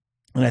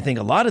 And I think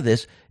a lot of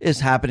this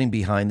is happening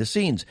behind the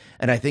scenes,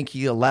 and I think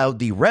he allowed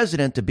the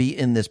resident to be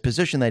in this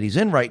position that he's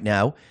in right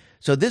now,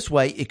 so this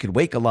way it could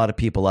wake a lot of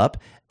people up,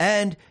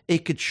 and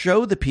it could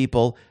show the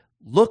people,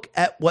 look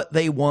at what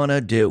they want to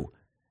do.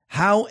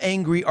 How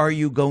angry are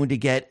you going to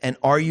get? And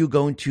are you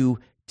going to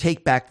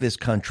take back this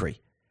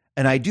country?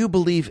 And I do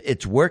believe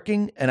it's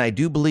working. And I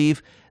do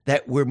believe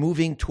that we're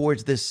moving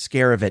towards this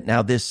scare event.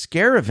 Now, this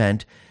scare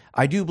event,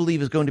 I do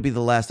believe is going to be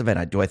the last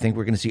event. Do I think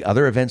we're going to see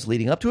other events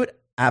leading up to it?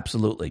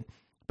 Absolutely.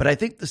 But I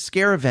think the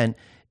scare event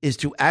is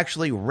to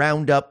actually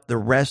round up the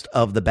rest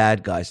of the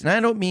bad guys. And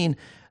I don't mean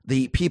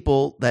the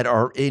people that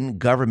are in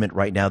government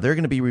right now. They're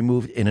going to be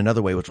removed in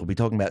another way, which we'll be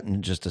talking about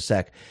in just a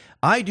sec.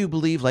 I do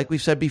believe, like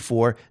we've said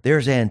before,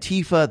 there's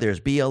Antifa,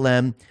 there's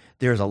BLM,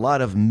 there's a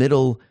lot of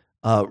middle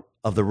of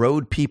the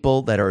road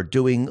people that are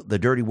doing the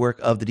dirty work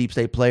of the deep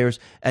state players.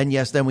 And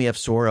yes, then we have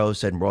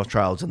Soros and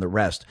Rothschilds and the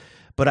rest.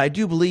 But I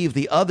do believe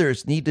the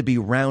others need to be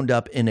round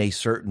up in a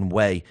certain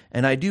way.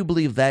 And I do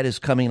believe that is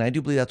coming. And I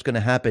do believe that's going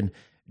to happen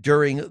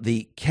during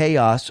the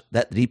chaos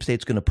that the deep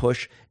state's going to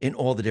push in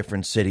all the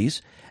different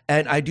cities.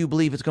 And I do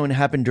believe it's going to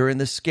happen during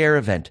the scare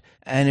event.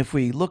 And if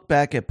we look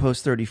back at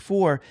Post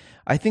 34,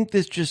 I think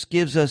this just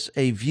gives us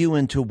a view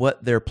into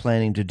what they're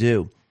planning to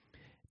do.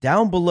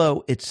 Down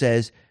below, it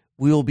says,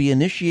 we will be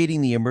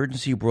initiating the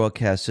emergency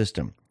broadcast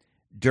system.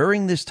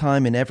 During this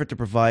time, in effort to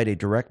provide a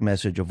direct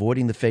message,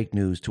 avoiding the fake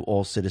news to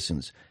all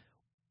citizens.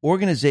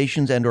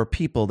 Organizations and or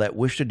people that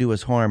wish to do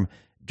us harm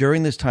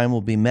during this time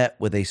will be met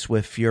with a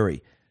swift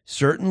fury.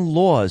 Certain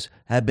laws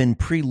have been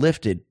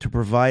pre-lifted to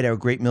provide our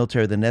great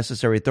military the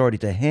necessary authority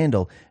to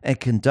handle and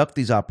conduct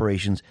these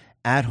operations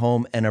at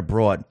home and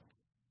abroad.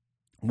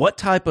 What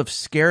type of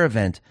scare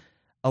event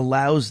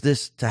allows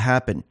this to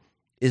happen?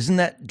 Isn't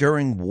that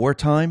during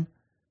wartime?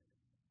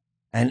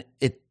 And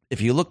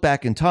if you look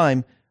back in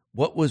time,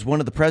 what was one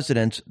of the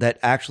presidents that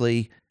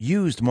actually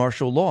used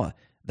martial law?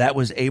 That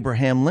was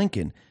Abraham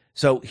Lincoln.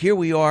 So here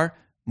we are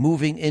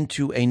moving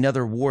into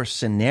another war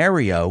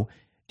scenario.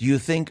 Do you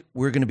think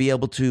we're going to be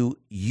able to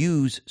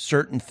use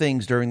certain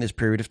things during this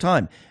period of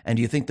time? And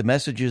do you think the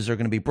messages are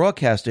going to be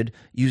broadcasted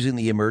using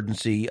the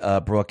emergency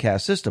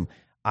broadcast system?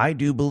 I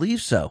do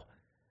believe so.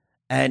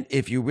 And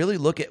if you really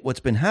look at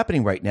what's been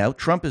happening right now,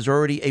 Trump is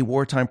already a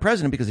wartime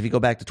president because if you go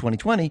back to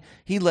 2020,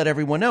 he let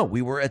everyone know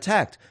we were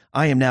attacked.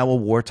 I am now a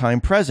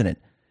wartime president.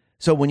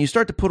 So when you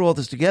start to put all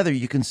this together,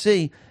 you can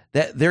see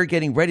that they're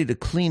getting ready to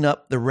clean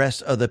up the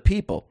rest of the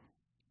people.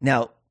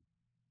 Now,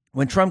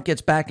 when Trump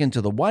gets back into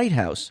the White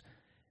House,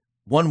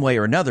 one way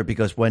or another,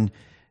 because when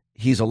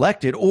he's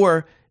elected,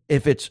 or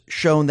if it's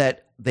shown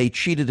that they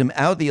cheated him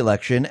out of the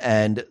election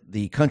and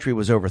the country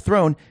was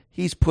overthrown,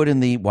 he's put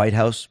in the White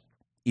House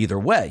either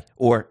way.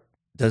 Or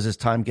does his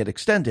time get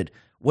extended?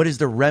 What is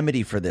the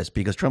remedy for this?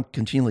 Because Trump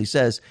continually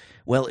says,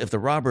 well, if the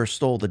robber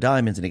stole the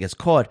diamonds and he gets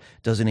caught,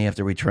 doesn't he have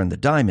to return the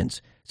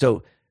diamonds?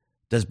 So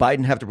does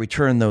Biden have to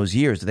return those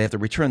years? Do they have to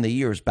return the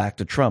years back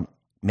to Trump?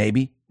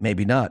 Maybe,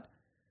 maybe not.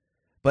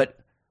 But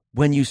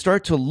when you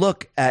start to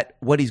look at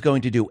what he's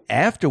going to do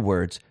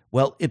afterwards,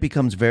 well, it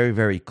becomes very,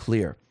 very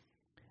clear.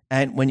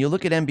 And when you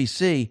look at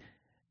NBC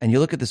and you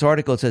look at this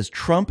article, it says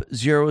Trump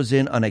zeroes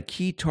in on a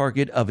key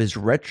target of his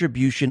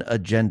retribution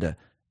agenda,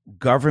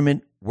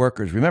 government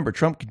workers. Remember,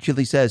 Trump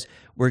continually says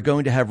we're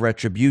going to have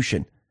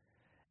retribution.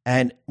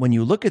 And when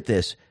you look at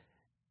this,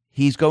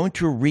 he's going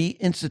to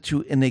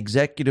reinstitute an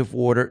executive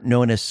order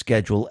known as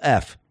Schedule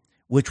F,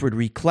 which would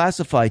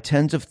reclassify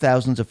tens of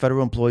thousands of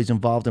federal employees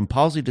involved in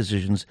policy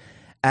decisions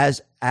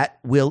as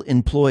at-will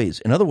employees.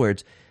 In other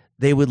words,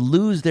 they would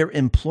lose their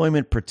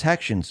employment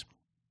protections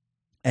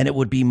and it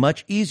would be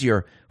much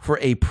easier for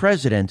a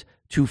president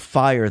to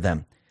fire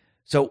them.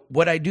 So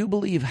what I do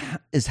believe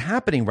is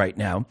happening right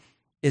now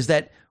is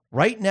that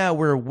right now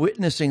we're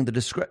witnessing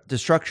the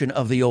destruction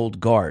of the old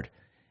guard.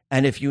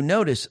 And if you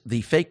notice,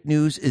 the fake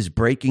news is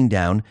breaking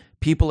down.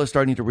 People are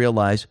starting to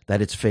realize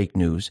that it's fake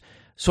news.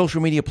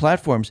 Social media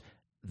platforms,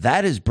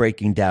 that is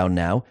breaking down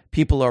now.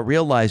 People are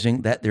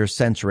realizing that they're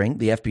censoring.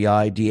 The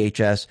FBI,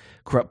 DHS,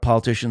 corrupt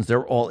politicians,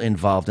 they're all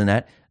involved in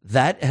that.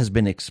 That has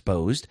been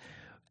exposed.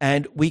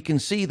 And we can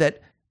see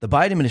that the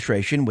Biden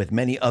administration, with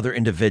many other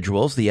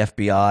individuals, the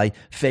FBI,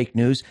 fake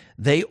news,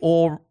 they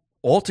all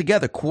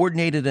together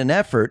coordinated an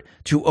effort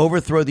to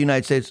overthrow the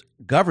United States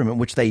government,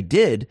 which they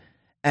did,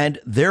 and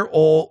they're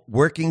all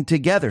working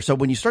together. So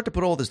when you start to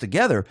put all this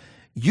together,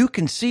 you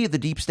can see the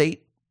deep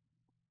state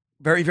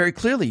very, very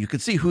clearly. You can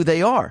see who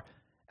they are.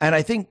 And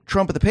I think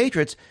Trump and the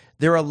Patriots,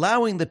 they're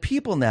allowing the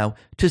people now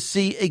to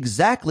see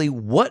exactly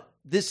what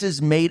this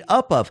is made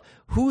up of,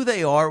 who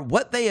they are,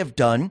 what they have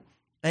done.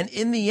 And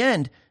in the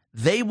end,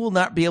 they will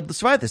not be able to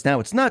survive this. Now,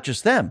 it's not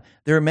just them.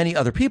 There are many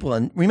other people.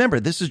 And remember,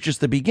 this is just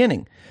the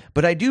beginning.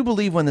 But I do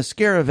believe when the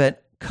scare event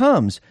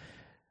comes,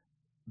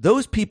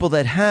 those people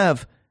that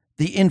have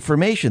the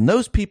information,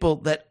 those people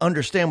that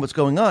understand what's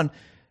going on,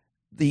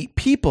 the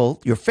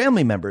people, your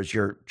family members,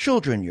 your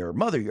children, your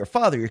mother, your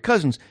father, your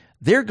cousins,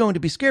 they're going to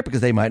be scared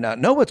because they might not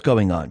know what's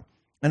going on.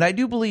 And I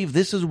do believe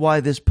this is why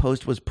this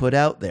post was put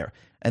out there.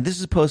 And this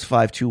is post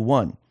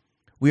 521.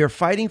 We are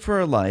fighting for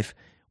our life.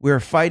 We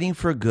are fighting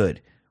for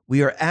good.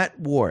 We are at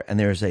war. And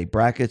there's a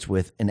brackets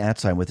with an @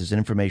 sign with this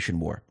information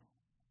war.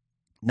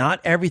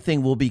 Not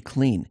everything will be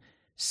clean.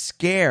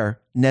 Scare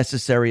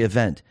necessary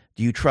event.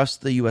 Do you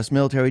trust the U.S.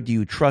 military? Do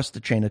you trust the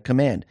chain of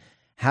command?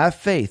 Have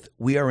faith.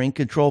 We are in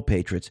control,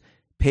 Patriots.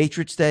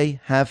 Patriots Day,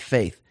 have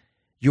faith.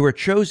 You are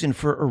chosen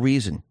for a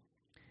reason.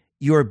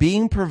 You are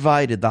being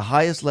provided the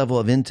highest level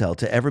of intel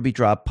to ever be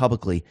dropped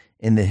publicly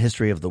in the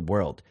history of the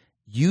world.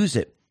 Use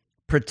it.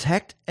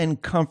 Protect and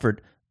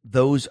comfort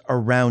those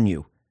around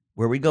you.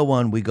 Where we go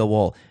one, we go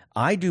all.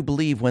 I do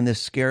believe when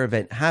this scare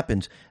event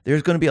happens,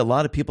 there's going to be a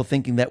lot of people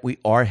thinking that we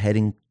are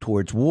heading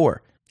towards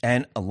war.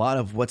 And a lot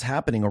of what's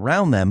happening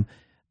around them,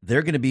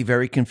 they're going to be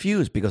very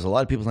confused because a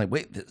lot of people are like,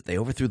 wait, they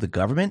overthrew the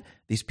government?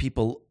 These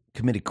people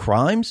committed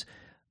crimes?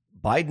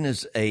 Biden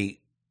is a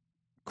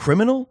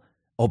criminal?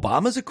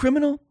 Obama's a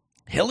criminal?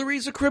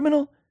 Hillary's a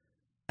criminal?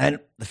 And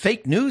the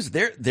fake news,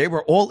 they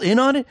were all in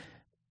on it?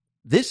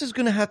 This is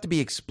going to have to be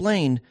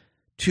explained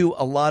to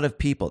a lot of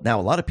people. Now,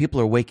 a lot of people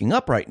are waking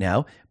up right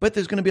now, but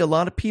there's going to be a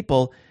lot of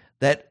people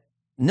that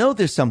know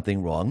there's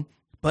something wrong,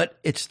 but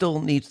it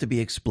still needs to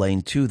be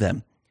explained to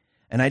them.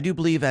 And I do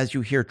believe as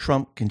you hear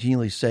Trump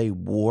continually say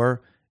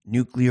war,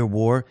 nuclear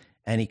war,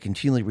 and he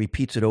continually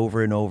repeats it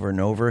over and over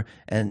and over,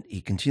 and he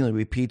continually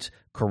repeats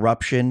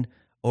corruption,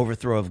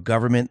 overthrow of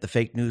government, the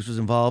fake news was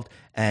involved,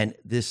 and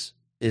this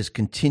is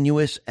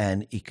continuous,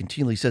 and he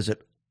continually says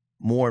it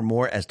more and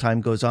more as time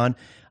goes on.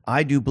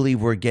 I do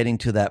believe we're getting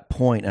to that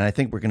point, and I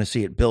think we're going to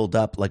see it build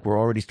up, like we're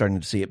already starting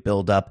to see it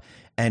build up,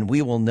 and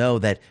we will know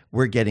that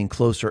we're getting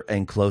closer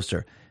and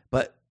closer.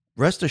 But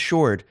rest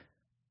assured,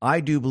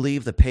 I do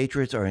believe the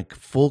Patriots are in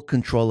full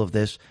control of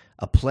this.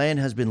 A plan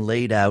has been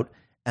laid out,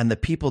 and the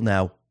people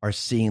now are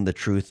seeing the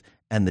truth,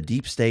 and the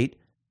deep state,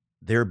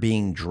 they're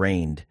being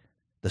drained.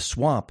 The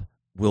swamp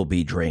will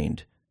be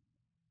drained.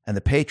 And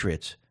the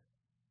Patriots,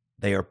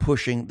 they are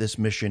pushing this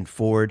mission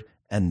forward,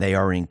 and they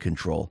are in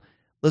control.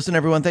 Listen,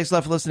 everyone, thanks a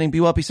lot for listening. Be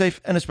well, be safe,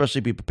 and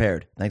especially be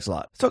prepared. Thanks a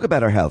lot. Let's talk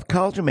about our health.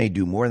 Collagen may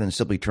do more than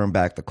simply turn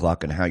back the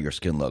clock on how your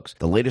skin looks.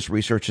 The latest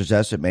research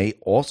suggests it may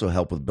also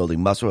help with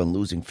building muscle and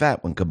losing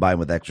fat when combined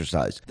with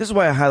exercise. This is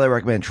why I highly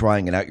recommend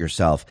trying it out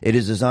yourself. It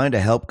is designed to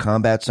help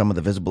combat some of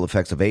the visible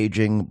effects of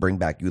aging, bring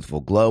back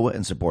youthful glow,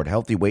 and support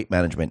healthy weight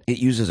management. It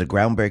uses a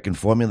groundbreaking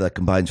formula that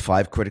combines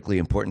 5 critically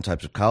important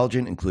types of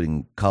collagen,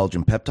 including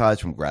collagen peptides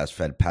from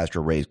grass-fed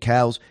pasture-raised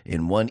cows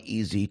in one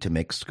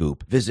easy-to-mix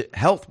scoop. Visit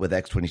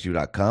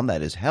healthwithx22.com.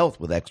 That is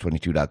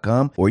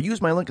healthwithx22.com, or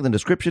use my link in the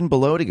description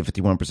below to get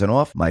 51%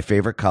 off my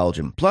favorite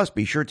collagen. Plus,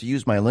 be sure to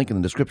use my link in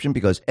the description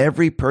because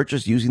every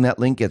purchase using that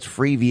link gets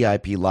free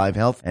VIP live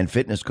health and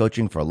fitness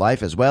coaching for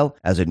life, as well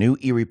as a new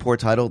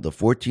e-report titled The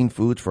 14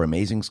 Foods for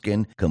Amazing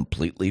Skin,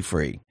 completely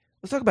free.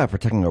 Let's talk about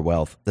protecting our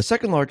wealth. The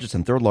second largest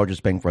and third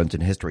largest bank runs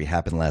in history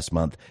happened last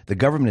month. The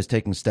government is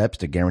taking steps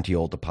to guarantee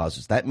all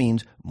deposits. That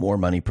means more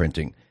money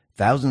printing.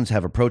 Thousands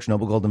have approached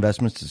Noble Gold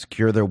Investments to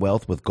secure their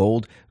wealth with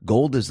gold.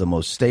 Gold is the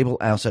most stable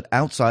asset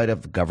outside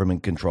of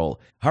government control.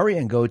 Hurry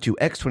and go to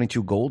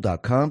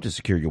x22gold.com to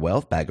secure your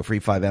wealth. Bag a free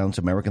 5-ounce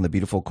American the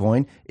Beautiful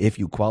coin if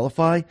you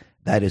qualify.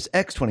 That is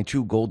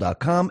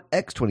x22gold.com,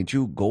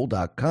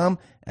 x22gold.com.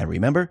 And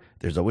remember,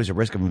 there's always a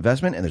risk of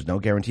investment and there's no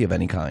guarantee of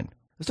any kind.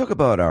 Let's talk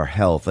about our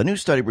health. A new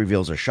study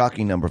reveals a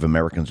shocking number of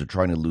Americans are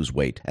trying to lose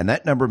weight, and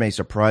that number may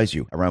surprise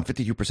you. Around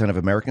 52% of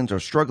Americans are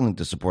struggling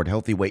to support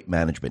healthy weight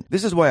management.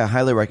 This is why I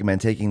highly recommend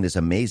taking this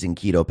amazing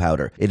keto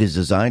powder. It is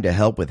designed to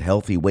help with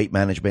healthy weight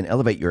management,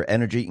 elevate your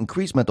energy,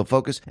 increase mental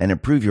focus, and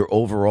improve your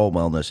overall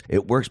wellness.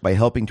 It works by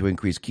helping to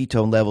increase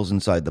ketone levels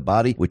inside the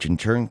body, which in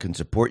turn can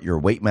support your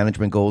weight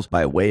management goals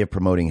by way of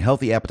promoting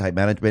healthy appetite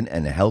management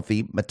and a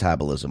healthy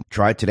metabolism.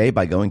 Try it today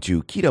by going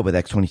to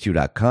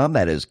ketowithx22.com.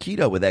 That is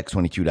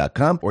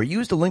ketowithx22.com. Or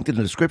use the link in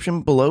the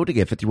description below to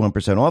get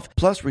 51% off,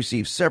 plus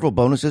receive several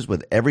bonuses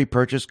with every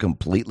purchase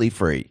completely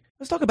free.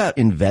 Let's talk about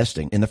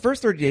investing. In the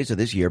first 30 days of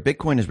this year,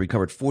 Bitcoin has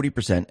recovered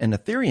 40% and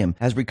Ethereum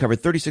has recovered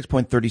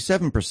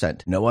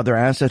 36.37%. No other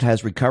asset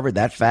has recovered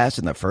that fast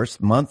in the first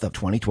month of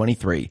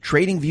 2023.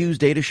 TradingView's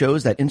data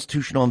shows that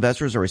institutional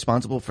investors are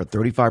responsible for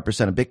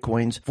 35% of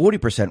Bitcoin's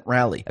 40%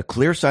 rally, a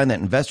clear sign that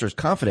investors'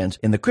 confidence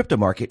in the crypto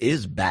market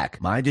is back.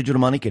 My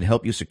Digital Money can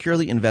help you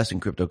securely invest in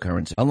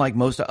cryptocurrency. Unlike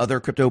most other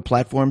crypto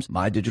platforms,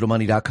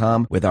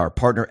 MyDigitalMoney.com, with our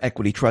partner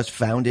Equity Trust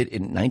founded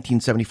in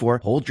 1974,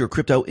 holds your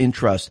crypto in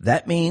trust.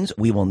 That means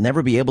we will never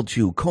be able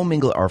to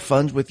commingle our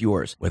funds with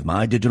yours. With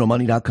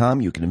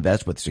MyDigitalMoney.com, you can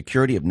invest with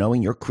security of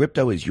knowing your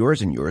crypto is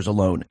yours and yours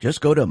alone.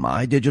 Just go to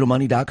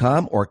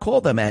MyDigitalMoney.com or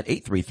call them at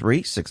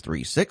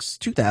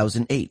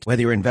 833-636-2008.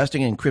 Whether you're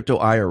investing in crypto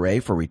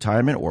IRA for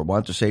retirement or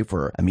want to save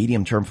for a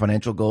medium-term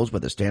financial goals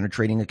with a standard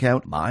trading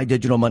account,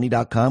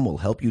 MyDigitalMoney.com will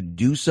help you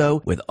do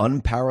so with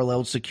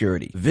unparalleled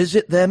security.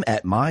 Visit them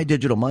at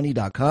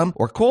MyDigitalMoney.com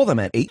or call them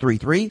at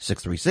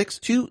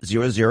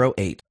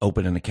 833-636-2008.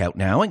 Open an account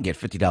now and get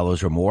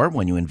 $50 or more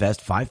when you invest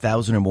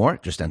 $5,000 or more.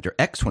 Just enter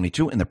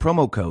X22 in the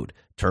promo code.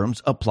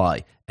 Terms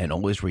apply. And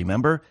always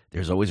remember,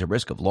 there's always a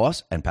risk of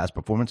loss, and past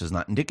performance is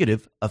not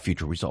indicative of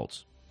future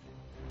results.